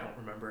break, so I don't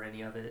remember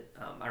any of it.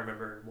 I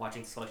remember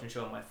watching the selection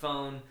show on my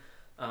phone.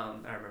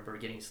 I remember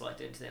getting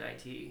selected into the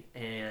NIT.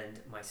 And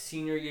my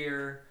senior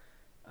year,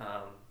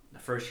 the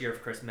first year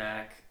of Chris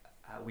Mack,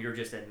 we were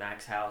just at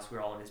Mac's house. We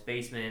were all in his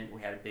basement.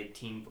 We had a big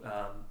team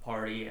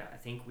party. I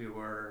think we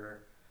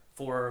were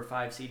 4 or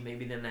 5 seed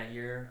maybe then that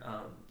year,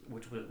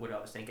 which was what I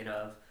was thinking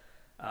of.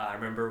 I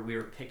remember we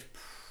were picked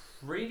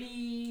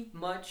pretty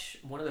much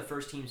one of the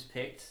first teams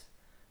picked.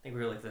 I think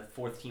we were like the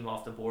 4th team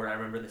off the board. I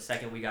remember the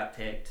second we got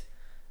picked,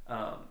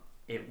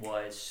 it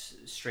was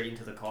straight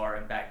into the car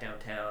and back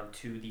downtown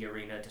to the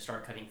arena to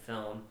start cutting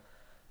film.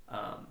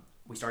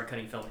 We started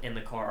cutting film in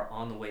the car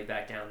on the way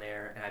back down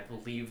there, and I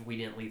believe we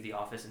didn't leave the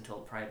office until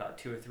probably about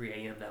 2 or 3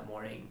 a.m. that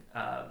morning,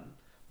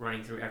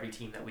 running through every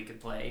team that we could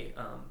play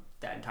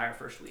that entire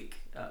first week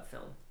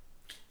film.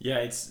 Yeah,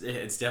 it's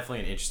definitely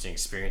an interesting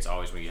experience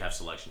always when you have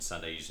Selection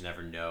Sunday. You just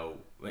never know.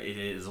 It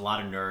is a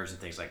lot of nerves and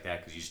things like that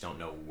because you just don't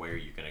know where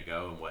you're going to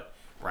go and what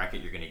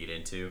bracket you're going to get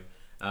into.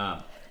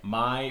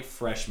 My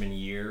freshman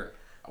year,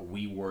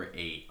 we were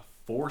a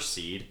 4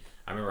 seed.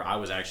 I remember I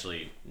was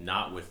actually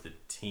not with the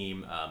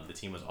team. The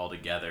team was all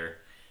together,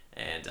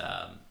 and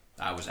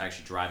I was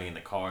actually driving in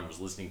the car and was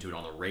listening to it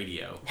on the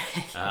radio.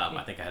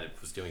 I think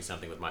was doing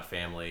something with my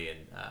family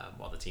and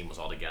while the team was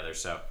all together.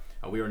 So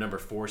we were number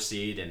 4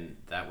 seed, and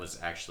that was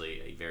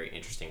actually a very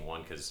interesting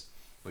one because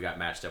we got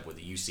matched up with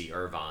UC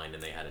Irvine,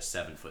 and they had a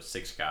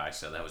 7'6" guy.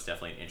 So that was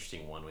definitely an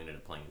interesting one. We ended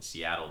up playing in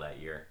Seattle that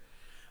year.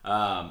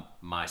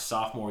 My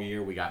sophomore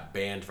year, we got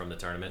banned from the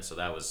tournament, so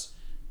that was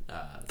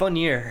fun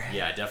year.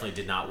 Yeah, I definitely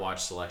did not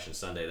watch Selection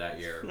Sunday that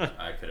year.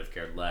 I could have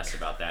cared less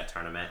about that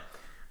tournament.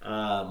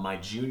 My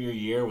junior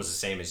year was the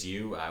same as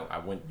you. I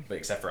went,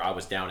 except for I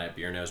was down at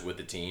Beer Nose with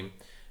the team,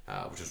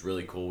 which was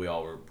really cool. We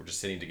all were just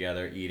sitting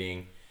together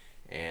eating,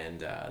 and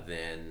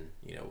then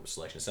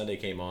Selection Sunday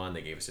came on.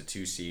 They gave us a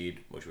 2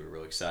 seed, which we were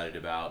really excited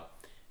about.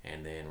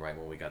 And then right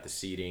when we got the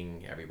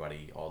seating,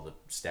 all the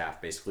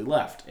staff basically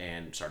left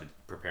and started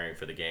preparing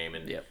for the game.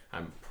 And yep.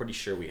 I'm pretty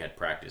sure we had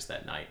practice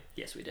that night.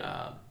 Yes, we did.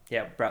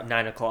 About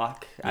 9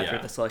 o'clock after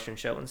the selection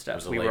show and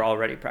stuff. We were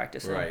already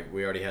practicing. Right.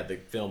 We already had the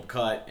film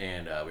cut,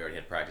 and we already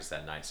had practice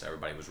that night, so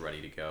everybody was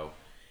ready to go.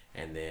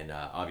 And then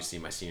obviously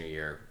my senior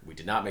year, we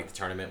did not make the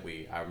tournament.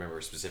 I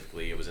remember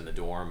specifically it was in the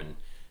dorm, and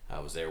I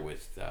was there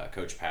with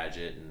Coach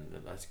Padgett and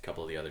a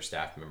couple of the other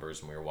staff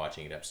members, and we were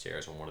watching it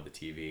upstairs on one of the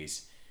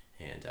TVs.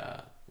 And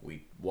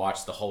we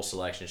watched the whole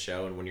selection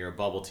show, and when you're a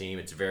bubble team,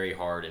 it's very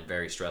hard and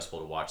very stressful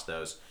to watch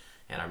those.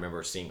 And I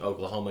remember seeing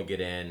Oklahoma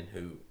get in,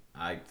 who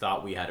I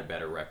thought we had a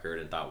better record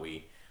and thought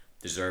we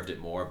deserved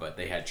it more, but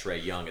they had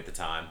Trae Young at the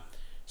time.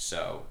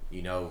 So,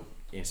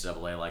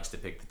 NCAA likes to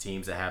pick the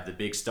teams that have the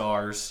big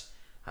stars,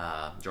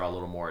 draw a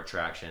little more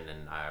attraction.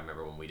 And I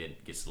remember when we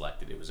didn't get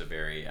selected, it was a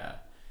very,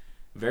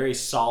 very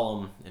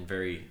solemn and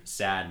very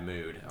sad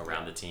mood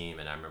around the team.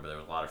 And I remember there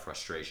was a lot of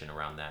frustration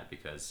around that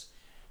because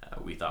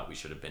we thought we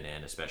should have been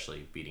in,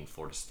 especially beating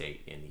Florida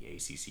State in the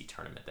ACC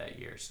tournament that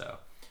year. So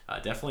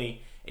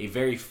definitely a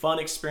very fun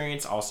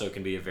experience. Also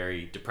can be a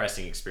very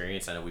depressing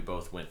experience. I know we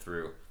both went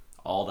through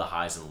all the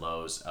highs and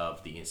lows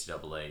of the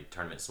NCAA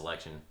tournament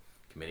selection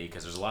committee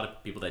because there's a lot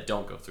of people that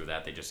don't go through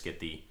that. They just get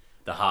the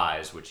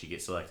highs, which you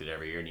get selected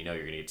every year, and you're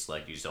going to get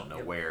selected. You just don't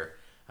know where.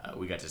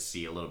 We got to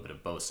see a little bit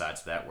of both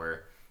sides of that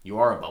where you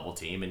are a bubble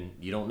team and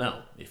you don't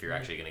know if you're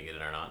actually going to get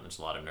it or not. And there's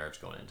a lot of nerves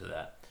going into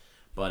that.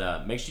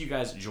 But make sure you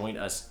guys join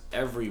us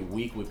every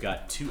week. We've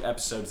got 2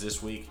 episodes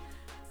this week.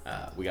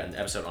 We got an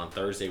episode on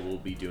Thursday. We'll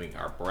be doing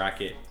our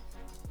bracket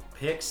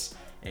picks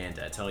and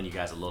telling you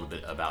guys a little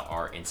bit about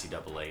our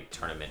NCAA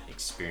tournament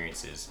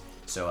experiences.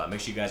 So make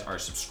sure you guys are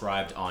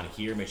subscribed on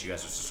here. Make sure you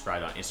guys are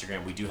subscribed on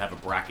Instagram. We do have a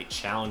bracket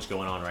challenge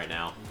going on right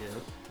now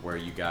where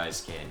you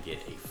guys can get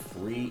a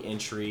free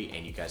entry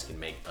and you guys can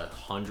make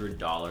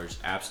 $100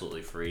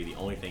 absolutely free. The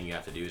only thing you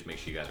have to do is make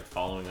sure you guys are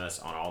following us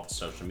on all the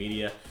social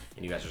media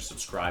and you guys are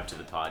subscribed to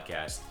the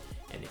podcast.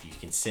 And if you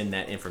can send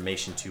that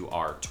information to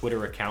our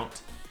Twitter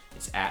account,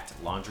 it's at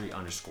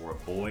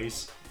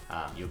 @laundry_boys.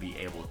 You'll be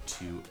able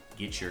to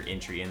get your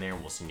entry in there,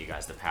 and we'll send you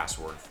guys the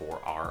password for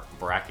our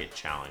bracket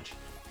challenge.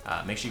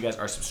 Make sure you guys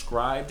are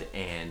subscribed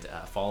and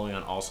following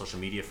on all social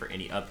media for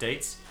any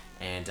updates.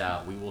 And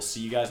we will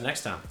see you guys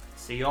next time.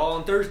 See y'all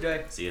on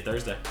Thursday. See you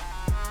Thursday.